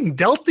fucking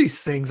dealt these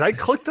things. I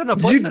clicked on a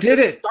button. that did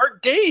said it.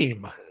 Start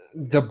game.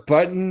 The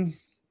button.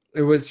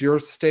 It was your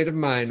state of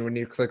mind when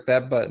you clicked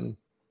that button.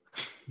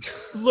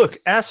 Look,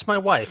 ask my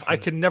wife. I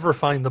can never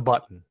find the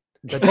button.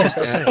 That's just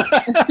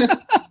a thing.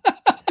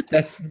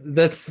 That's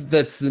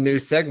the new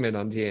segment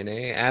on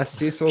G.N.A. Ask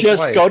Cecil's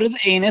Just wife. go to the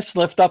anus,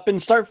 lift up,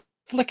 and start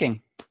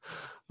flicking.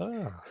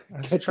 Oh,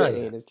 I should Get try the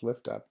that. anus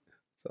lift up.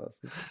 That's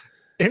awesome.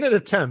 In an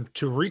attempt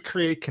to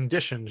recreate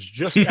conditions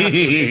just after the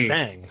Big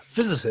Bang,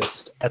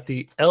 physicists at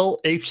the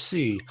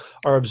LHC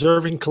are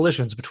observing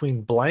collisions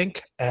between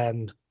blank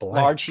and blank.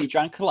 Large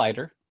Hadron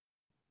Collider.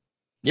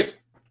 Yep,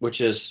 which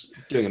is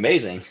doing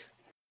amazing.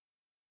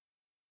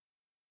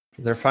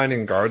 They're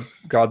finding God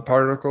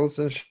particles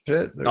and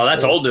shit. Oh,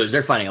 that's old news.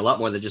 They're finding a lot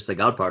more than just the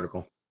God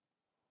particle.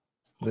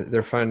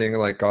 They're finding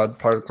like God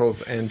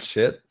particles and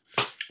shit.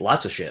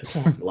 Lots of shit.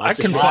 I Lots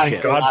can of find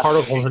shit. God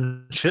particles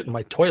and shit in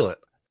my toilet.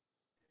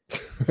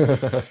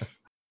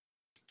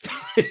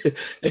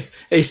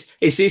 Hey,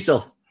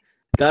 Cecil.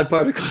 God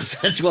particles.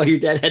 That's why your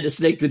dad had to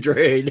snake the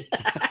drain.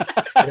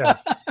 Yeah.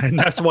 And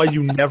that's why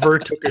you never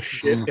took a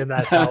shit in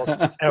that house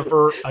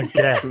ever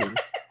again.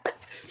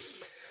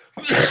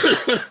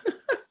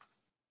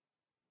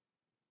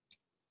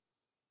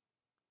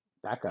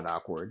 That got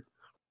awkward.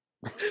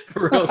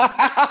 Real-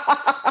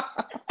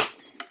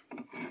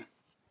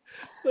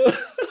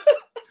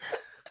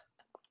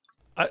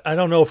 I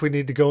don't know if we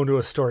need to go into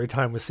a story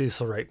time with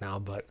Cecil right now,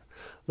 but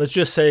let's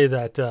just say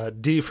that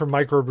D from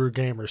Microbrew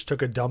Gamers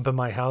took a dump in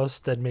my house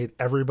that made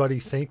everybody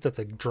think that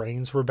the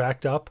drains were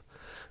backed up.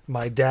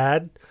 My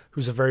dad,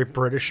 who's a very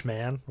British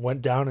man,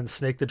 went down and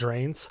snaked the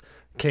drains,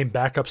 came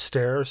back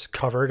upstairs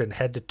covered in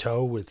head to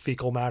toe with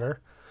fecal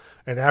matter.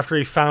 And after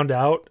he found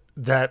out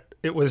that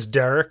it was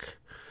Derek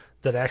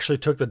that actually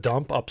took the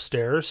dump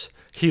upstairs,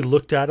 he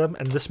looked at him,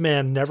 and this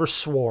man never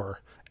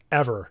swore,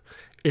 ever,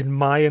 in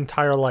my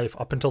entire life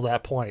up until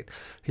that point.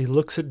 He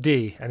looks at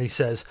D and he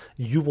says,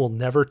 "You will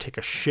never take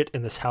a shit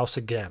in this house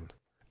again."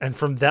 And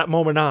from that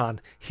moment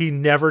on, he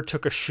never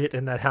took a shit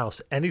in that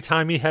house.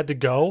 Anytime he had to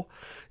go,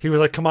 he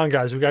was like, "Come on,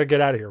 guys, we got to get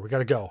out of here. We got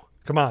to go.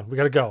 Come on, we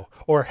got to go."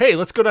 Or, "Hey,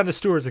 let's go down to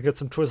Stewart's and get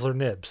some Twizzler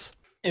nibs."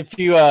 If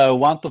you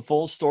want the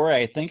full story,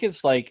 I think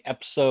it's like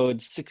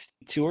episode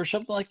 62 or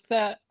something like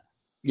that.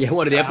 Yeah,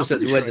 one of the I'm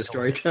episodes pretty went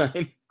sure to story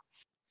time.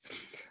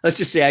 Let's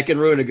just say I can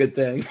ruin a good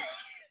thing.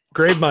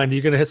 Gravemind, are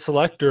you going to hit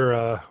select or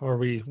are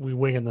we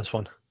winging this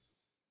one?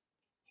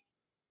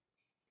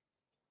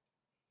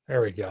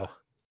 There we go.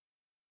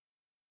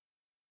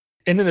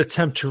 In an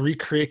attempt to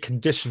recreate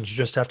conditions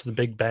just after the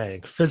Big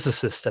Bang,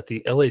 physicists at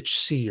the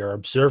LHC are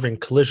observing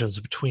collisions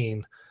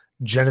between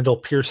genital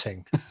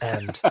piercing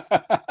and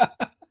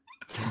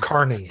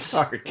carnies.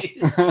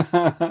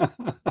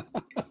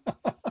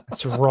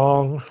 It's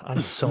wrong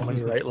on so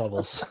many right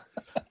levels.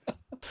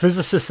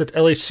 Physicists at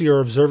LHC are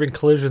observing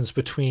collisions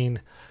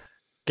between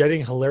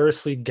getting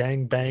hilariously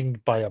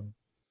gang-banged by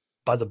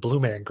the Blue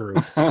Man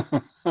Group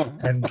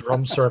and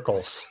drum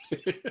circles.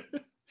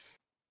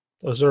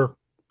 Those are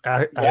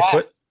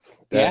adequate.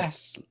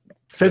 Yes.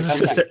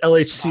 Physicists at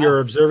LHC are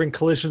observing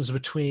collisions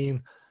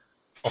between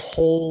a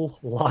whole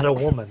lot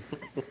of woman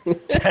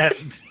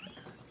and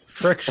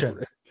friction.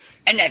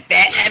 And that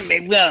fat and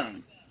big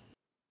bone.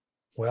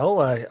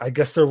 Well, I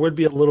guess there would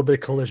be a little bit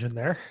of collision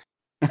there.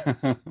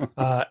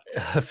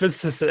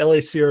 Physicists at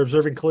LHC are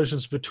observing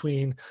collisions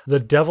between the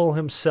devil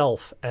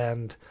himself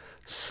and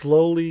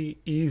slowly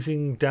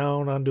easing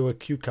down onto a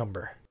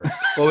cucumber.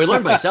 Well, we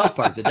learned by South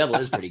Park the devil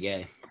is pretty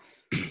gay.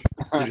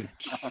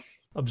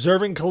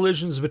 Observing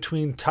collisions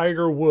between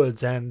Tiger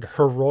Woods and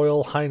Her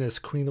Royal Highness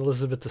Queen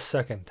Elizabeth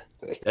II.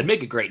 That'd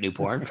make a great new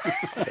porn.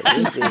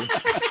 I'm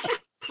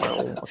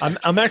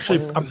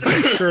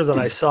pretty sure that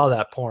I saw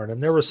that porn,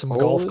 and there were some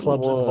golf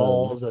clubs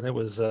involved, and it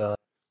was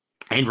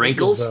And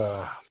wrinkles.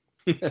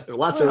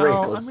 Lots of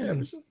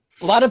wrinkles.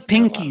 A lot of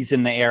pinkies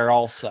in the air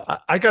also.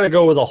 I got to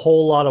go with a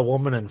whole lot of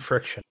woman and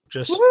friction,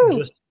 just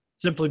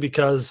simply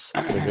because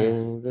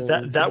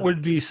that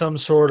would be some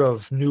sort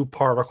of new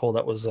particle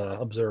that was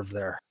observed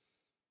there.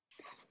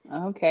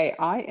 Okay,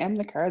 I am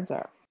the card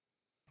czar.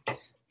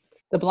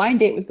 The blind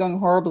date was going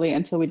horribly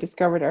until we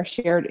discovered our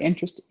shared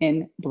interest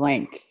in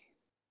blank.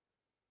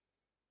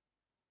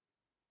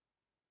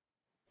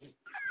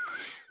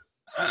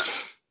 I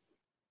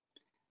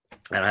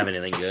don't have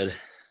anything good.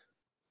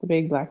 The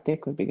big black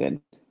dick would be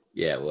good.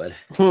 Yeah, it would.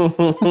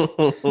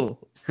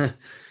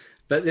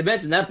 But they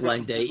mentioned that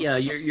blind date. Yeah,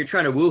 you're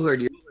trying to woo her.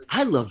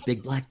 I love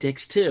big black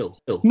dicks too.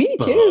 Me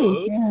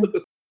too. Yeah.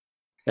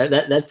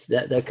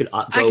 That could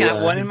go. I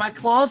got one in my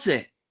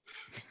closet.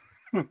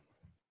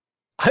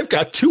 I've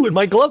got 2 in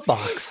my glove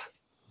box.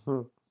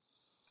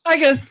 I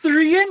got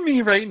 3 in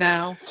me right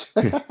now.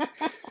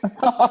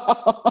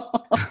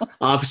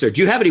 Officer,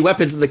 do you have any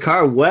weapons in the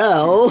car?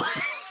 Well,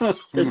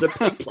 there's a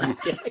big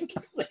black dick in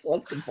the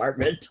glove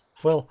compartment.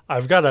 Well,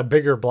 I've got a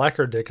bigger,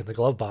 blacker dick in the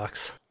glove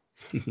box.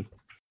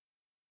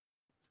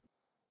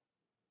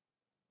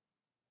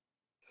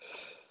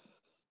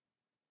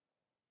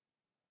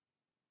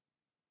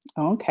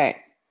 Okay.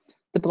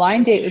 The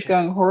blind date was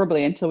going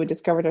horribly until we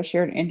discovered our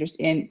shared interest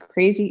in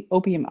crazy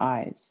opium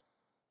eyes.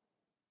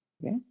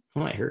 Okay.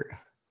 Oh, I heard.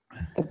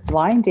 The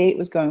blind date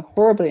was going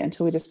horribly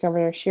until we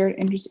discovered our shared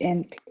interest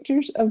in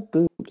pictures of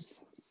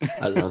boobs.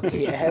 I love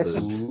pictures Yes.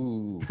 of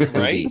boobs.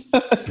 Right?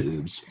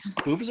 Boobs.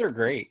 Boobs are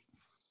great.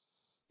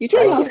 You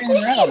turn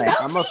around.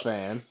 I'm a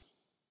fan.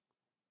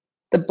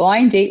 The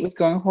blind date was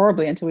going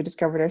horribly until we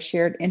discovered our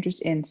shared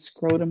interest in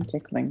scrotum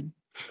tickling.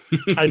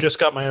 I just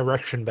got my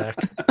erection back.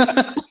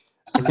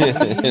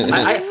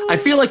 I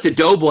feel like the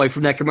doughboy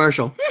from that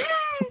commercial.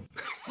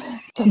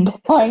 The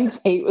blind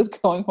date was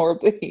going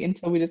horribly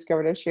until we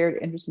discovered our shared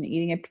interest in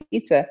eating a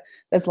pizza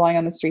that's lying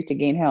on the street to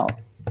gain health.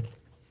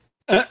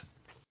 The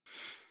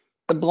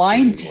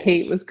blind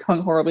date was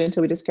going horribly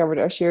until we discovered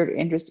our shared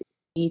interest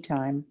in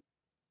e-time.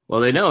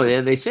 Well,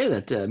 they say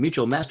that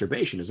mutual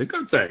masturbation is a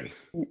good thing.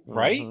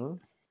 Right?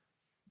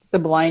 The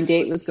blind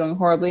date was going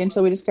horribly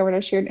until we discovered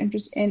our shared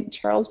interest in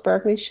Charles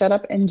Barkley, Shut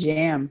Up and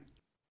Jam.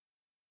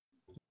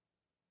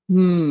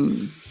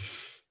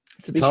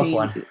 It's a tough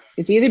one.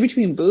 It's either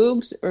between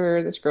boobs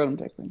or the scrotum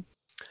tickling.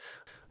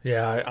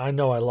 Yeah, I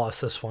know I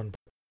lost this one.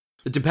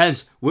 It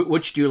depends.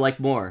 Which do you like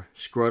more,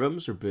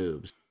 scrotums or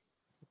boobs?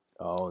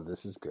 Oh,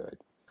 this is good.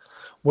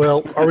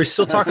 Well, are we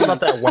still talking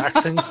about that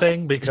waxing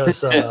thing?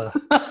 Because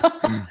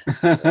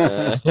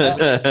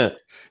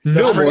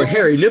no more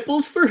hairy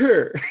nipples for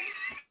her.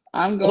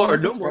 I'm going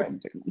with the no more. scrotum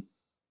tickling.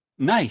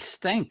 Nice,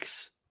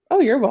 thanks. Oh,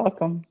 you're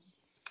welcome.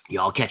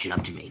 Y'all catching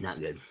up to me. Not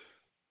good.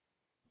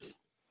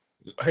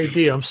 Hey,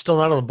 D, I'm still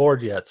not on the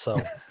board yet,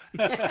 so.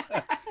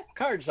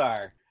 Cards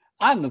are,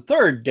 on the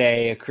 3rd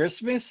day of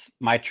Christmas,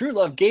 my true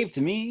love gave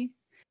to me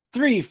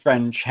 3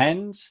 French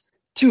hens,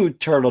 2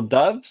 turtle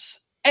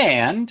doves,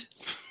 and...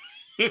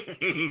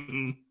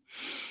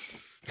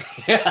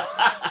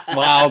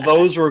 Wow,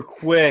 those were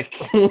quick.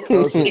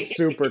 Those were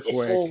super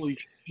quick. Holy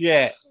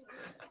shit.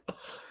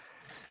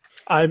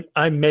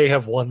 I may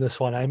have won this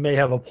one. I may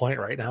have a point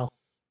right now.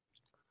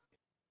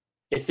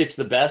 If it's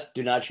the best,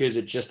 do not choose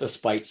it. Just a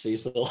spite,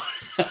 Cecil.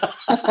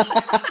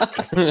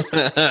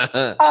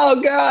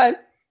 Oh, God.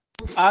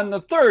 On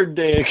the 3rd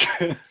day.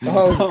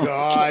 Oh,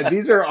 God.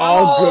 These are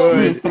all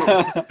good.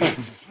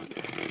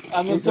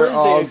 On the These are 3rd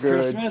all day of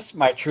good. Christmas,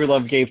 my true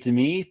love gave to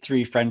me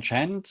 3 French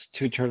hens,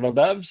 2 turtle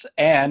doves,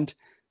 and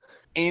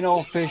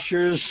anal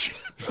fissures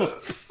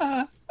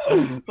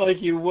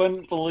like you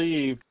wouldn't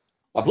believe.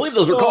 I believe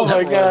those were called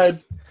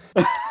God.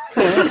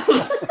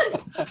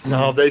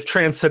 No, they've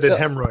transcended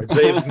hemorrhoids.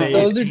 They've made...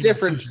 Those are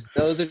different.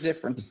 Those are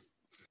different.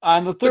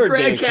 On the 3rd day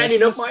Grand of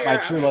Canyon of Christmas, my my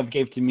true love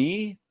gave to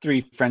me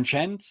 3 French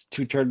hens,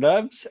 2 turtle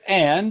doves,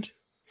 and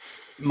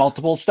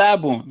multiple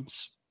stab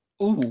wounds.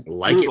 Ooh,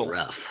 like brutal. it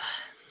rough.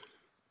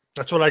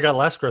 That's what I got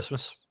last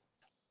Christmas.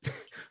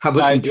 How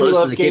about My some true blows for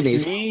love the gave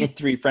kidneys? to me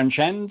 3 French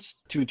hens,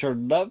 2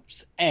 turtle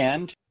doves,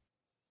 and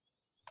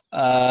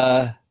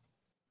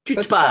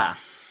Chutzpah.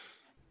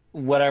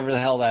 whatever the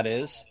hell that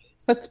is.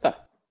 Chutzpah.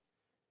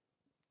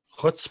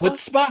 Chutzpah?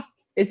 Chutzpah?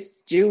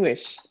 It's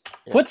Jewish.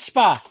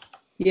 Chutzpah.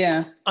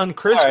 Yeah. On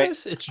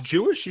Christmas? It's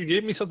Jewish? You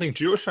gave me something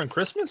Jewish on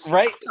Christmas?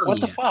 Right?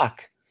 What the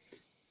fuck?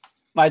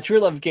 My true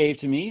love gave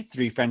to me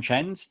 3 French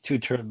hens, 2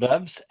 turtle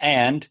doves,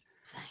 and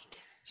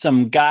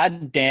some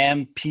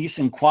goddamn peace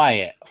and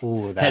quiet.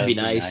 Ooh, That'd be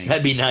nice.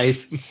 That'd be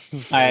nice.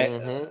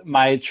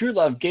 My true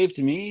love gave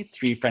to me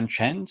 3 French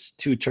hens,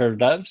 2 turtle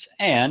doves,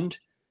 and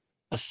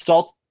a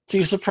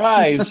salty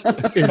surprise.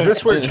 Is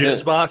this where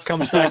Jizzbot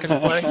comes back into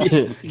play?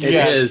 It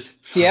is.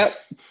 Yep.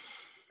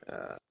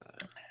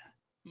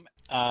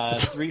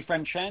 3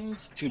 French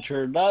hens, 2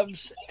 turtle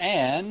doves,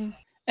 and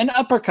an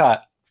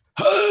uppercut.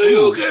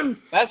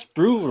 That's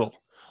brutal.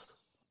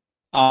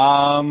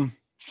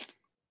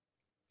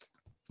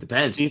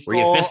 Depends. Cecil, Were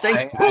you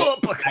fisting?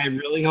 I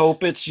really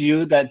hope it's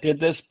you that did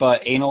this,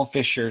 but anal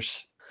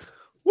fissures.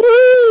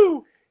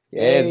 Woo!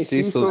 And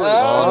Cecil's Cecil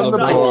on the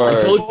I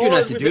board. told you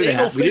not to With do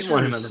anal that. We didn't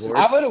want him on the fissures. board.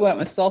 I would have went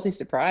with salty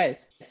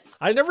surprise.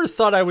 I never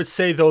thought I would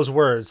say those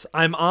words.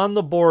 I'm on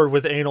the board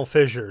with anal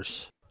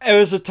fissures. It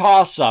was a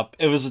toss-up.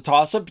 It was a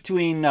toss-up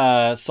between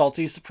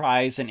salty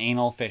surprise and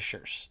anal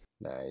fissures.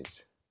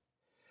 Nice.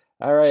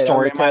 All right.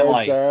 Story the of my cards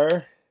life.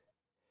 are,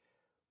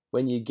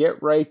 when you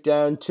get right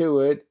down to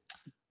it,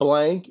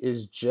 blank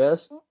is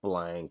just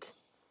blank.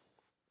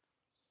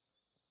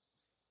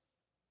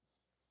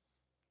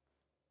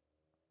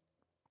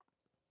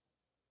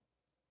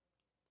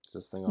 Is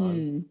this thing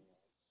on?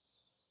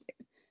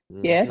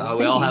 Yes.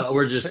 We all have.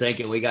 We're just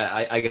thinking.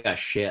 I got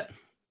shit.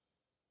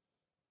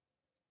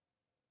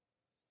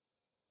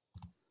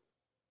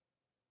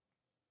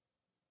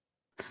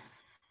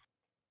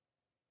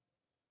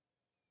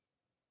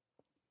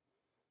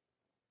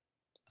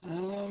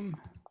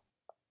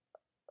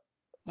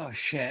 Oh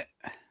shit.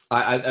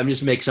 I'm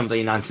just making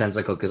something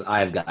nonsensical because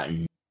I've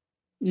gotten.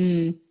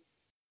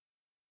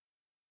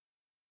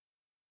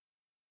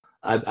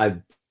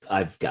 I've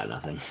got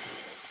nothing.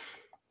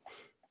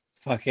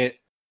 Fuck it.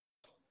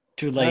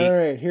 Too late. All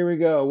right, here we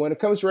go. When it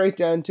comes right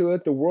down to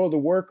it, the World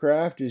of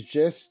Warcraft is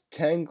just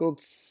tangled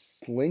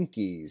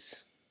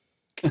slinkies.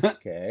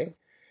 Okay.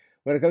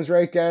 When it comes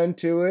right down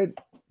to it,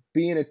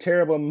 being a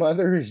terrible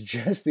mother is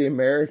just the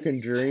American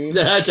dream.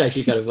 That's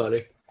actually kind of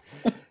funny.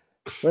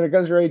 When it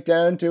comes right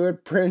down to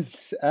it,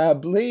 Prince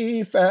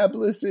Abli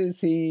Fabulous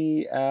is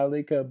he,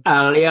 Alibaba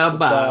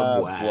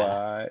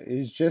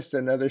is just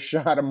another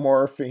shot of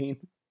morphine.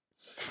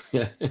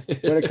 When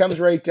it comes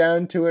right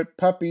down to it,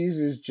 puppies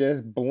is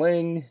just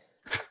bling.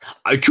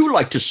 I too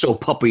like to sew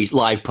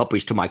live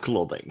puppies to my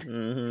clothing.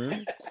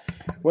 Mm-hmm.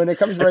 When it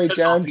comes right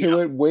down to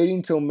it,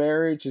 waiting till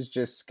marriage is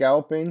just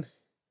scalping.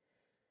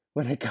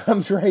 When it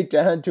comes right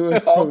down to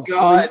it,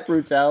 police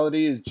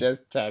brutality is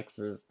just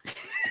Texas.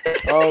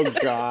 Oh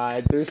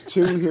God, there's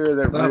 2 here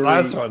that really.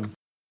 Last one.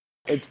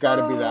 It's got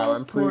to be that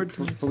one.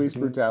 Police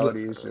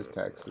brutality is just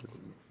Texas.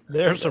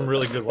 There's some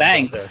really good ones.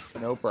 Thanks. Out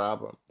there. No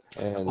problem.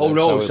 And Oh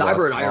no, that's how we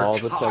Cyber lost and I are all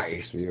the tied.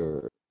 Texas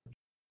viewers.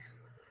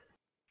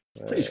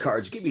 Please,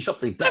 cards, give me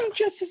something better. I'm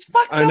just as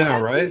fucked I up know,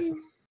 as right?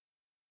 you.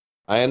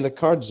 I am the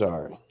card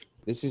czar.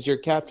 This is your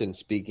captain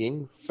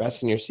speaking.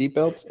 Fasten your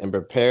seatbelts and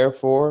prepare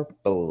for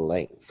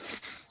blank.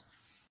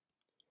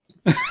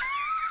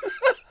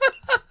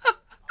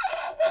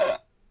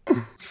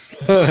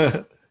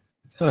 Oh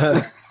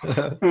god.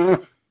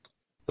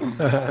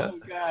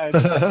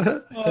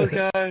 Oh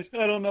god. I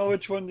don't know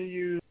which one to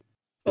use.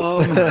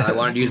 I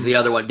wanted to use the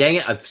other one. Dang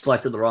it, I've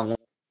selected the wrong one.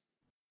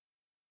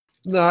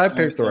 No, I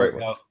picked the right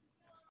one.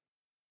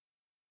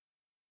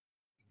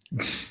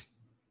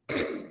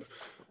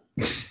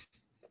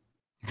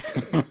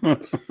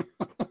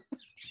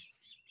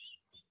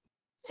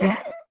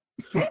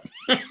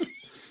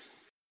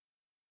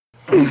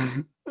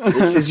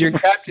 This is your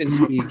captain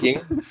speaking.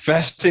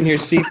 Fasten your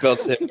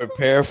seatbelts and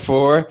prepare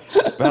for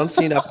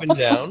bouncing up and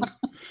down.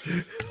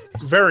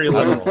 Very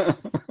literal.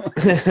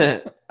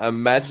 A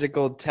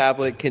magical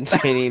tablet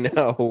containing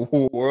a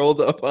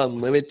world of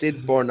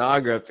unlimited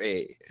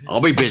pornography. I'll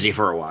be busy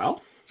for a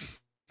while.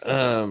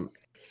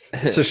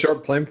 It's a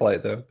short plane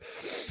flight, though.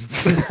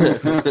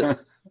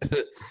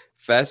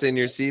 Fasten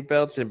your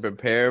seatbelts and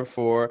prepare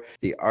for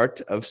the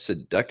art of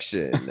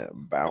seduction.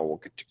 Bow,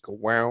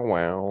 wow,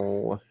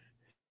 wow.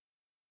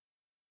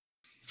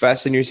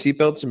 Fasten your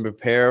seatbelts and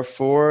prepare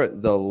for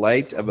the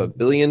light of a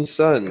billion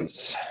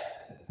suns.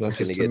 That's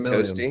going to get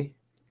toasty.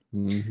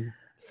 Mm-hmm.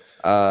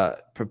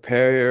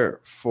 Prepare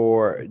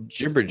for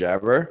jibber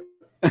jabber.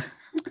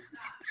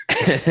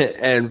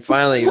 And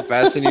finally,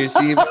 fasten your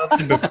seatbelts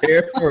and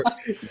prepare for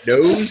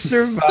no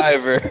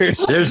survivors.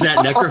 There's that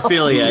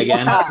necrophilia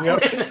again.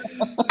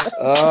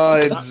 Oh,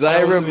 it's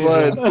Zyra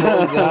Blood.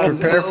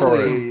 Prepare for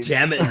it.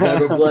 Damn it,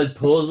 Cyber Blood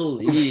pulls the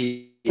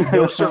lead.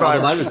 No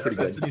survivor. Mine was pretty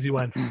good. That's an easy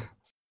one.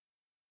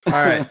 All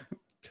right.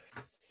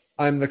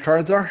 I'm the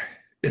card czar.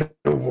 In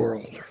a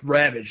world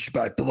ravaged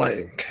by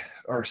blank,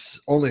 our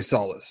only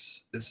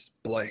solace is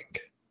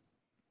blank.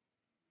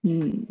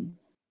 I'm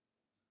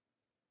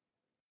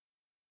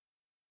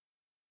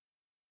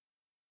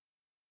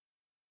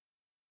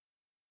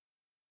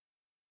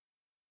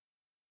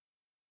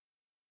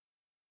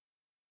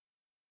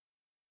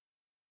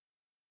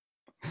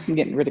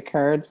getting rid of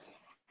cards.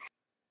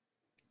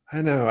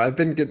 I know. I've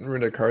been getting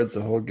rid of cards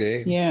the whole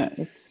game. Yeah,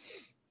 it's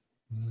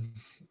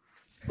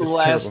The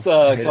last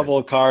couple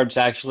of cards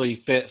actually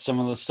fit some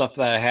of the stuff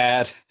that I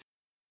had.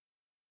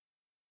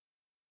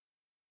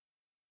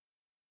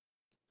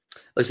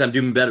 At least I'm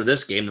doing better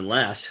this game than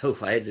last. Oh,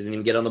 I didn't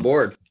even get on the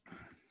board.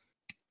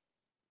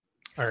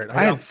 All right,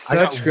 I had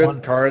such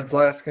good cards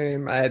last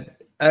game. I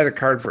had a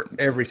card for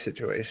every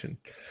situation.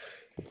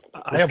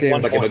 I have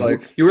one.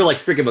 You were like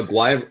freaking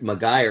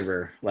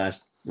MacGyver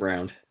last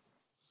round.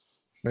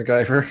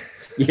 MacGyver.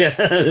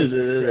 Yeah.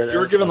 You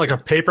were given like a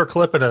paper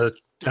clip and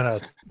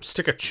a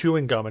stick of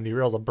chewing gum, and you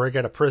were able to break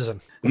out of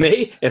prison.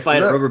 Me? If I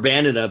had a rubber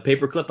band and a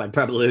paper clip, I'd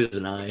probably lose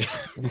an eye.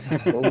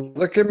 Well,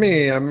 look at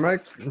me. I'm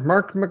Mark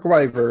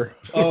McGuiver.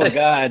 Oh,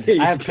 God.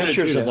 I have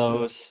pictures of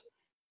those.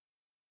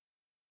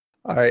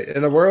 All right.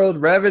 In a world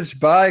ravaged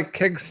by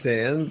keg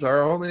stands,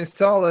 our only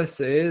solace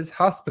is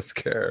hospice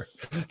care.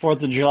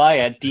 4th of July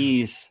at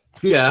D's.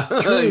 Yeah.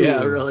 True.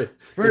 Yeah, really.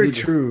 Very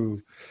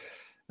true.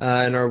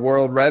 In our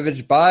world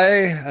ravaged by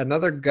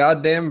another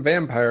goddamn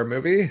vampire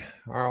movie,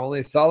 our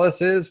only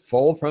solace is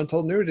full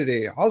frontal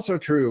nudity. Also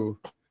true.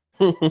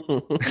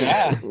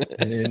 Yeah.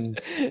 In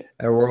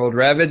a world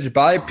ravaged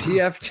by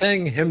P.F.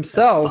 Chang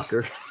himself,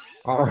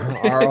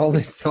 our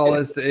only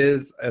solace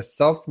is a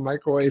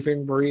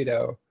self-microwaving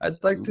burrito.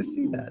 I'd like to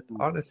see that,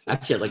 honestly.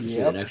 Actually, I'd like to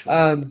see the next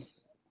one.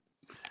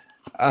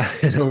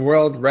 In a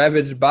world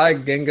ravaged by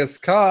Genghis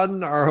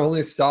Khan, our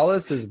only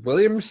solace is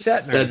William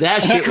Shatner.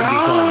 That shit would be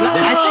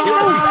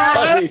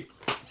funny.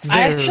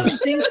 I actually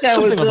think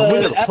that was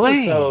the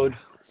episode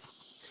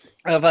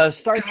of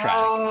Star Trek.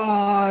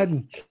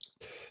 God.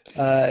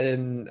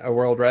 In a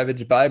world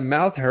ravaged by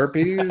mouth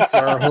herpes,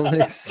 our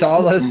only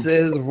solace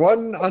is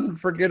one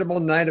unforgettable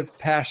night of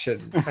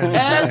passion.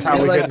 And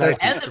the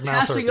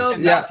passing of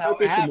mouth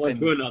herpes from one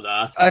to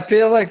another. I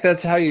feel like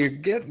that's how you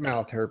get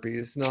mouth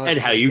herpes, not and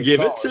how you give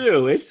it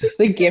too. It's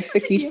the gift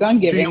that keeps on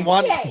giving.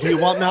 Do you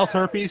want mouth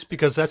herpes?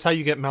 Because that's how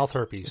you get mouth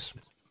herpes.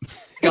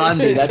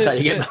 Gandhi, that's how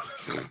you get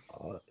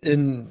mouth.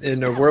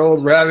 In a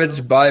world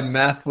ravaged by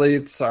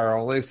mathletes, our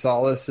only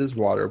solace is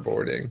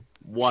waterboarding.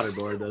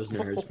 Waterboard those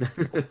nerds.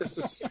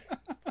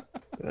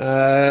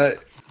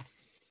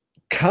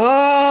 Khan!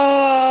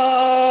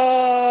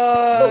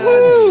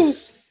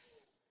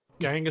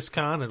 Genghis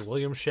Khan and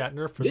William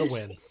Shatner for the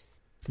win.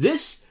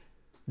 This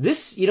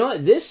you know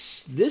what,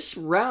 this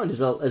round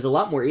is a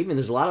lot more even.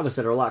 There's a lot of us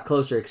that are a lot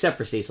closer, except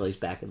for Cecil. He's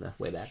back in the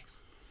way back.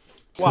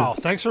 Wow,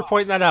 thanks for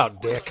pointing that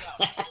out, Dick.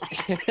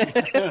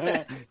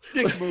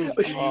 Dick move.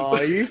 Oh,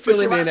 are you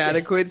feeling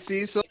inadequate,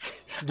 Cecil?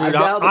 Dude,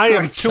 I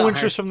am 2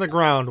 inches from the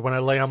ground when I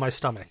lay on my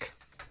stomach.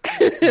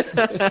 In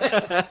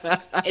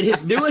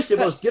his newest and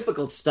most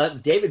difficult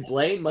stunt, David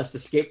Blaine must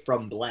escape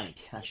from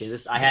blank. Actually,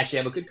 I actually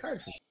have a good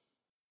card for it.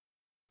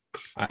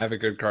 I have a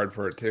good card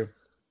for it, too.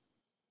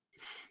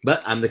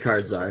 But I'm the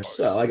card czar,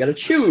 so I gotta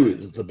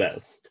choose the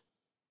best.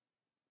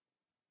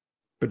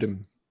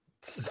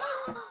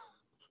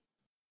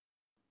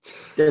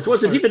 That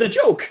wasn't even a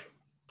joke.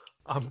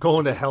 I'm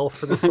going to hell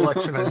for this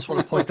selection. I just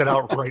want to point that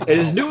out right now. In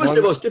his newest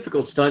and most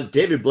difficult stunt,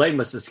 David Blaine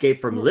must escape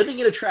from living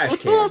in a trash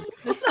can.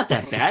 It's not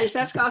that bad. Just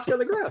ask Oscar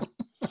the Grouch.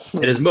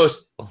 In his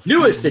most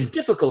newest and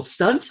difficult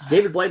stunt,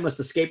 David Blaine must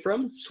escape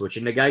from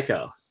switching to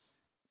Geico.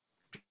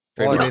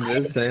 Well, I mean,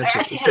 it's the answer. I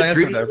actually had a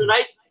dream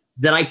tonight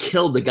that I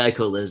killed the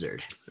Geico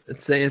lizard.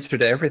 It's the answer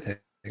to everything.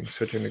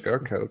 Switching to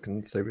Geico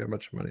can save you a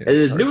bunch of money. In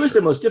his newest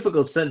and most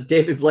difficult stunt,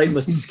 David Blaine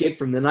must escape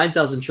from the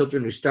 9,000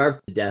 children who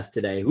starved to death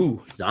today.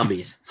 Ooh,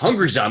 zombies.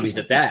 Hungry zombies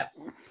at that.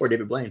 Poor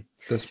David Blaine.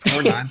 Those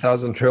poor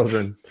 9,000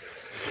 children.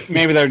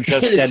 Maybe they're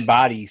just dead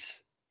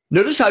bodies.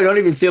 Notice how I don't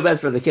even feel bad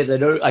for the kids.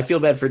 I feel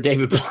bad for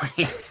David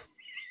Blaine.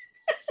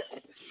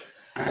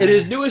 In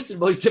his newest and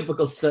most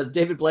difficult stunt,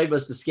 David Blaine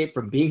must escape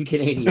from being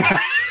Canadian.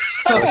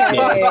 Oh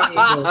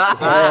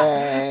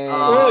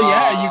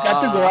yeah, you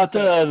got to go out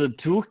to the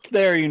Took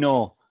there, you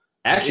know.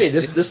 Actually,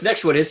 this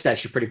next one is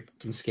actually pretty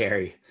fucking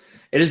scary.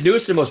 In his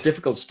newest and most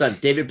difficult stunt,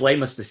 David Blaine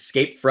must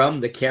escape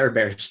from the Care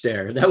Bear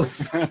stare. That would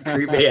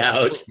creep me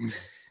out.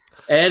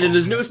 And in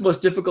his newest,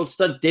 most difficult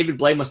stunt, David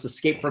Blaine must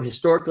escape from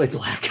historically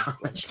black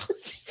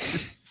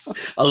colleges.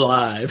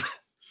 Alive.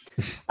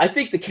 I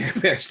think the Care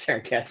Bear stare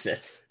gets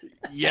it.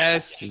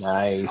 Yes.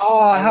 Nice.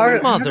 Oh, how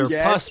Mother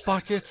puss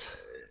bucket.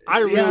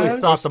 I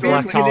really thought the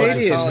black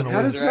colleges was going to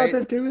How win. does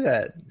Mother do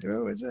that?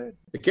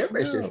 The Care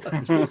Bear stare.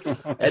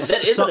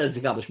 That is an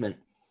accomplishment.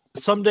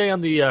 Someday on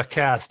the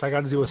cast, I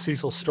got to do a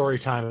Cecil story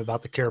time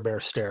about the Care Bear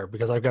stare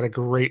because I've got a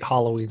great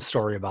Halloween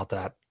story about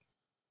that.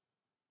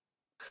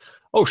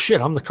 Oh shit,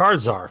 I'm the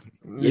card czar.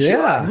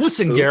 Yeah.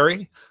 Listen,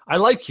 Gary, I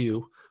like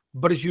you,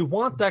 but if you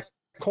want that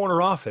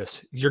corner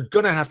office, you're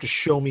gonna have to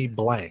show me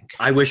blank.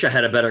 I wish I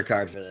had a better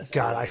card for this.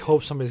 God, I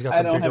hope somebody's got I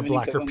the don't bigger, have any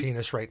blacker good ones.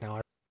 penis right now.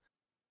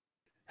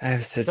 I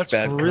have such That's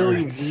bad really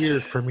cards.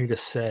 weird for me to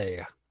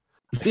say.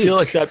 I feel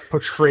like that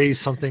portrays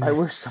something. I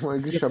wish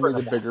someone could show me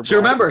the bigger. So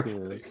remember, black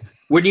penis.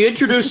 when you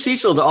introduce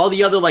Cecil to all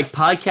the other like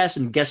podcasts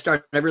and guest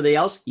stars and everything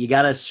else, you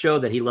gotta show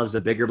that he loves the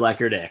bigger,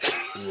 blacker dick.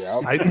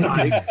 Yep.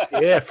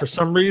 Yeah, for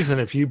some reason,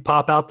 if you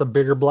pop out the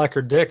bigger,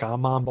 blacker dick,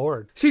 I'm on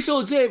board.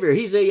 Cecil Xavier,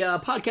 he's a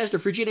podcaster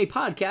for G.N.A.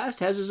 podcast,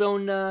 has his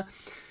own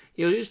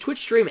his Twitch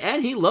stream,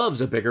 and he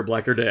loves a bigger,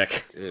 blacker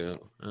dick. Ew.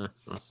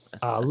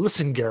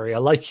 Listen, Gary, I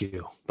like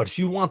you, but if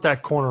you want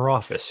that corner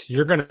office,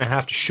 you're going to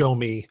have to show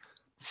me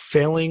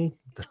failing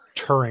the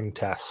Turing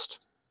test.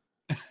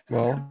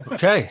 Well,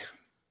 Okay.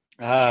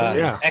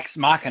 Yeah. Ex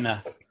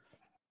Machina.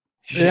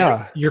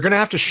 yeah. You're going to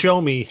have to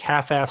show me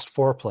half-assed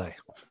foreplay.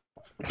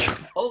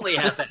 Only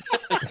half it.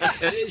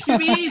 It should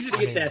be easy to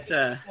get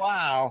that.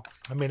 Wow.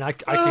 I mean, I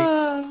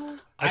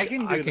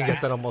can do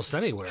get that almost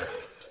anywhere.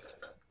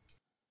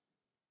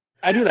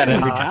 I do that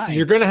every time.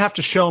 You're going to have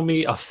to show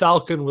me a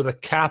falcon with a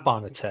cap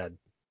on its head.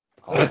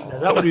 Now,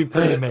 that would be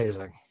pretty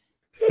amazing.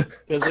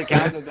 Does it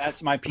count that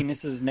that's my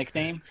penis's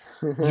nickname?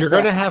 You're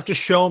going to have to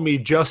show me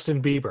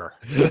Justin Bieber.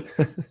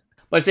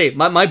 Let's say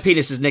my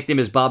penis's nickname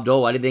is Bob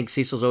Dole. Why do you think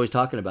Cecil's always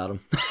talking about him?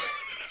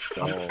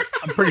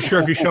 I'm pretty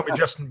sure if you show me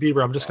Justin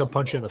Bieber, I'm just going to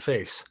punch you in the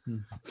face.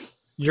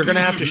 You're going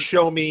to have to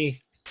show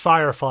me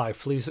Firefly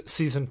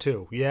season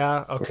 2.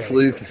 Yeah, okay.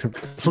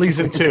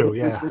 Season 2,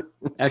 yeah.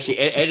 Actually,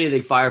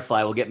 anything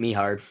Firefly will get me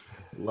hard.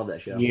 Love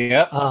that show.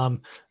 Yep.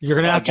 You're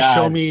going to have to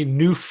show me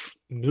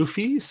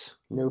Newfies?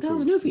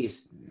 Newfies.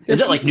 Is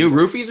it like New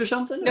Roofies or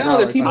something? No,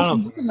 they're people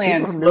from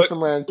Newfoundland. From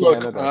Newfoundland,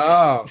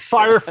 Canada.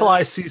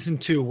 Firefly season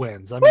 2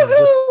 wins. I mean,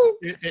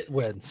 it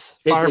wins.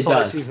 Firefly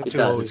does. season 2 It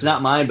does. It's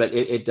not mine, but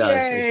it does.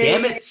 Yay.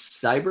 Damn it,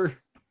 Cyber.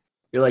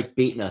 You're like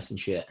beating us and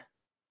shit.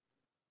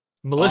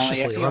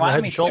 Maliciously, you around the want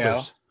head me and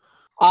shoulders.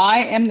 I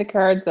am the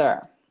card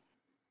czar.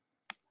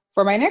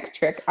 For my next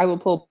trick, I will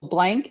pull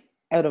blank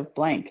out of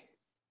blank.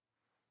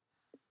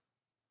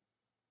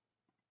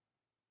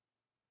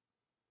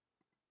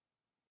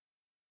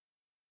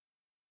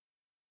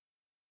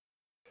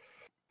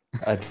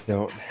 I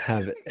don't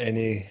have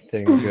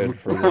anything good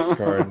for this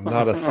card.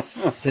 Not a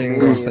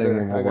single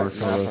thing will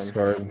work on this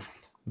card.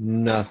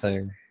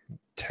 Nothing.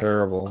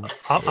 Terrible.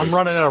 I'm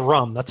running out of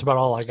rum. That's about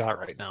all I got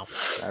right now.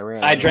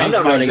 I drank I'm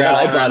not my running out.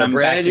 I growler brought and a I'm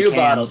brand back to new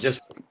bottle. cans.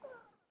 Just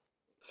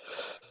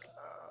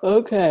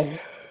Okay.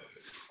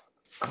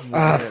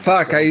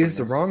 Fuck, I used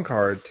the wrong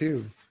card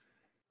too.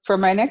 For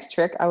my next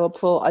trick, I will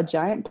pull a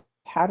giant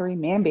powdery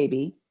man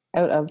baby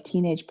out of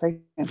teenage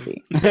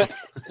pregnancy.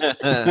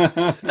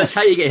 that's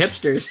how you get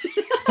hipsters.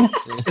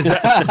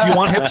 Do you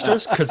want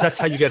hipsters? Because that's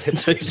how you get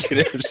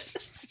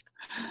hipsters.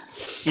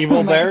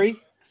 Evil Berry?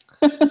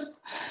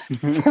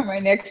 For my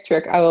next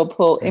trick, I will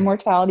pull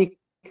immortality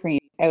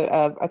cream out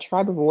of a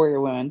tribe of warrior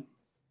women.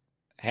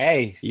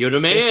 Hey. You're the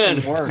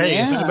man. Hey,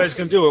 if anybody's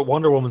going to do it,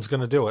 Wonder Woman's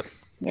going to do it.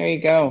 There you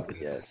go.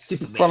 Yes.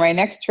 For my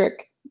next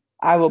trick,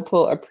 I will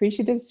pull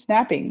appreciative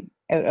snapping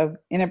out of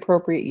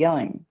inappropriate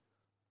yelling.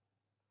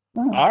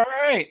 Oh. All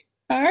right.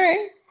 All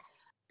right.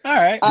 All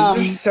right.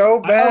 This is so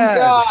bad.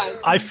 Oh, God.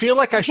 I feel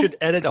like I should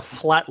edit a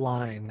flat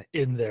line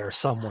in there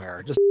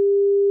somewhere. Just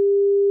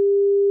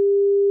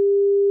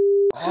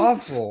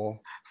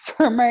Awful.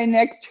 For my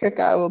next trick,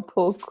 I will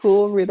pull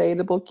cool,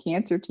 relatable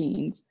cancer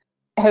teens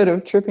out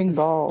of tripping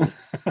balls.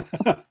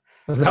 that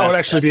would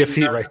actually be a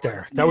feat right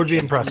there. That would be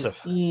impressive.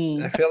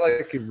 I feel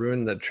like you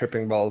ruined the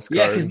tripping balls card.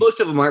 Yeah, because most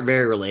of them aren't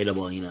very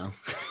relatable, you know.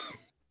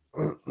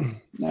 All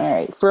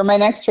right. For my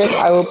next trick,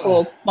 I will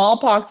pull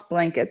smallpox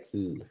blankets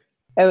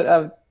out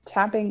of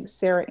tapping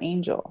Sarah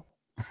Angel.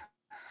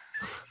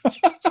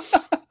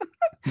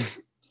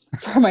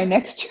 For my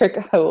next trick,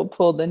 I will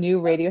pull the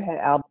new Radiohead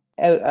album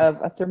out of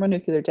a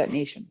thermonuclear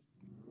detonation.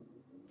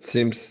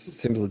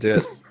 Seems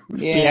legit.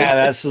 Yeah,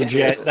 that's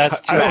legit.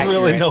 That's too I don't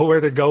really accurate. know where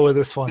to go with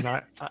this one.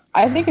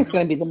 I think it's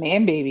going to be the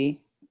man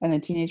baby and the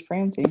teenage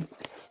pregnancy.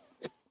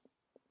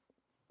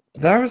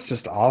 That was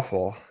just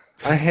awful.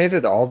 I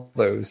hated all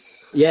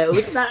those. Yeah, it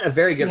was not a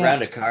very good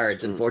round of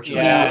cards,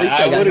 unfortunately. Yeah, At least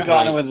I got would have the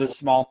gone point. with the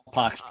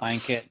smallpox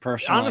blanket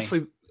personally.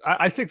 Honestly,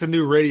 I think the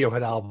new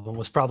Radiohead album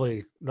was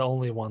probably the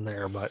only one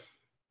there, but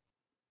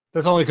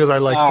that's only because I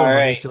like All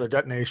thermonuclear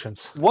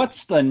detonations.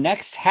 What's the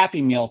next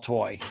Happy Meal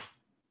toy?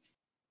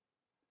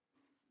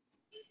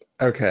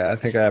 Okay, I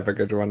think I have a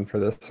good one for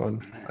this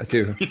one. I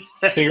do.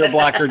 Bigger,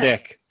 blacker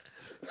dick.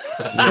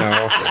 No.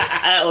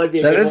 that would be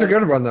a That good is a one.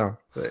 good one, though.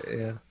 But,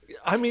 yeah.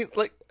 I mean,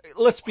 like,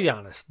 let's be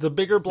honest. The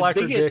bigger,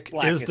 blacker biggest, dick is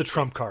blackest the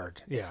trump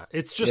card. Yeah,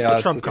 it's just Yeah, the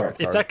it's trump the trump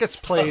card. If card. that gets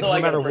played, Oh, no I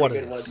got matter a what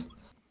pretty it good is. one.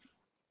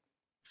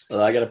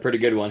 Well, I got a pretty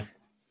good one.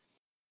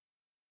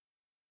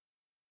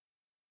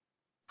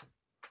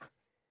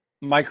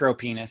 Micro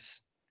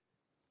penis.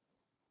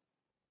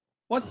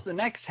 What's the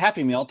next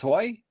Happy Meal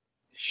toy?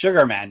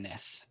 Sugar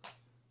Madness.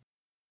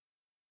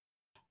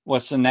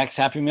 What's the next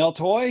Happy Meal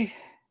toy?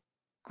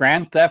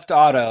 Grand Theft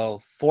Auto,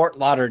 Fort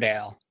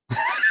Lauderdale.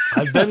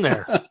 I've been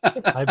there.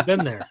 I've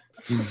been there.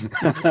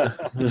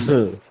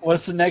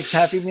 What's the next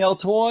Happy Meal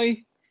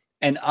toy?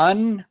 An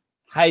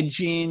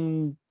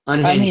unhinged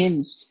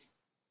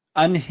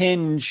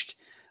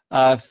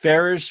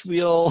Ferris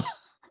wheel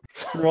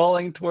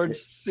rolling towards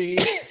the sea.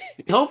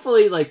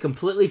 Hopefully, like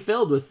completely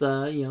filled with,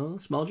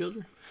 small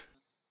children.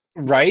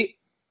 Right?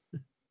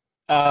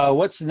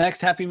 What's the next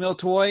Happy Meal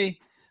toy?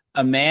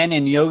 A man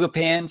in yoga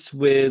pants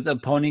with a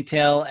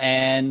ponytail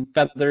and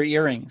feather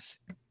earrings.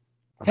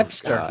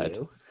 Hipster.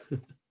 God.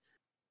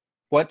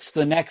 What's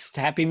the next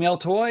Happy Meal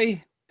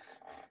toy?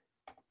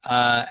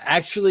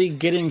 Actually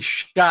getting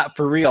shot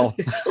for real.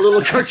 A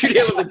little cartoon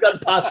with a gun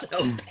pops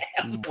out.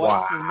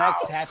 What's the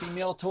next Happy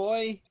Meal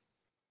toy?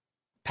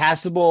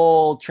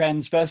 Passable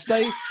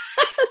transvestites.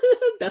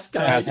 Best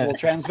guy. Passable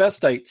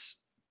transvestites.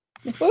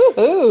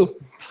 Woohoo!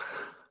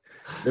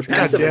 They're God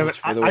passive. damn it!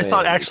 for the I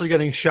thought win. actually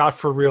getting shot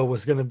for real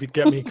was going to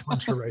get me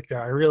clincher right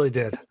there. I really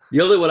did.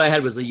 The only one I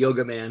had was the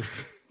Yoga Man.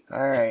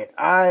 All right,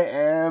 I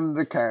am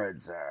the card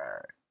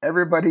czar.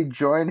 Everybody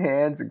join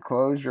hands and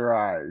close your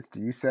eyes.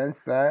 Do you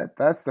sense that?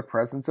 That's the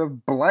presence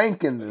of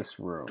blank in this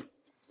room.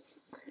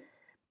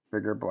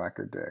 Bigger,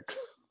 blacker dick.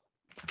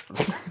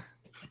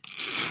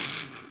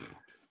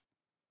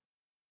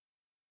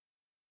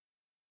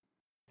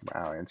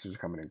 Wow, answers are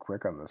coming in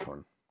quick on this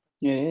one.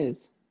 It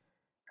is.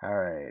 All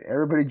right,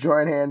 everybody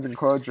join hands and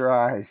close your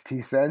eyes. Do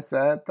you sense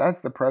that? That's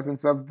the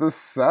presence of the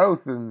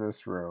South in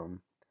this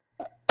room.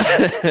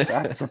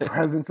 That's the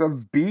presence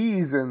of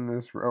bees in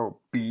this room. Oh,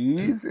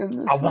 bees in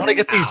this I room? want to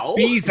get these Ow.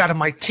 bees out of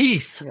my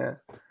teeth. Yeah.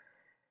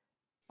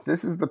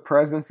 This is the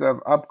presence of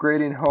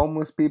upgrading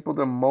homeless people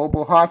to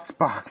mobile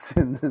hotspots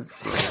in this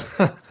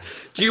room.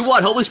 Do you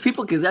want homeless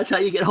people? Because that's how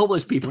you get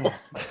homeless people.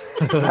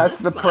 That's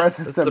the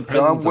presence That's the of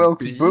John presence of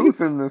Wilkes bees?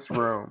 Booth in this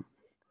room.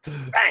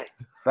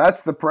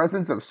 That's the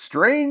presence of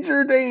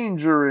stranger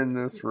danger in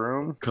this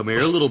room. Come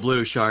here, little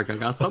blue shark. I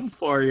got something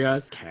for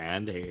you.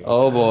 Candy.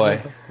 Oh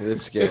boy,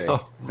 that's scary.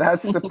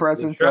 That's the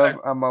presence of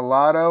a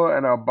mulatto,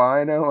 an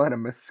albino, and a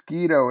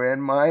mosquito,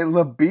 and my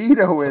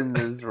libido in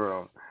this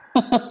room.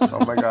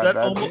 Oh my god,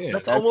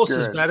 That's almost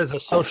as good. bad as a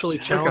socially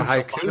like a challenged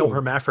haiku. albino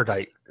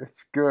hermaphrodite.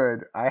 It's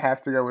good. I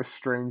have to go with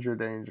stranger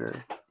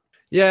danger.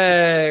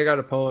 Yay, I got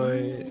a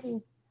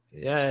point.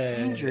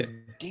 Yay.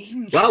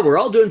 Wow, we're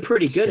all doing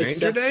pretty good Stranger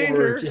except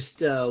danger. for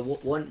just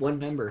one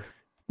member.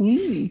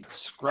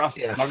 Scruff.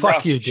 Yeah, McGruff,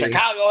 fuck you, Dave.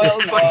 Chicago,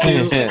 Fuck you.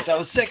 Illinois.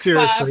 60652.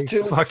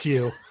 Seriously, fuck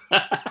you.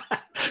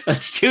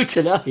 Let's do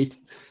tonight.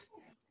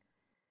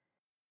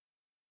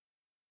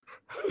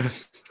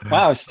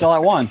 Wow, still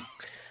at one.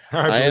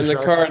 All right, I am Blue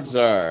the Shark. card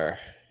czar.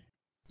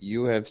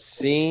 You have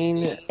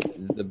seen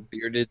the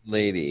bearded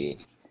lady.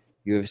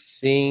 You have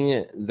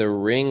seen the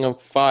ring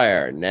of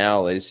fire.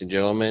 Now, ladies and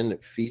gentlemen,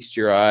 feast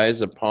your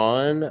eyes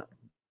upon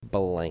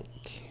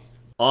blank.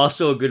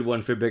 Also a good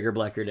one for bigger,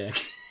 blacker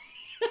dick.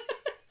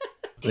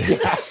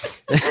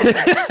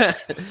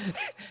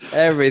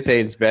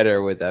 Everything's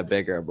better with a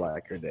bigger,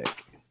 blacker dick.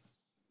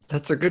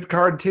 That's a good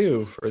card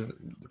too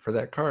for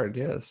that card.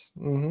 Yes.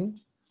 Mm-hmm.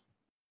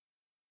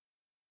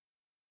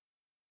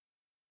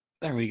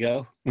 There we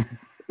go.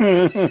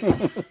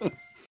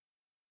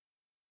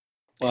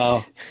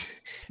 Well,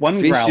 one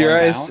Feast growler your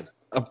down. eyes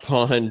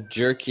upon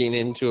jerking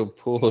into a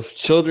pool of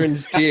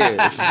children's tears.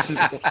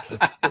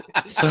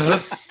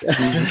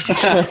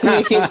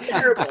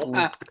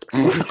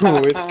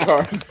 With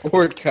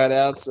cardboard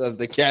cutouts of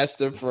the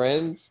cast of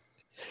Friends.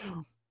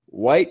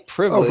 White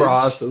privilege. Oh,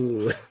 Ross.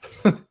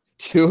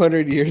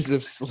 200 years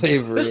of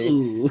slavery.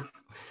 Ooh.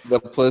 The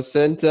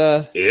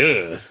placenta.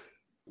 Yeah.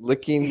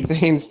 Licking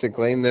things to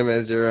claim them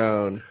as your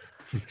own.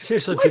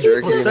 Seriously, Why did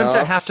jerking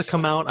placenta off have to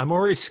come out? I'm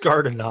already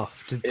scarred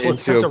enough. Did Into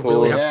placenta a pool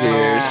really of have to come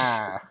out? tears.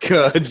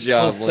 Yeah. Good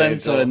job,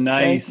 Placenta, Langel.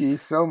 nice. Thank you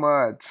so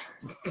much.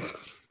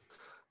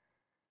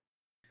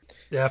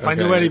 Yeah, if I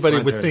Okay, knew it's anybody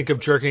my would turn. think of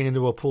jerking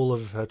into a pool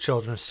of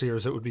children's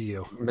tears, it would be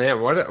you.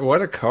 Man,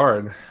 what a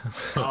card.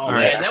 Oh All man,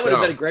 right, that would have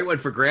so- been a great one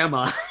for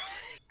Grandma.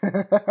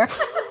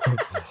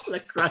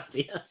 The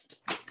crustiest.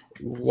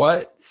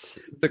 What's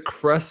the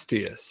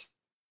crustiest?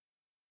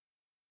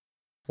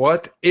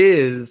 What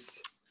is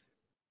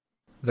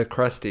the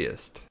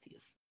crustiest?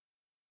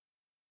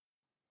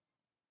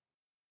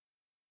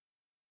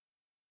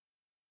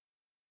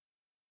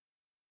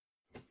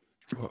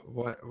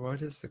 What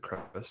is the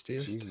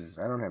crustiest? Jesus,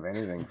 I don't have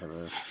anything for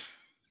this.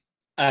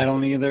 I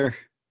don't either.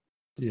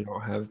 You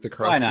don't have the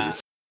Why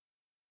crustiest.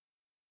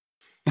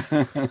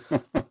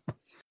 not?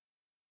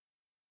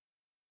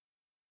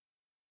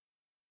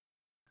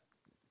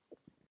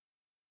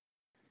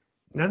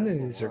 None of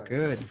these are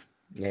good.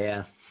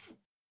 Yeah,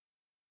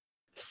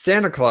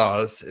 Santa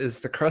Claus is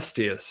the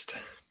crustiest.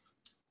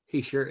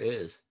 he sure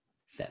is.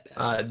 Fat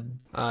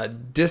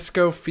bastard.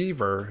 Disco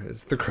Fever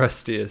is the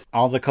crustiest.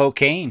 All the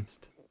cocaine.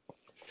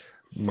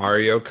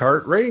 Mario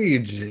Kart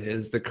Rage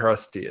is the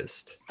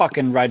crustiest.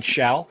 Fucking red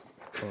shell.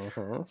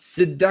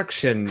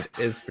 Seduction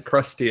is the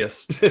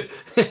crustiest.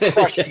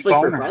 Definitely for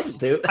boner.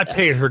 prostitute. I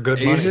paid her good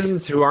money.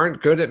 Asians who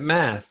aren't good at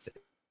math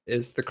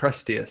is the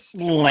crustiest. I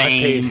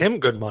paid Lame. him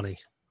good money.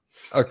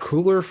 A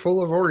cooler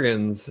full of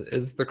organs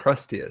is the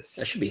crustiest.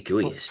 That should be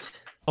gooeyest.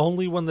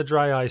 Only when the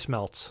dry ice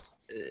melts.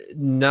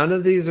 None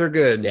of these are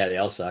good. Yeah, they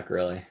all suck,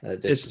 really.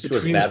 It's This was a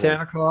between bad Santa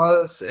one.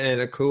 Claus and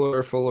a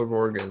cooler full of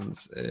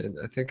organs, and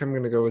I think I'm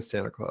going to go with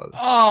Santa Claus.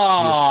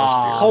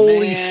 Oh,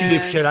 Holy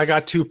man. shit, I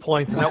got 2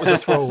 points, and that was a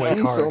throwaway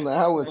Cecil card.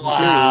 now with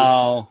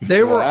Wow.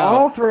 They were Wow.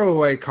 all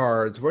throwaway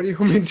cards. What do you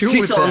want me to do with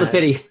Cecil on the that?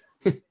 pity.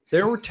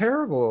 They were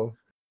terrible.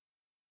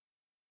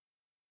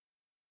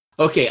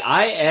 Okay,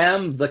 I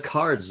am the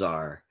card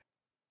czar.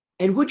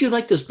 And would you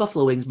like those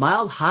buffalo wings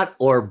mild, hot,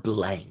 or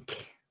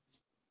blank?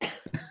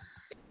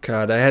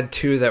 God, I had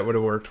 2 that would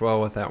have worked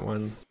well with that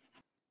one.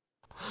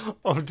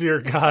 Oh dear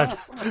God!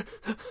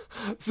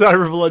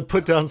 Cyberblood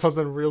put down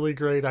something really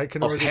great. I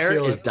can Oh, already Parrot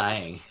feel is it.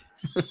 dying.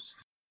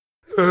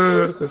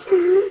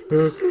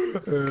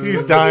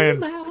 He's dying.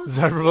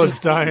 Cyberblood's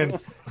dying.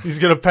 He's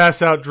gonna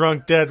pass out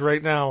drunk, dead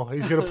right now.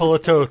 He's gonna pull a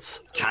totes.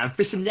 Time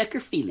for some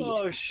necrophilia.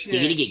 Oh shit!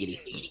 Giggity,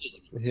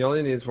 giggity. He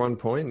only needs 1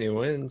 point and he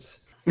wins.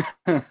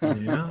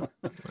 Yeah.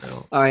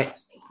 Well. All right.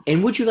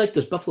 And would you like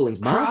those buffalo wings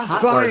mild, hot,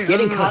 Crossfire. or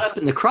getting caught up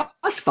in the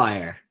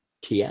crossfire?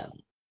 TM.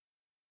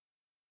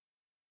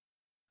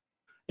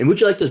 And would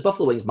you like those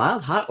buffalo wings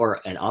mild, hot, or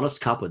an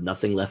honest cop with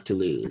nothing left to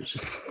lose?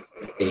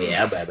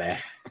 Yeah, baby.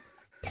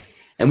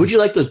 And would you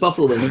like those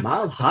buffalo wings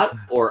mild, hot,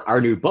 or our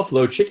new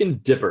buffalo chicken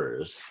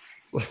dippers?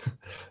 Yeah,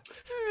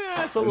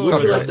 it's a And little.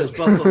 would you bit. like those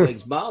buffalo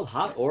wings mild,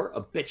 hot, or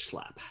a bitch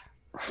slap?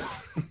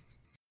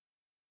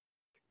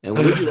 And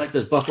would you like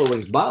those buffalo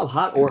wings mild,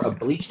 hot, or a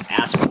bleached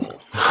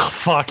asshole? Oh,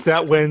 fuck,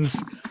 that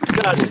wins.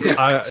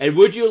 And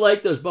would you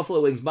like those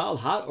buffalo wings mild,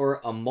 hot, or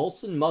a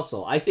Molson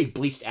muscle? I think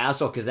bleached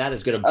asshole because that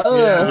is going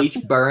to bleach,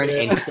 burn,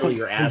 and kill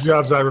your Good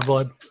asshole. job,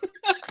 Cyberblood.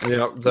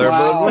 Yep. There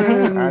Wow.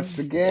 wins. That's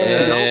the game.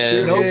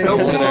 And Nope, nope,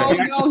 Oh,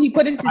 nope. no, he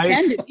put it to I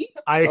 10, didn't he?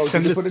 I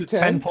extended just put it it to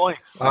 10? 10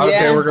 points. Okay,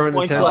 Yeah. we're going to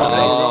Points 10. left.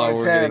 Oh, Oh,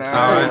 we're 10. getting-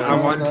 All right, so I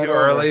it's won not too over.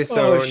 early, so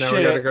Oh, now we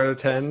shit. got to go to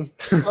 10.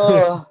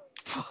 Oh,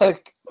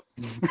 fuck.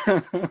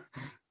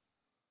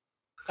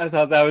 I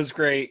thought that was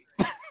great.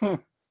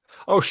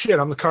 Oh shit,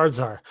 I'm the card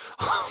czar.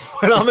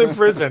 When I'm in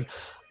prison,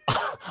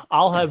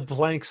 I'll have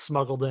blanks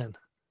smuggled in.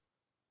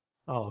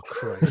 Oh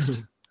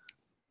Christ.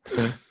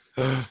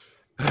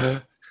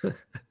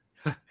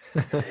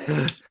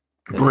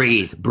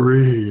 Breathe,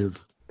 breathe.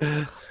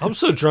 I'm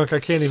so drunk I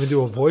can't even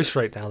do a voice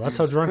right now. That's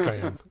how drunk I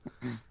am.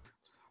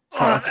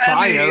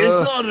 Annie,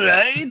 it's all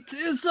right.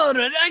 It's all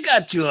right. I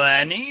got you,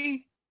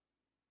 Annie.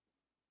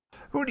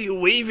 What are you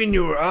waving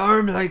your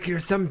arm like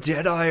you're some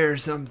Jedi or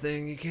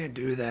something? You can't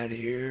do that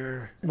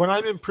here. When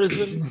I'm in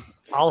prison,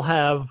 I'll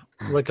have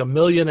like 1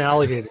 million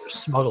alligators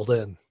smuggled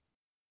in.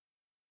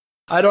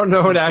 I don't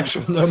know an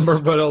actual number,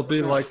 but it'll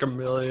be like 1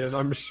 million,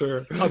 I'm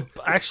sure.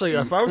 Actually,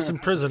 if I was in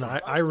prison,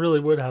 I really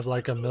would have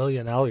like 1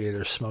 million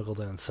alligators smuggled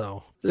in.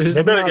 So It's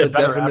They better not get a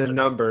better definite after.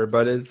 number,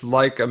 but it's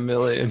like 1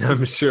 million,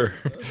 I'm sure.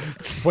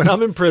 when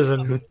I'm in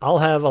prison, I'll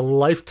have a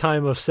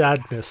lifetime of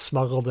sadness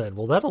smuggled in.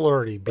 Well, that'll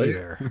already be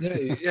there.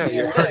 Yeah,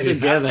 you're That's a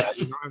given.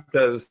 You don't have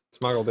to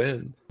smuggled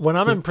in. When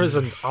I'm in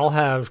prison, I'll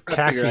have I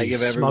figure I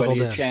give khakis smuggled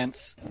everybody a in.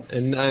 chance.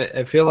 And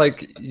I feel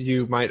like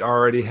you might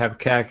already have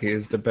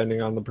khakis,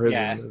 depending on the prison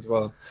Yeah. as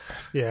well.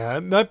 Yeah,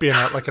 it might be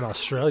like an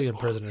Australian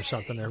prison or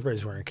something.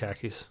 Everybody's wearing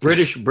khakis.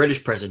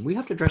 British prison. We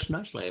have to dress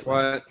nicely.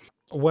 What?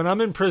 When I'm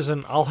in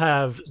prison, I'll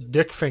have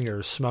dick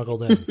fingers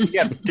smuggled in. You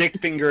got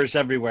dick fingers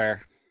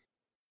everywhere.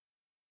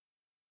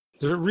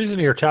 Is there a reason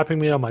you're tapping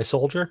me on my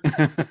soldier?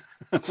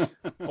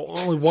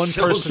 Only one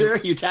soldier?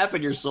 person. You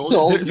tapping your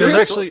soldier? There's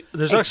actually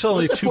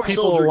only let the 2 poor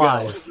people soldier go.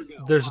 alive.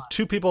 There's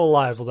 2 people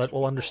alive that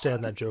will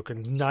understand that joke,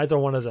 and neither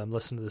one of them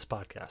listen to this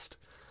podcast.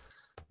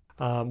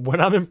 When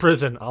I'm in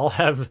prison, I'll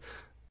have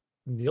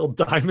Neil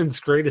Diamond's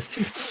greatest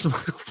hits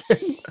smuggled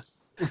in.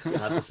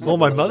 Well,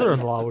 my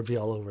mother-in-law would be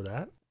all over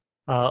that.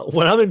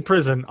 When I'm in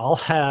prison, I'll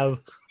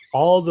have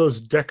all those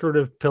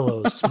decorative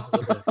pillows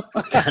smuggled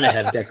in. Gotta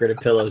have decorative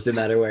pillows no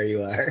matter where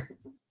you are.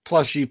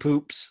 Plushy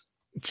poops.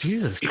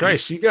 Jesus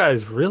Christ, you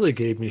guys really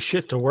gave me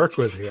shit to work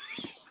with here.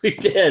 We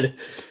did.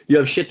 You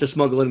have shit to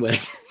smuggle in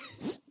with.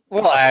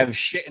 Well, I have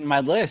shit in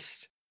my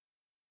list.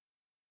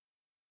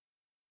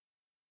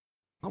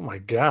 Oh my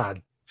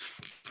God.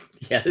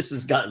 Yeah, this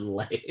has gotten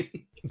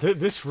lame.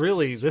 This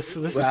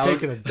is Round-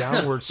 taking a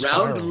downward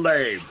spiral. Round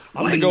lame.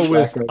 I'm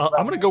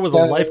gonna go with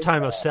a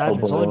lifetime of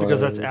sadness only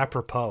because that's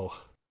apropos.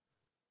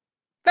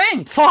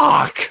 Thanks.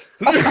 Fuck!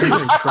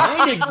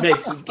 trying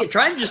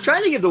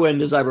to give the win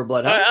to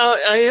Cyberblood. Huh?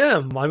 I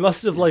am. I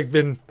must have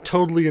been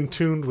totally in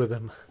tune with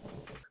him.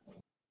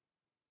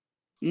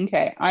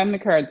 Okay, I'm the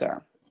card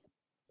czar.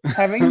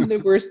 Having the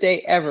worst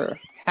day ever.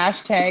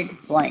 Hashtag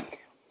blank.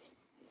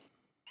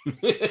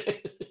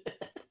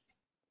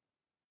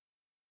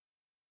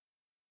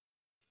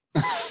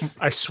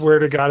 I swear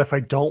to God, if I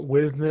don't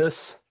win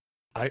this,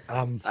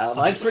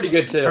 Mine's pretty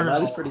good too.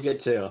 Mine is pretty good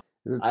too.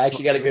 Is it I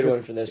actually got a good is it-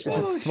 one for this Is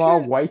one. it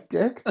small white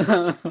dick?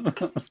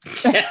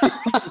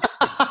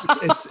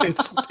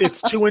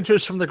 it's 2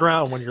 inches from the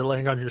ground when you're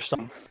laying on your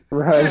stomach.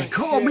 Right. Just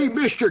call me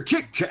Mr.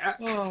 Tic Tac.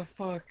 Oh,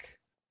 fuck.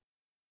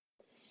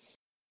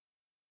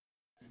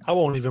 I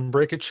won't even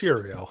break a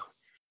Cheerio.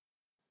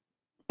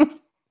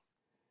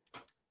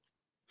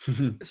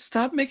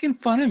 Stop making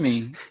fun of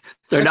me.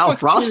 They're I now fuck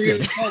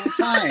frosted. Cheerios all the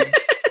time.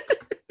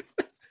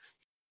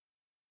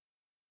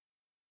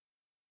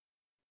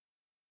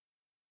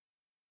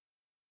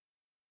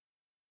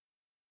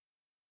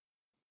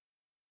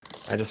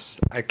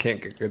 I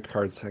can't get good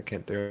cards. I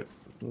can't do it.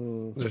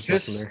 There's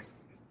Just- nothing there.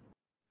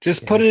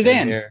 Just put it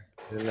Same in. here.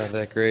 They're not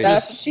that great.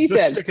 That's what she Just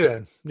said. stick it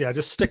in. Yeah,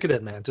 just stick it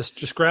in, man.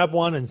 Just grab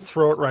one and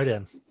throw it right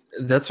in.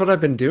 That's what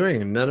I've been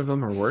doing, and none of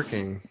them are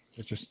working.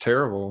 It's just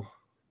terrible.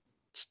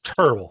 It's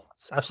terrible.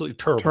 It's absolutely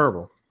terrible.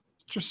 Terrible.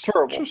 Just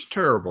Terrible. Just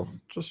terrible.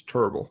 Just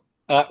terrible.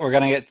 We're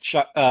gonna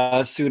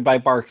get sued by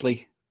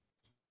Barkley.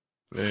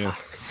 Yeah.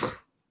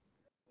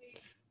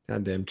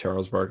 Goddamn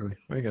Charles Barkley.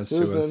 Why are you gonna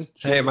sue us? Susan,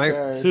 Hey, choose Mike. a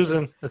card.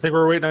 Susan, I think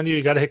we're waiting on you.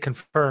 You got to hit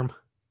confirm.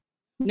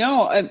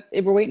 No,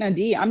 we're waiting on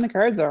D. I'm the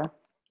card czar.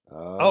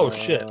 Oh,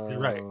 shit, you're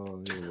right.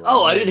 you're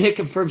Oh, I right. didn't hit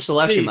confirm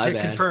selection. D, My hit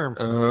bad. confirm.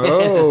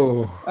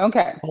 Oh.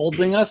 Okay.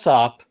 Holding us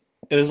up.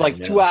 It was like I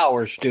know. 2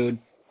 hours, dude.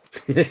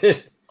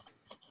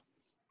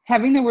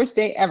 Having the worst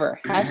day ever.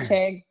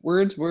 Hashtag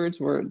words, words,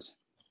 words.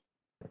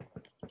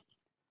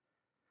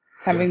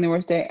 Having the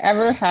worst day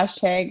ever.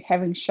 Hashtag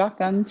having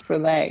shotguns for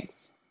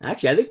legs.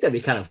 Actually, I think that'd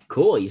be kind of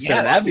cool. You said Yeah, a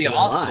lot that'd of be people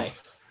awesome. lie.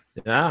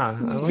 Yeah. I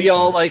like Be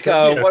all that. like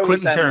Yeah, what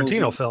was Quentin that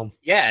Tarantino movie? film.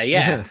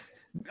 Yeah.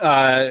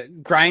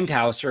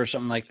 Grindhouse or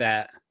something like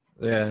that.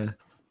 Yeah.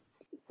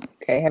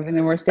 Okay, having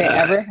the worst day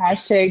ever.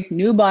 Hashtag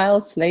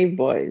nubile slave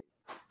boys.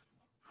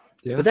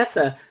 Yeah. But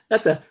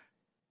that's a.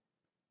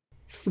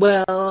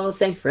 Well,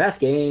 thanks for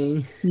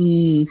asking.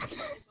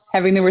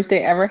 Having the worst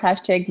day ever.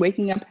 Hashtag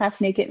waking up half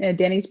naked in a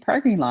Denny's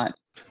parking lot.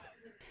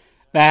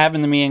 That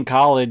happened to me in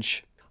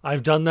college.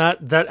 I've done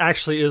that. That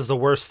actually is the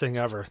worst thing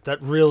ever.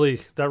 That really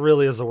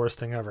is the worst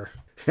thing ever.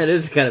 That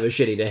is kind of a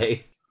shitty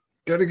day.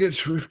 Gotta get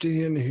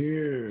Swifty in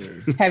here.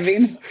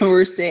 Having the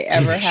worst day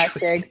ever.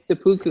 Hashtag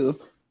seppuku.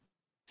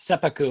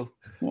 Seppuku.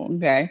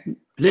 Okay.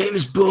 Name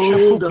is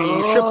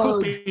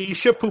Bulldog.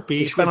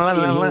 Shapoopy.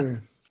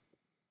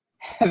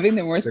 Having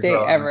the worst day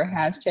ever.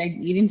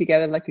 Hashtag eating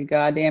together like a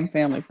goddamn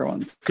family for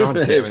once. God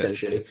That damn is kind it. of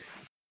shitty.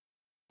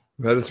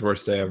 That is the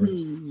worst day ever.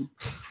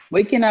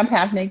 Waking up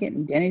half naked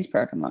in Denny's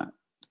parking lot.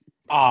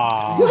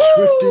 Aw.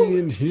 Swifty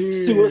in here.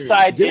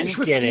 Suicide Get didn't get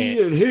Swifty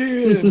it. in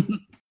here.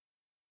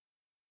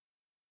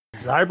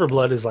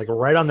 Zyberblood is like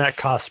right on that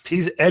cusp.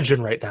 He's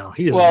edging right now.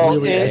 He is Well,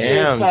 really it- edging.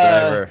 Damn, uh,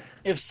 driver.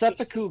 If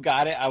Seppuku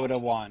got it, I would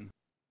have won.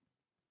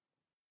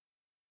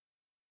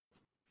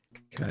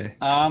 Okay.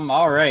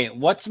 All right.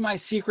 What's my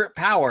secret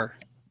power?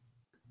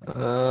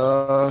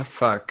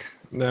 Fuck.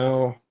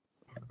 No.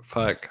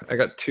 Fuck. I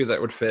got two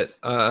that would fit.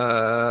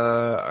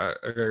 I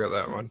got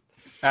that one.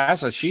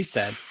 That's what she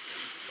said.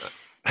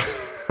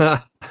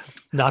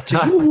 Not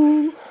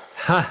to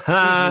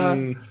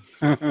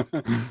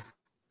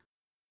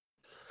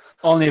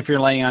Only if you're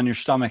laying on your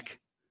stomach.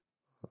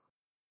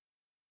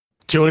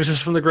 2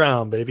 inches from the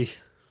ground, baby.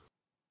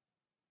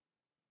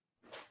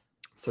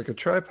 It's like a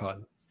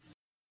tripod.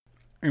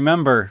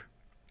 Remember,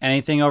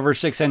 anything over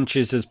 6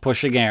 inches is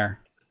pushing air.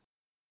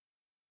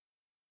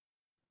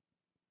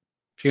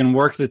 If you can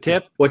work the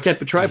tip, What type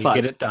of you tripod?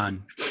 get it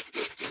done.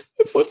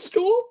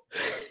 Footstool?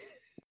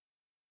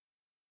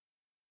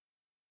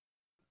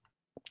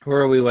 Who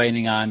are we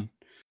waiting on?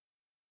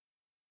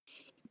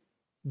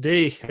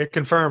 D, hit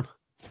confirm.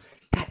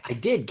 God, I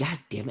did. God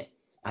damn it.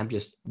 I'm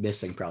just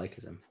missing probably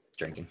because I'm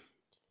drinking.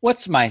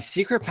 What's my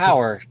secret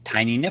power?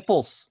 Tiny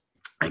nipples.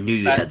 I knew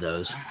you had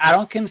those. I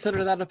don't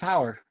consider that a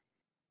power.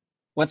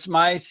 What's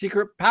my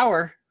secret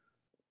power?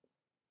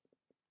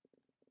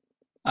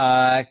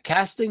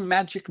 Casting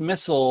magic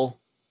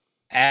missile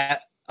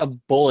at a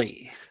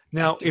bully.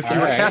 Now, if you All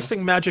were right.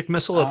 casting magic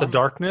missile at the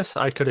darkness,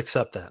 I could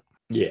accept that.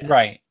 Yeah.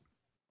 Right.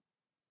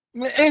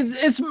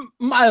 It's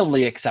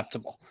mildly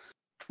acceptable.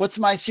 What's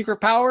my secret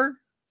power?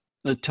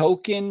 The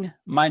token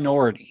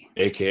minority.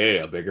 AKA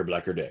a bigger,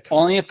 blacker dick.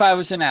 Only if I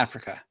was in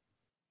Africa.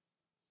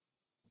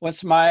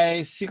 What's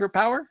my secret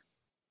power?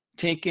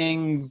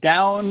 Taking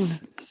down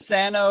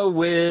Santa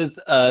with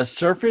a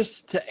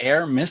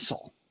surface-to-air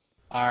missile.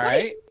 All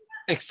right.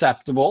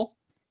 Acceptable.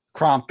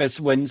 Krampus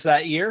wins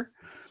that year.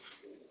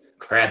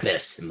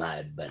 Krampus,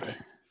 my buddy.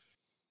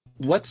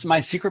 What's my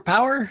secret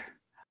power?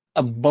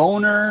 A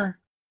boner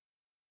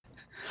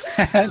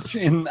hatch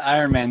in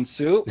Iron Man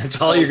suit. That's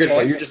all you're good for.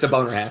 Okay. You're just a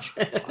boner hatch.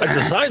 I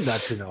designed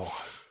that to know.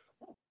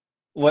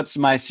 What's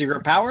my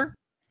secret power?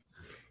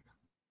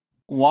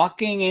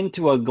 Walking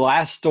into a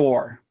glass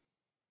door.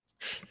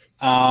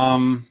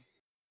 Well,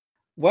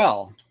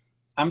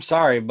 I'm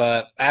sorry,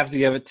 but I have to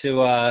give it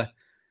to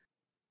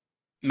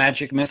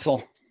Magic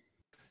Missile.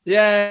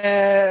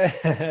 Yay!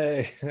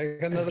 I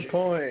got another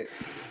point.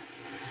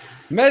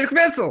 Magic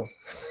missile.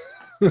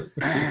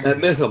 That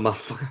missile,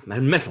 motherfucker. My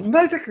missile.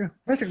 Magic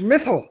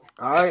missile.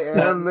 I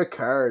am the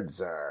card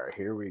czar.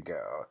 Here we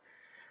go.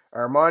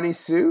 Armani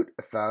suit,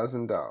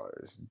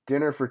 $1,000.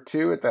 Dinner for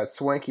two at that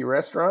swanky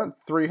restaurant,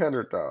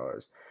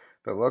 $300.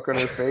 The look on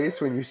her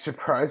face when you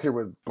surprise her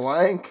with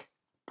blank,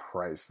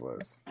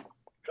 priceless.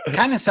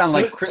 Kind of sound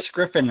like Chris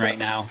Griffin right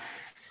now.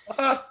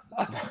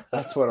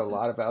 That's what a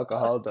lot of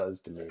alcohol does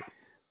to me.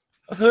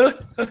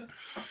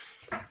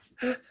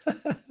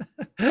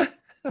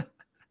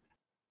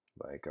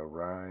 Like a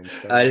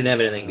rhinestone. I didn't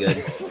have anything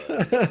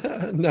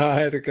good. No, I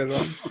had a good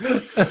one.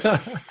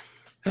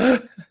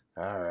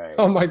 All right.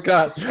 Oh my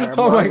god.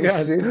 Oh my Armani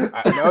god. suit.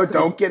 No,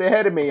 don't get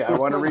ahead of me. I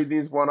want to read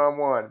these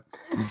one-on-one.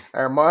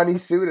 Armani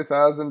suit,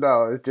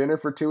 $1,000. Dinner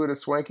for two at a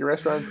swanky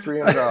restaurant,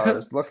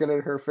 $300. Looking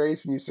at her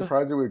face when you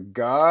surprise her with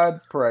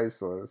God,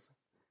 priceless.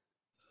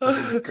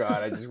 Oh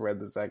God, I just read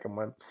the second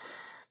one.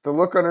 The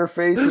look on her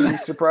face when you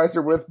surprise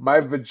her with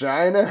my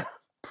vagina,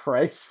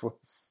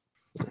 priceless.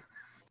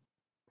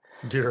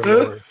 Dear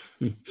Lord.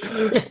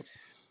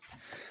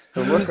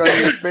 The look on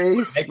your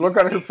face, look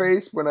on her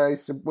face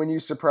when you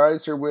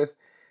surprise her with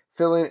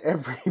filling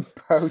every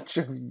pouch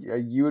of a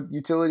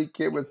utility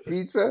kit with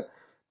pizza.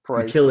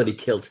 Priceless. Utility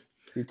killed.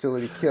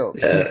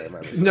 Sorry, my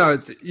mistake. No,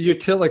 it's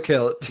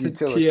Utilikill.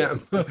 Utilikill.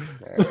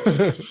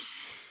 TM.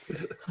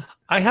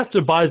 I have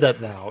to buy that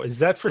now. Is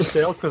that for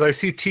sale? Because I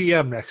see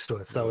TM next to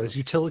it. So is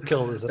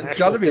Utilikill is an It's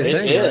actual got to be a thing?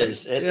 thing. It right?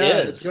 is. It Yeah,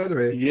 is. It's got to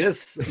be.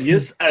 Yes,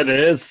 it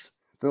is.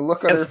 The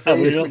look on her It's a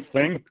face. real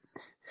thing.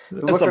 The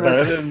It's look a on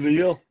her very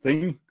real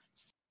thing.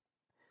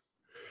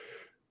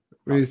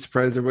 What are you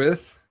surprised her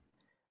with?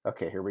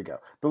 Okay, here we go.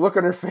 The look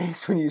on her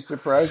face when you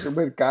surprise her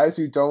with guys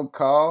who don't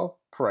call,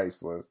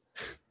 priceless.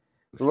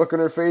 The look on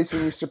her face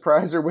when you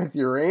surprise her with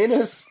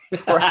Uranus,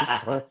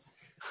 priceless.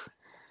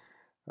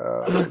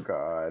 Oh,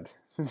 God.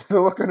 The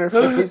look on her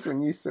face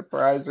when you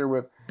surprise her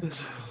with...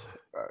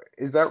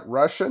 is that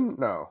Russian?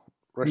 No.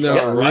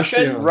 No,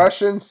 Russian?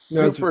 Russian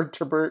No, it's- super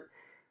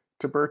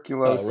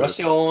tuberculosis.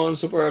 Russian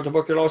super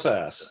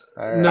tuberculosis.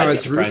 All No, right.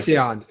 it's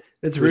Rusion.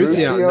 It's Rusion?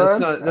 Rusion. That's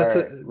not. That's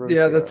All a. right,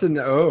 Yeah, Rusion. that's an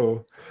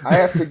O. I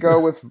have to go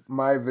with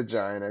my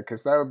vagina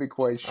because that would be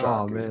quite Oh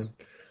shocking. man.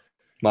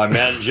 My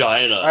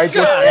mangina. I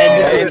just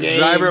ended the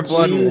game.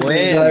 Cyberblood Jesus.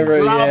 wins.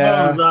 Cyber- Bravo,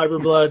 yeah.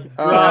 Cyberblood.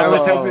 I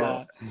was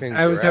Bravo. hoping.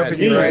 I was hoping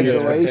you guys would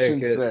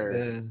Congratulations, take it.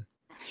 sir.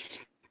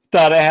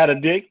 Thought I had a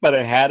dick, but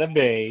I had a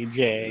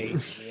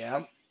BJ.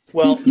 Yep.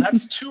 Well,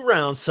 that's 2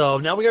 rounds. So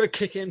now we got to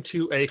kick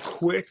into a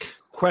quick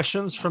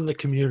questions from the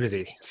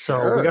community. So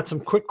Sure. we got some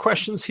quick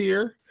questions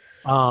here.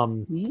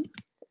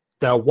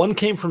 That one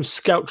came from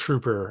Scout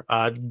Trooper.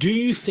 Do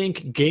you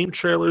think game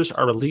trailers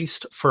are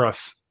released for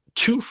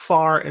too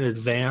far in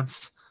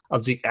advance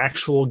of the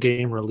actual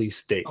game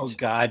release date? Oh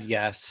God,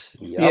 yes,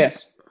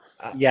 Yes.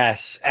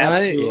 yes,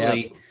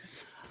 absolutely.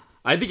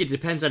 I think it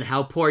depends on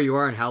how poor you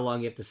are and how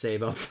long you have to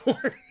save up for.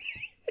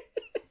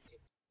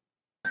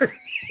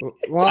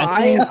 Well,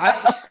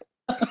 I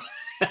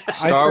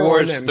Star for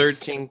Wars one am-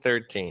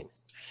 1313.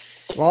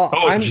 Well,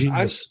 Oh,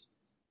 genius.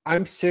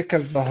 I'm sick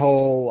of the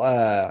whole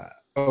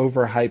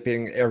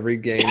overhyping every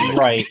game.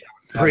 Right.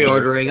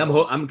 Pre-ordering.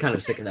 I'm kind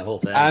of sick of that whole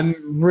thing. I'm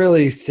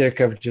really sick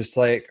of just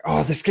like,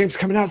 oh, this game's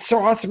coming out so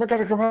awesome. I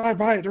gotta go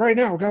buy it right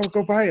now.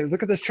 Go buy it.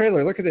 Look at this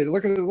trailer. Look at it.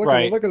 Look at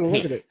Right.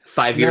 it.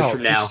 5 years No,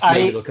 from now, just-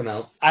 maybe it'll come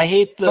out. I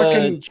hate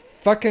the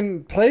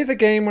Fucking play the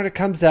game when it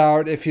comes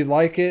out. If you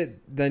like it,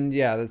 then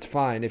yeah, that's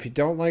fine. If you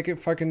don't like it,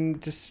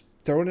 fucking just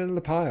throw it in the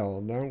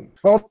pile. Don't.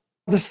 Well,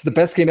 this is the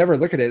best game ever.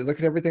 Look at it. Look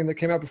at everything that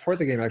came out before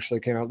the game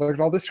actually came out. Look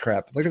at all this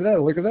crap. Look at that.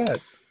 Look at that.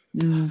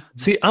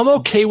 See, I'm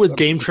okay with I'm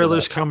game sick of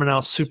trailers that. coming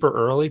out super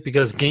early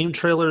because game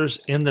trailers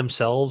in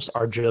themselves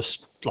are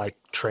just like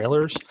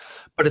trailers.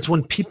 But it's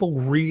when people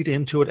read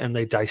into it and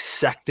they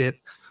dissect it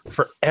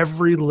for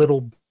every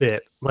little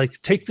bit. Like,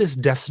 take this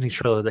Destiny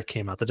trailer that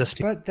came out. The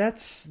Destiny. But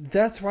that's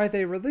why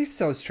they release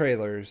those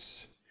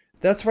trailers.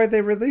 That's why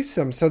they release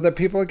them, so that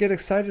people get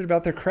excited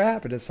about their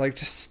crap. And it's like,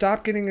 just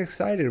stop getting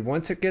excited.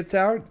 Once it gets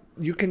out,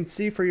 you can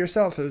see for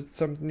yourself if it's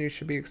something you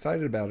should be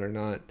excited about or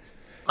not.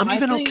 I'm My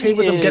even thing okay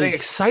with them getting is-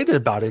 excited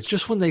about it.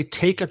 Just when they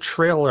take a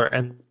trailer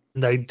and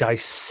they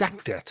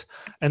dissect it,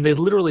 and they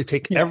literally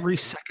take every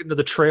second of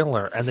the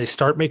trailer and they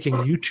start making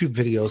YouTube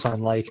videos on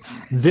like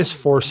this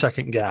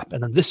 4-second gap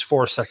and then this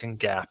 4-second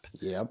gap.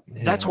 Yep.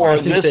 That's why I or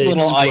think this they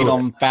little explode it.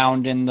 item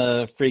found in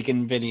the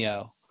freaking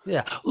video.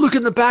 Yeah, look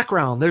in the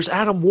background. There's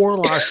Adam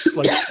Warlock's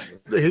like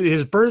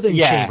his birthing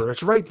Yeah. chamber.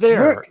 It's right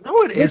there. Look,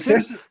 No, it isn't.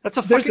 there's- That's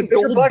a There's fucking a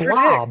bigger gold blacker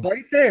blob. dick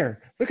right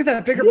there. Look at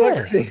that bigger Yeah.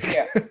 blacker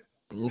dick.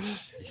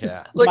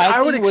 Yeah. Like My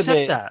I would thing with accept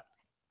it- that.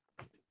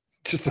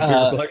 Just a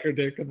bigger blacker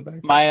dick in the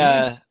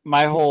back.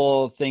 My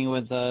whole thing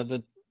with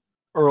the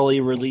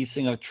early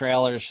releasing of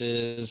trailers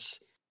is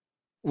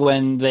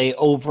when they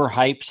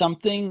overhype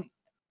something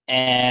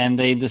and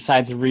they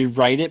decide to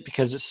rewrite it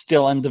because it's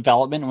still in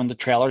development when the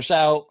trailer's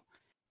out.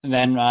 And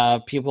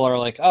then people are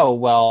like, oh,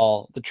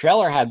 well, the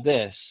trailer had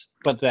this,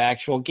 but the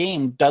actual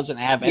game doesn't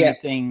have Yeah.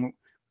 anything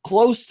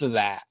close to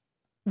that.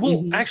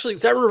 Well, actually,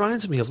 that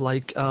reminds me of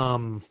like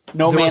No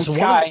There Man's was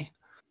one of- Sky.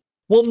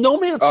 Well, No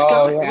Man's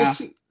Oh, Sky. yeah.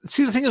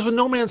 See, the thing is with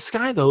No Man's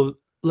Sky, though,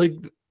 like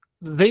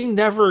they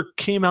never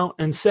came out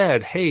and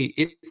said, "Hey,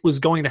 it was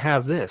going to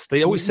have this."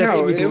 They always said, No,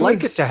 "Hey, we'd it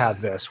like was- it to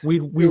have this. We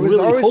it was really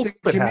always hope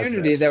the it has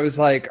community this." that was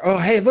like, oh,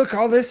 hey, look,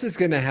 all this is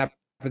going to happen.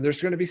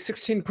 There's going to be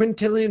 16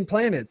 quintillion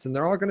planets, and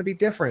they're all going to be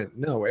different.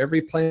 No,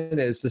 every planet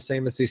is the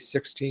same as these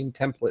 16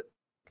 template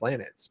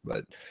planets,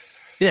 but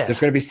yeah, there's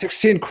going to be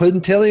 16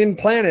 quintillion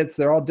planets.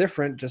 They're all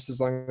different, just as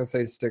long as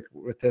they stick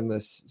within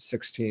this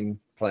 16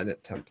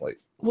 planet template.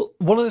 Well,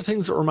 one of the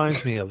things that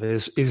reminds me of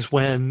is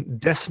when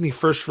Destiny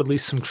first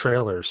released some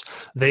trailers.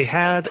 They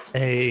had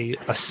a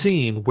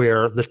scene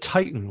where the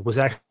Titan was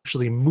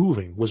actually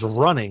moving, was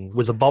running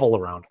with a bubble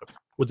around him,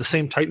 with the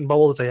same Titan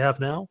bubble that they have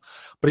now.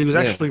 But he was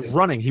Yeah. actually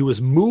running. He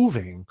was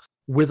moving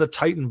with a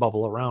Titan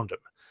bubble around him,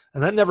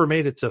 and that never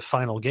made it to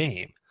final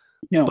game.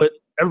 No. But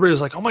everybody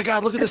was like, "Oh my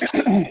god, look at this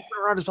Titan moving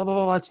around! Blah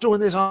blah blah! It's doing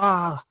this!"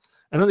 And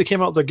then they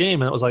came out with their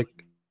game, and it was like,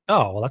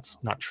 Oh, well, that's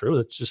not true.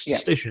 It's just Yeah. a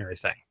stationary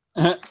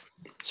thing.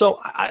 So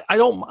I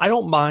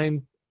don't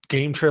mind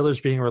game trailers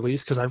being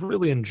released because I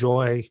really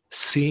enjoy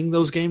seeing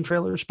those game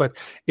trailers. But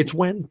it's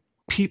when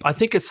people, I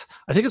think it's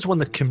when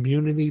the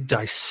community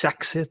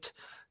dissects it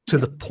to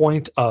the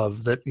point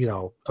of that,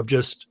 of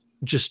just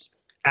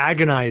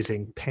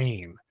agonizing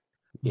pain.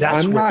 Yeah,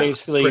 That's I'm where not-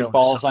 Basically, trailers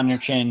balls suck. on your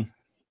chin.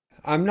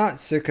 I'm not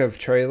sick of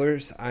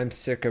trailers. I'm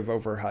sick of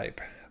overhype.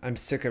 I'm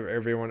sick of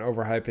everyone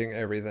overhyping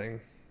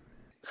everything.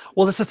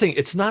 Well, that's the thing.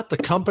 It's not the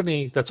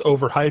company that's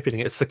overhyping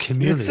it. It's the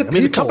community. the I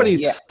mean, people.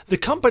 Yeah. the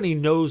company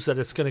knows that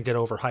it's going to get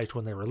overhyped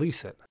when they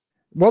release it.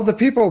 Well, the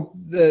people,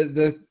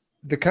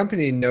 the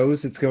company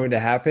knows it's going to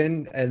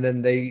happen, and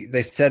then they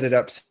set it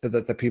up so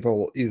that the people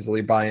will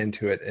easily buy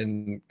into it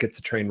and get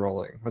the train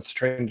rolling. Once the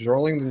train's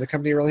rolling, then the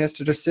company really has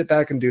to just sit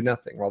back and do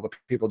nothing while the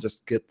people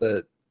just get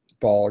the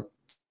ball,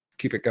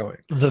 keep it going.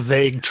 The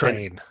vague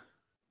train.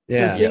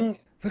 Yeah. The thing,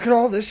 Look at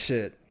all this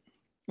shit.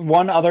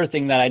 one other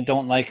thing that I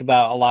don't like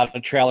about a lot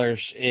of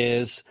trailers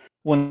is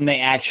when they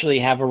actually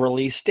have a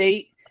release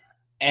date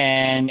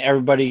and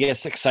everybody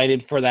gets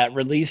excited for that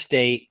release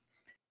date.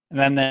 And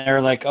then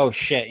they're like, oh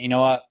shit, you know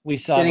what? We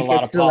still Then have a it lot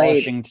gets of delayed.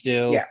 polishing to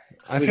do. Yeah.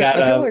 I We feel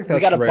like we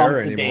that's gotta rare bump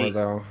the anymore, date.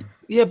 though.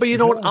 Yeah, but you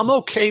know I what? feel like- I'm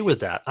okay with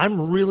that.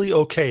 I'm really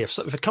okay. If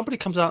a company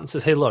comes out and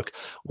says, hey, look,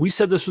 we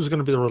said this was going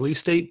to be the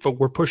release date, but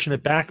we're pushing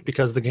it back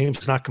because the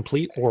game's not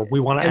complete or we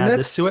want to And add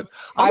this to it,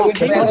 I I'm would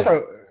okay That's with it. rather-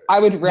 also I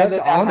would rather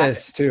that's that happen.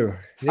 honest too.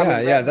 I would Yeah,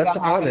 yeah, rather that's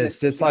that happen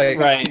honest. than- It's like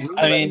Right.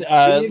 I mean,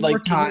 we need more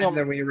like time Kingdom,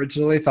 than we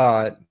originally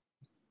thought.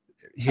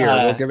 Here,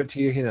 we'll give it to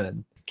you,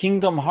 Hinan.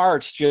 Kingdom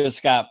Hearts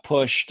just got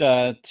pushed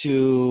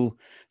to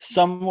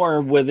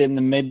somewhere within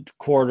the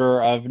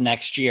mid-quarter of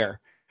next year.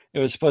 It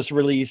was supposed to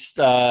release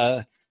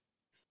at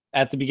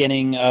the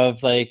beginning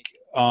of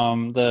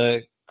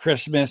the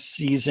Christmas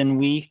season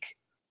week,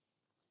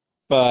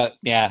 but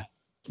yeah.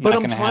 But not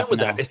I'm gonna fine with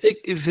happen that. now.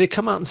 If they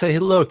come out and say, hey,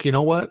 look, you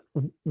know what?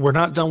 We're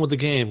not done with the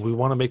game. We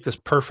want to make this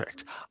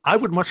perfect. I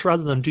would much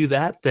rather them do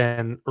that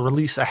than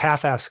release a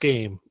half-ass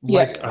game.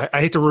 Like Yeah.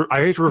 I hate to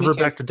revert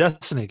too. back to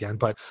Destiny again,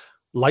 but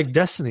like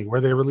Destiny, where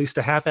they released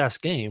a half-ass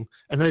game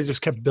and then they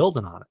just kept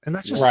building on it, and that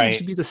just seems Right.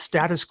 to be the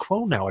status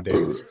quo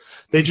nowadays.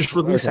 They just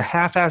release a Okay.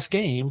 half-ass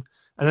game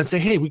and then say,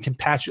 hey, we can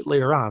patch it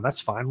later on. That's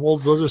fine. We'll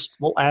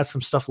add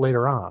some stuff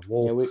later on.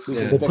 Yeah, we Yeah. can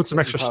We'll fix put some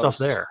it in extra stuff post.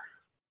 there.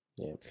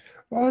 Yeah.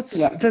 Well, it's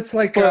Yeah. that's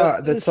like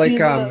But that's see,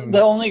 like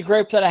the only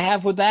gripe that I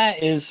have with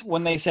that is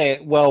when they say,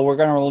 well, we're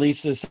going to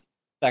release this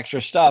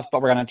extra stuff, but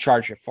we're going to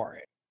charge you for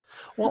it.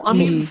 Well, I'm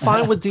even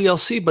fine with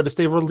DLC, but if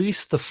they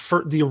release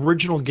the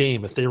original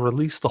game, if they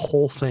release the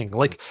whole thing,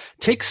 like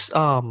take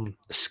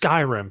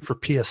Skyrim for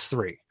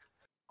PS3.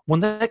 When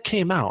that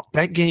came out,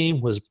 that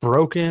game was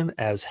broken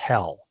as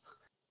hell.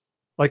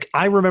 Like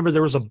I remember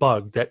there was a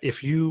bug that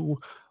if you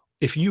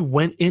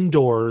went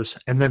indoors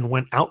and then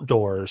went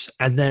outdoors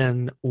and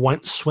then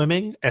went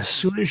swimming, as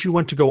soon as you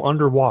went to go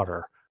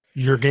underwater,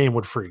 your game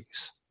would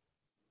freeze.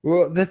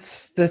 well,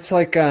 that's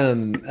like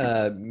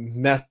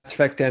Mass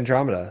Effect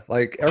Andromeda.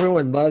 Like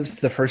everyone loves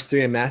the first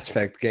three Mass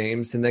Effect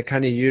games, and they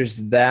kind of use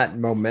that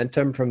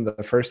momentum from the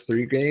first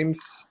three games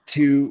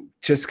to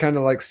just kind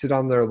of like sit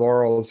on their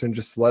laurels and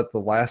just let the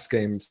last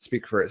game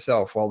speak for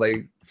itself. While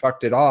they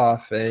fucked it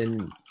off,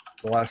 and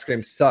the last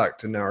game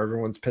sucked, and now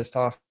everyone's pissed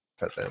off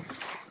at them.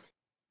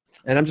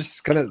 And I'm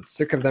just kind of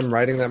sick of them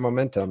riding that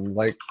momentum.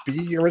 Like,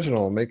 be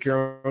original, make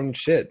your own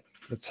shit.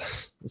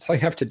 That's all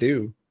you have to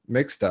do.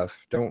 Make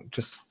stuff. Don't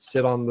just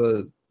sit on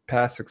the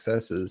past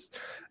successes.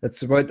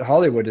 That's what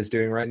Hollywood is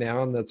doing right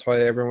now, and that's why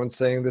everyone's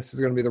saying this is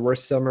going to be the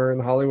worst summer in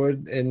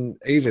Hollywood in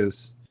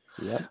ages.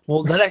 Yep.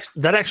 Well,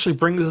 that actually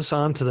brings us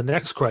on to the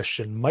next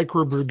question.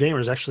 Microbrew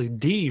Gamers, actually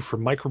D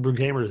from Microbrew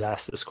Gamers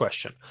asked this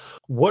question.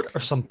 What are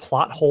some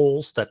plot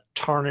holes that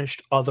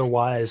tarnished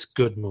otherwise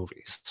good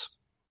movies?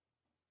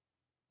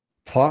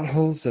 Plot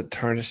holes that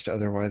tarnished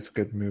otherwise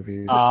good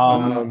movies.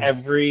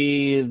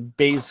 Every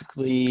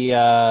basically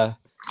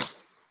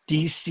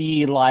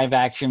DC live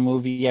action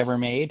movie ever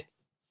made.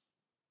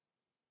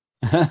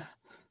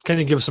 Can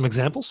you give some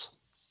examples?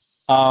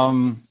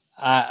 The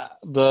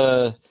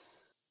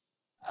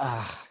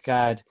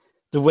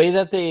way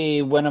that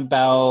they went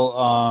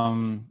about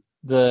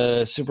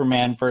the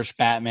Superman versus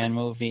Batman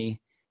movie,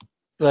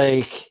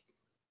 like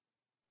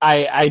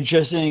I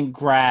just didn't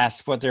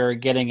grasp what they were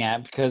getting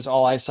at because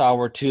all I saw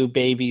were two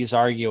babies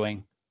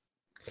arguing.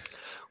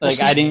 Like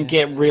see, I didn't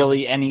get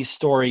really any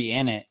story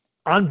in it.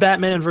 On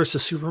Batman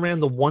versus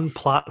Superman, the one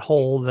plot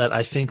hole that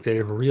I think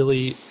they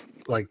really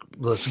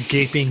was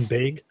gaping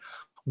big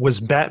was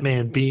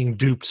Batman being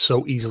duped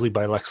so easily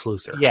by Lex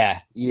Luthor. Yeah.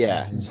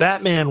 Yeah.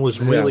 Batman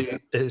was really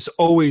has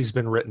always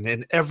been written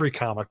in every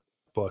comic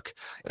book,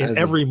 in As a-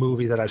 every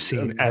movie that I've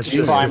seen, as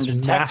just crime this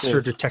detective.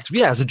 master detective.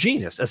 Yeah, as a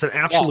genius, as an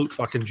absolute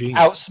fucking genius.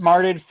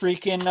 Outsmarted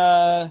freaking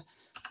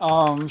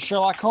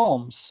Sherlock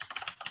Holmes.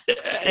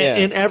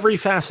 In every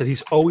facet,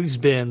 he's always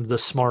been the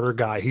smarter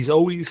guy. He's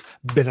always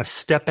been a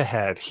step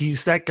ahead.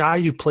 He's that guy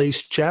who plays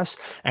chess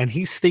and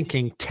he's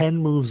thinking 10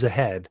 moves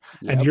ahead,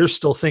 and Yep. you're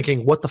still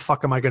thinking, what the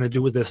fuck am I going to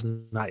do with this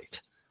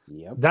knight?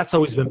 Yep. That's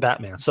always been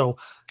Batman. So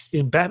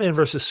in Batman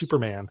versus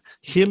Superman,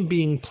 him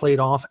being played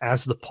off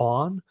as the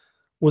pawn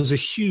was a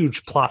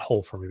huge plot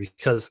hole for me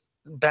because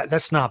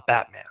that's not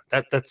Batman.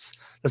 That's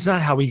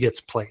not how he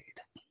gets played.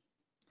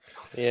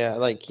 Yeah,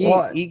 like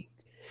he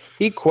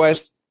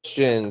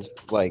questioned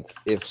like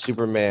if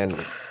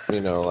Superman,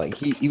 like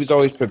he was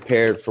always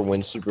prepared for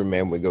when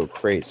Superman would go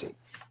crazy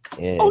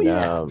in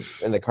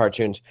the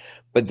cartoons.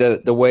 But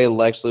the way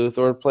Lex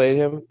Luthor played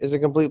him is a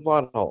complete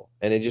plot hole,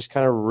 and it just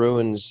kind of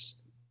ruins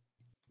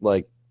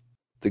like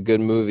the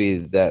good movie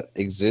that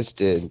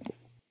existed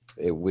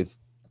with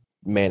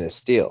Man of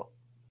Steel.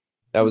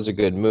 That was a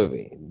good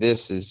movie.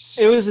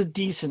 It was a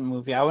decent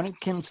movie. I wouldn't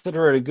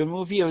consider it a good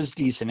movie. It was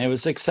decent. It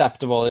was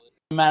acceptable. It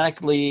was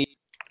thematically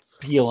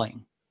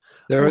appealing.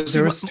 There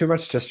was too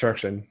much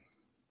destruction.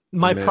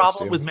 My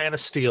problem with Man of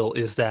Steel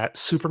is that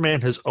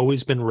Superman has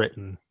always been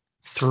written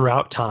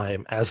throughout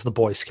time as the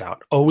Boy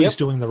Scout, always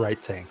doing the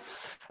right thing.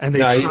 And they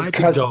tried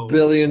to go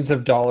billions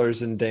of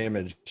dollars in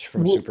damage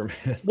from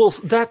Superman. Well,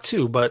 that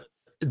too, but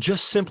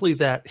just simply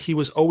that he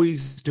was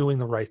always doing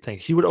the right thing.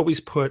 He would always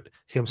put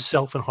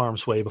himself in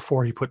harm's way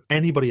before he put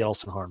anybody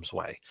else in harm's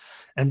way.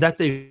 And that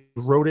they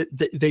wrote it,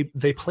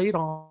 they played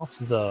off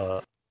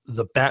the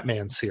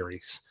Batman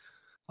series.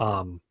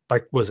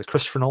 Was it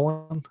Christopher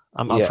Nolan?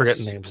 I'm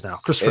forgetting names now.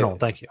 Christopher Nolan,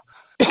 thank you.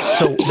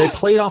 So they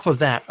played off of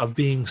that, of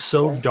being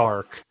so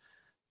dark,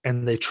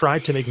 and they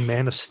tried to make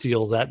Man of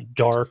Steel that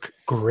dark,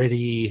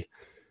 gritty,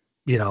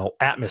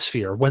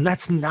 atmosphere, when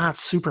that's not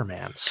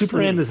Superman.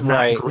 Superman is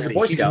not gritty.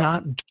 He's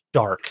not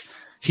dark.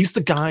 He's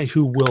the guy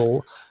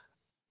who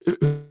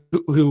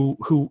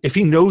if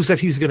he knows that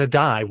he's going to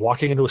die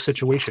walking into a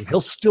situation,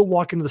 he'll still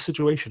walk into the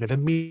situation if it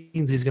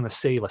means he's going to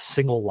save a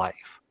single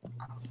life.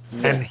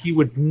 Yeah. And he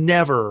would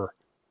never,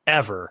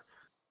 ever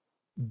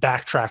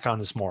backtrack on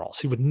his morals.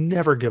 He would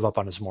never give up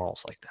on his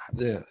morals like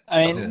that. Yeah.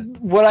 I mean,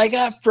 what I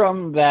got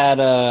from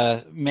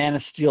that Man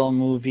of Steel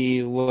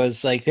movie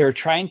was like they were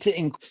trying to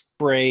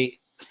incorporate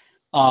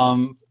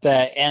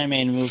that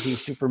animated movie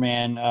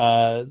Superman,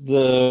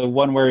 the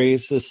one where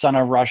he's the son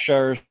of Russia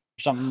or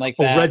something like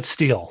that. Red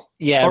Steel.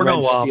 Yeah.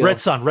 Red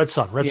Sun.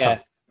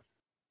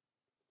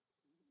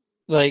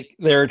 Like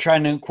they were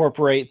trying to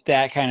incorporate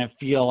that kind of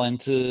feel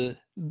into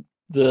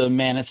the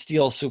Man of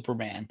Steel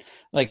Superman,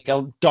 like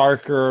a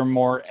darker,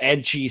 more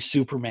edgy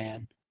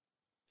Superman.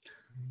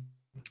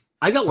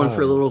 I got one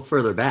for a little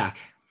further back.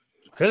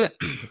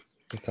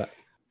 What's that?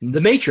 The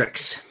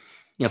Matrix.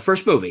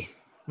 First movie.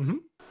 Mm-hmm.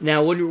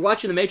 Now, when you're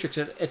watching The Matrix,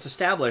 it's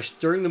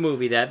established during the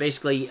movie that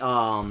basically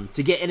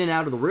to get in and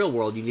out of the real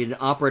world, you need an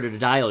operator to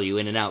dial you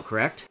in and out,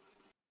 correct?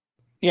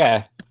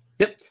 Yeah.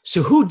 Yep.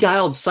 So who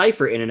dialed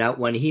Cypher in and out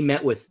when he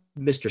met with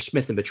Mr.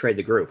 Smith and betrayed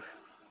the group?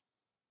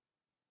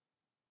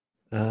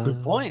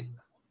 Good point.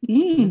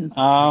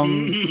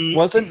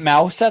 Wasn't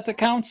Mouse at the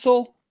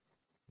council?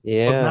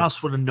 Yeah. But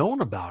Mouse would have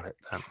known about it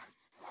then.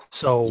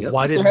 So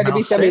why did there had to be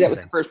Mouse somebody say that was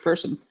the first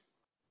person?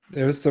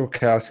 It was the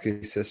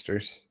Wachowski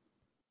sisters.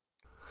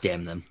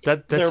 Damn them.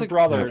 That's They're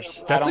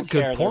brothers. That's a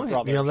good point.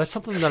 That's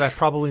something that I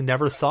probably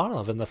never thought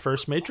of in the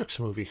first Matrix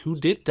movie. Who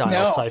did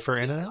dial Cypher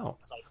in and out?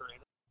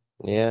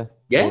 Yeah.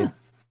 Yeah.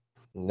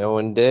 No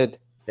one did.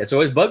 That's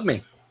always bugged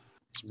me.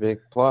 It's a big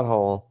plot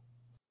hole.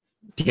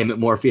 Damn it,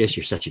 Morpheus,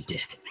 you're such a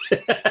dick.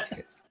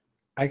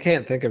 I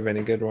can't think of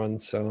any good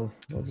ones, so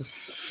I'll just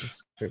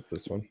skip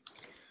this one.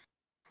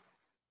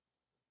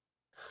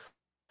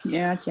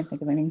 Yeah, I can't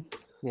think of any.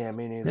 Yeah,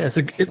 me neither. Yeah,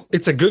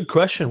 it's a good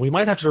question. We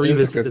might have to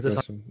revisit this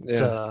on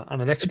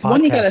the next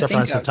podcast after I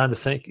have some time to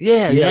think.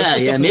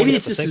 Yeah. Maybe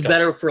this is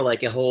better for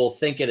like a whole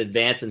think in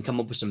advance and come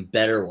up with some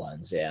better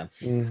ones. Yeah.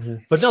 Mm-hmm.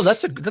 But no,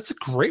 that's a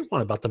great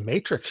one about the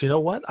Matrix. You know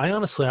what? I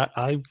honestly,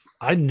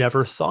 I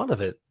never thought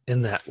of it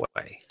in that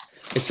way.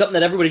 It's something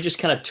that everybody just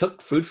kind of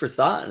took food for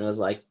thought, and I was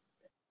like,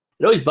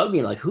 it always bugged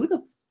me. Like, who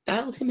the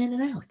dialed him in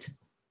and out?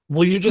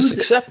 Well, you just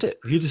accept it.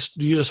 You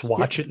just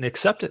watch it and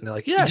accept it, and you're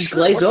like, yeah, just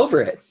glaze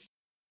over it.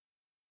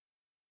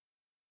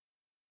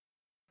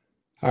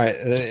 All right.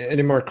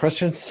 Any more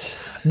questions?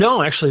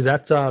 No, actually,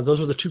 those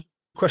were the two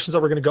questions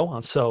that we're going to go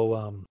on.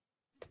 So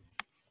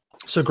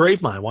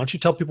Gravemind, why don't you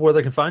tell people where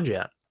they can find you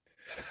at?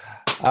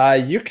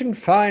 You can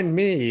find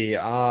me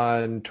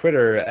on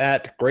Twitter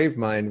at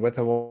Gravemind with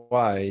a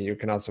Y. You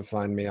can also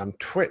find me on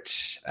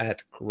Twitch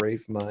at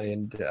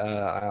Gravemind.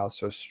 I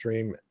also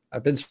stream.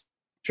 I've been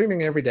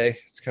streaming every day.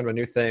 It's kind of a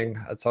new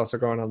thing. It's also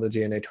going on the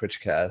G.N.A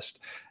Twitchcast,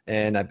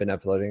 and I've been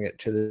uploading it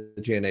to the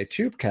G.N.A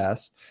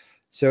Tubecast.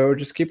 So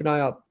just keep an eye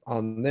out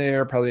on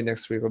there. Probably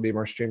next week will be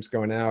more streams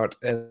going out.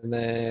 And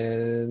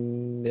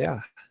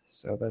then,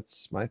 so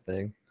that's my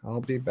thing.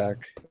 I'll be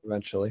back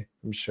eventually,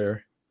 I'm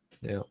sure.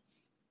 Yeah.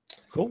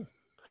 Cool.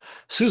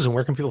 Susan,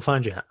 where can people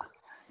find you at?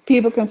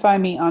 People can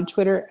find me on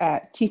Twitter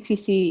at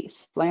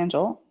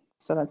TPC_Slangel.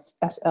 So that's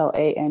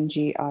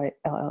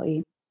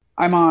SLANGILLE.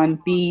 I'm on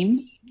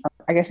Beam.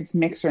 I guess it's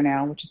Mixer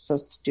now, which is so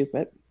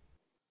stupid.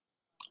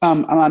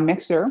 I'm on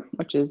Mixer,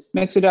 which is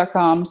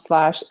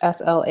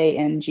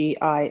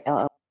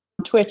mixer.com/SLANGILL.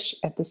 Twitch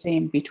at the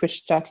same, be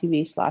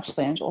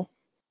twitch.tv/Slangel.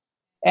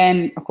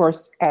 And of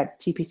course at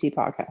TPC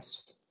Podcast.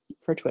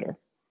 for Twitter.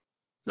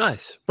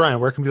 Nice. Brian,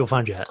 where can people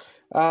find you at?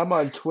 I'm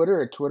on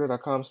Twitter at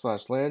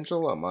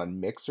twitter.com/Langel. I'm on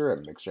Mixer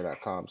at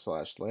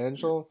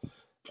mixer.com/Langel.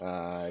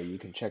 You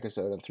can check us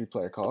out on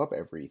 3-Player Co-op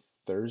every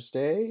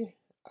Thursday.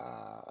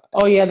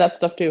 Oh, yeah, that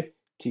stuff too.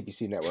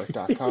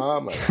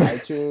 tpcnetwork.com, on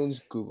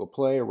iTunes, Google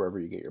Play, or wherever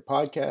you get your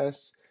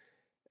podcasts.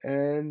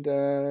 And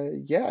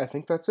yeah, I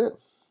think that's it.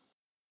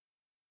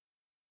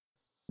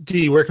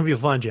 D, where can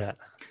people find you at?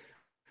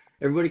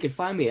 Everybody can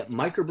find me at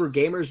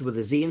microbrewgamers with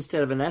a Z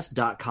instead of an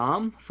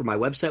S.com for my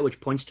website, which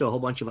points to a whole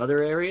bunch of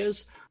other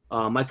areas.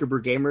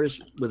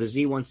 Microbrewgamers with a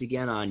Z once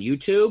again on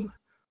YouTube.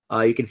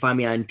 You can find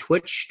me on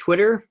Twitch,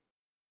 Twitter,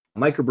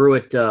 Microbrew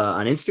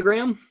on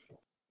Instagram,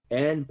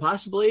 and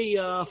possibly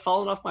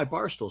falling off my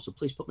bar stool, so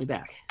please put me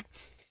back.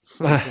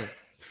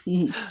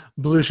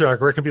 Blue Shark,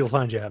 where can people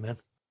find you at, man?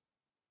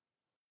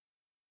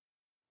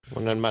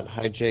 When I'm not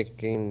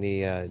hijacking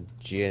the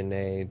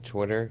G.N.A.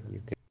 Twitter,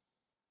 you can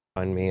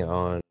find me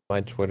on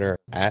my Twitter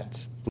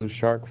at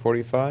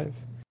BlueShark45.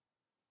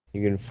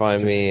 You can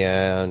find me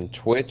on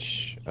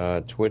Twitch,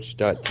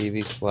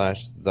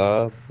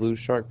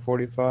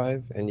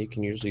 twitch.tv/TheBlueShark45, and you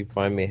can usually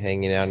find me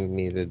hanging out in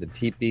either the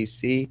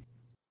TPC.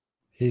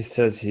 He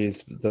says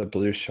he's the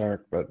Blue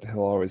Shark, but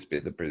he'll always be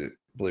the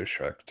Blue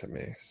Shark to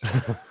me. So.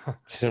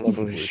 Still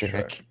Blue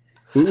Shark.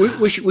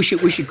 We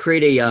should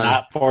create a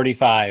Not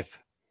 45.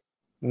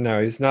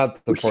 No, he's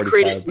not the we should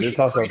 45. we He's should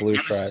also create Blue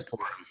nemesis Shark. for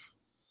him.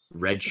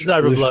 Red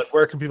Shark. Cyberblood,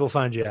 where can people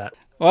find you at?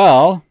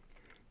 Well,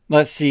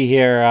 let's see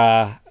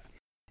here.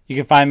 You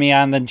can find me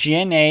on the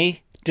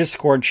G.N.A.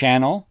 Discord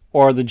channel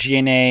or the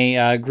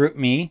G.N.A. Group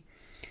Me.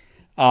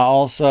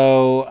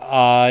 Also,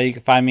 you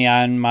can find me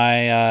on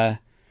my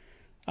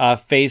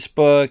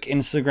Facebook,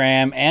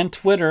 Instagram, and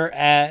Twitter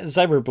at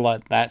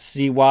Cyberblood. That's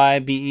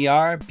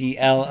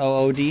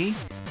ZYBERBLOOD.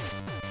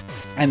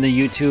 And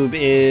the YouTube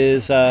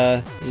is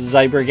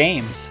Zyber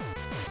Games.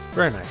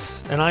 Very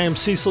nice. And I am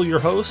Cecil, your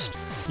host.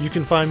 You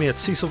can find me at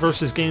Cecil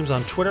vs. Games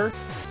on Twitter.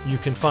 You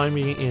can find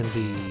me in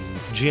the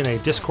G.N.A.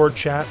 Discord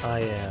chat.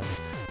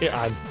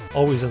 I'm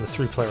always in the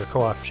 3-Player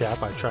Co-op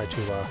chat. I try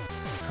to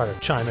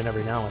chime in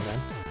every now and then.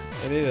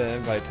 I need an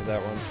invite to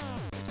that one.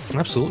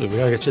 Absolutely, we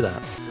gotta get you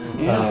that.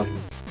 Yeah.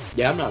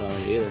 Yeah, I'm not on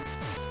it either.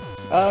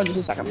 Oh, just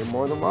a second. You're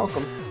more than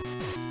welcome.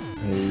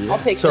 I'll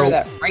take care of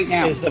that right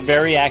now. It's a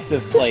very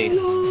active place.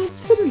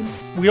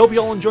 We hope you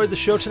all enjoyed the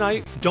show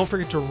tonight. Don't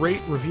forget to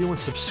rate, review, and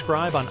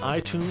subscribe on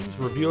iTunes.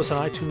 Review us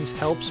on iTunes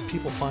helps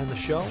people find the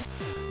show.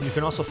 You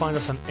can also find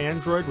us on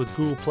Android with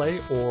Google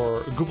Play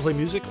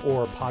Music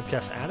or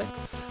Podcast Addict.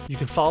 You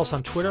can follow us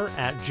on Twitter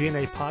at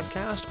G.N.A.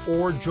 Podcast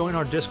or join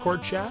our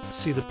Discord chat.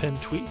 See the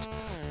pinned tweet.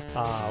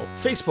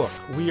 Facebook.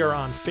 We are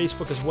on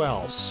Facebook as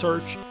well.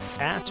 Search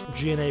at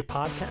G.N.A.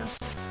 Podcast.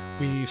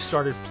 We've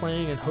started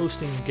playing and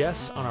hosting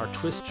guests on our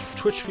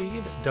Twitch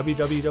feed,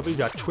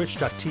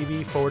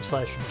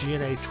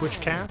 www.twitch.tv/G.N.A.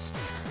 Twitchcast.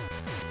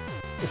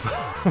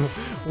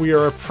 We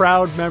are a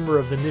proud member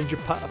of the Ninja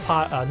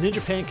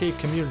Pancake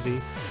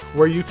community,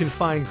 where you can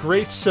find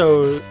great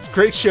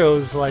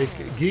shows like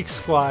Geek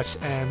Squatch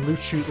and Loot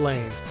Shoot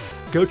Lane.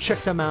 Go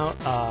check them out,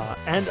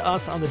 and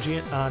us on the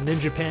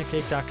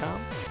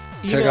ninjapancake.com.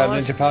 Check out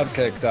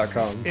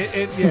ninjapancake.com.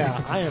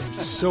 Yeah, I am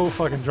so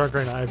fucking drunk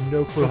right now. I have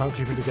no clue how I'm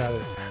keeping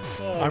together.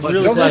 I'm But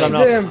really don't glad I'm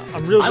not. damn.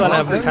 I'm really glad I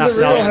haven't I'm passed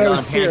the real out. on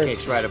host here.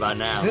 pancakes right about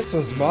now. This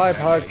was my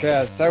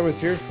podcast. I was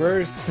here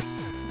first.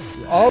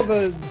 All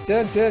the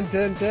dun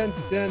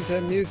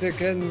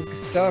music and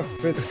stuff,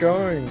 it's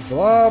going.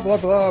 Blah, blah,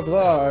 blah,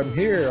 blah. I'm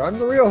here. I'm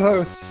the real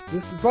host.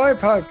 This is my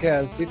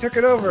podcast. He took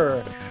it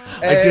over.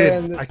 I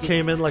did. And I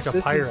came in like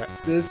a pirate.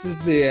 This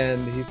is the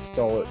end. He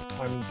stole it.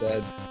 I'm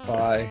dead.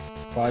 Bye.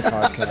 Bye,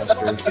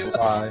 podcasters.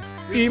 Bye.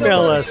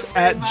 Email us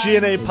at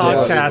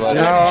GNApodcast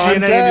No, at I'm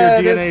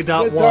dead. It's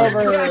GNA.1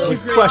 over.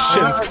 with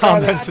questions,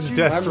 comments, and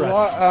death I'm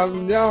threats.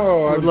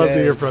 no, We'd I'm love to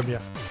dead. hear from you.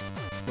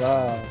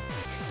 Ah.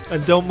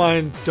 And don't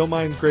mind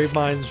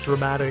Gravemind's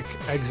dramatic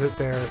exit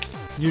there.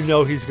 You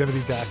know he's going to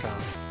be back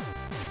on.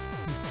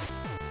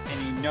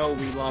 And you know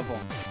we love them.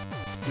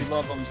 We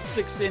love them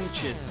 6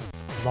 inches.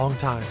 Long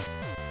time.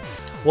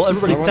 Well,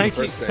 everybody, I won the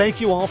first day.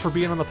 thank you all for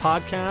being on the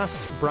podcast.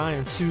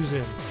 Brian,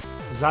 Susan,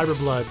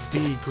 Cyberblood,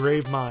 D,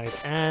 Gravemind,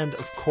 and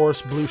of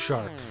course Blue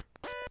Shark.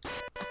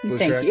 Blue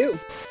Thank Shark. you.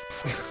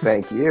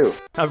 Thank you.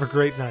 Have a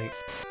great night.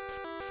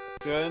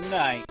 Good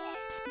night.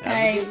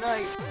 Hey. Good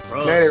night.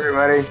 Good night,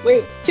 everybody.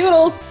 Wait,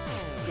 toodles.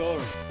 Go.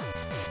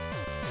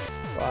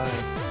 Bye.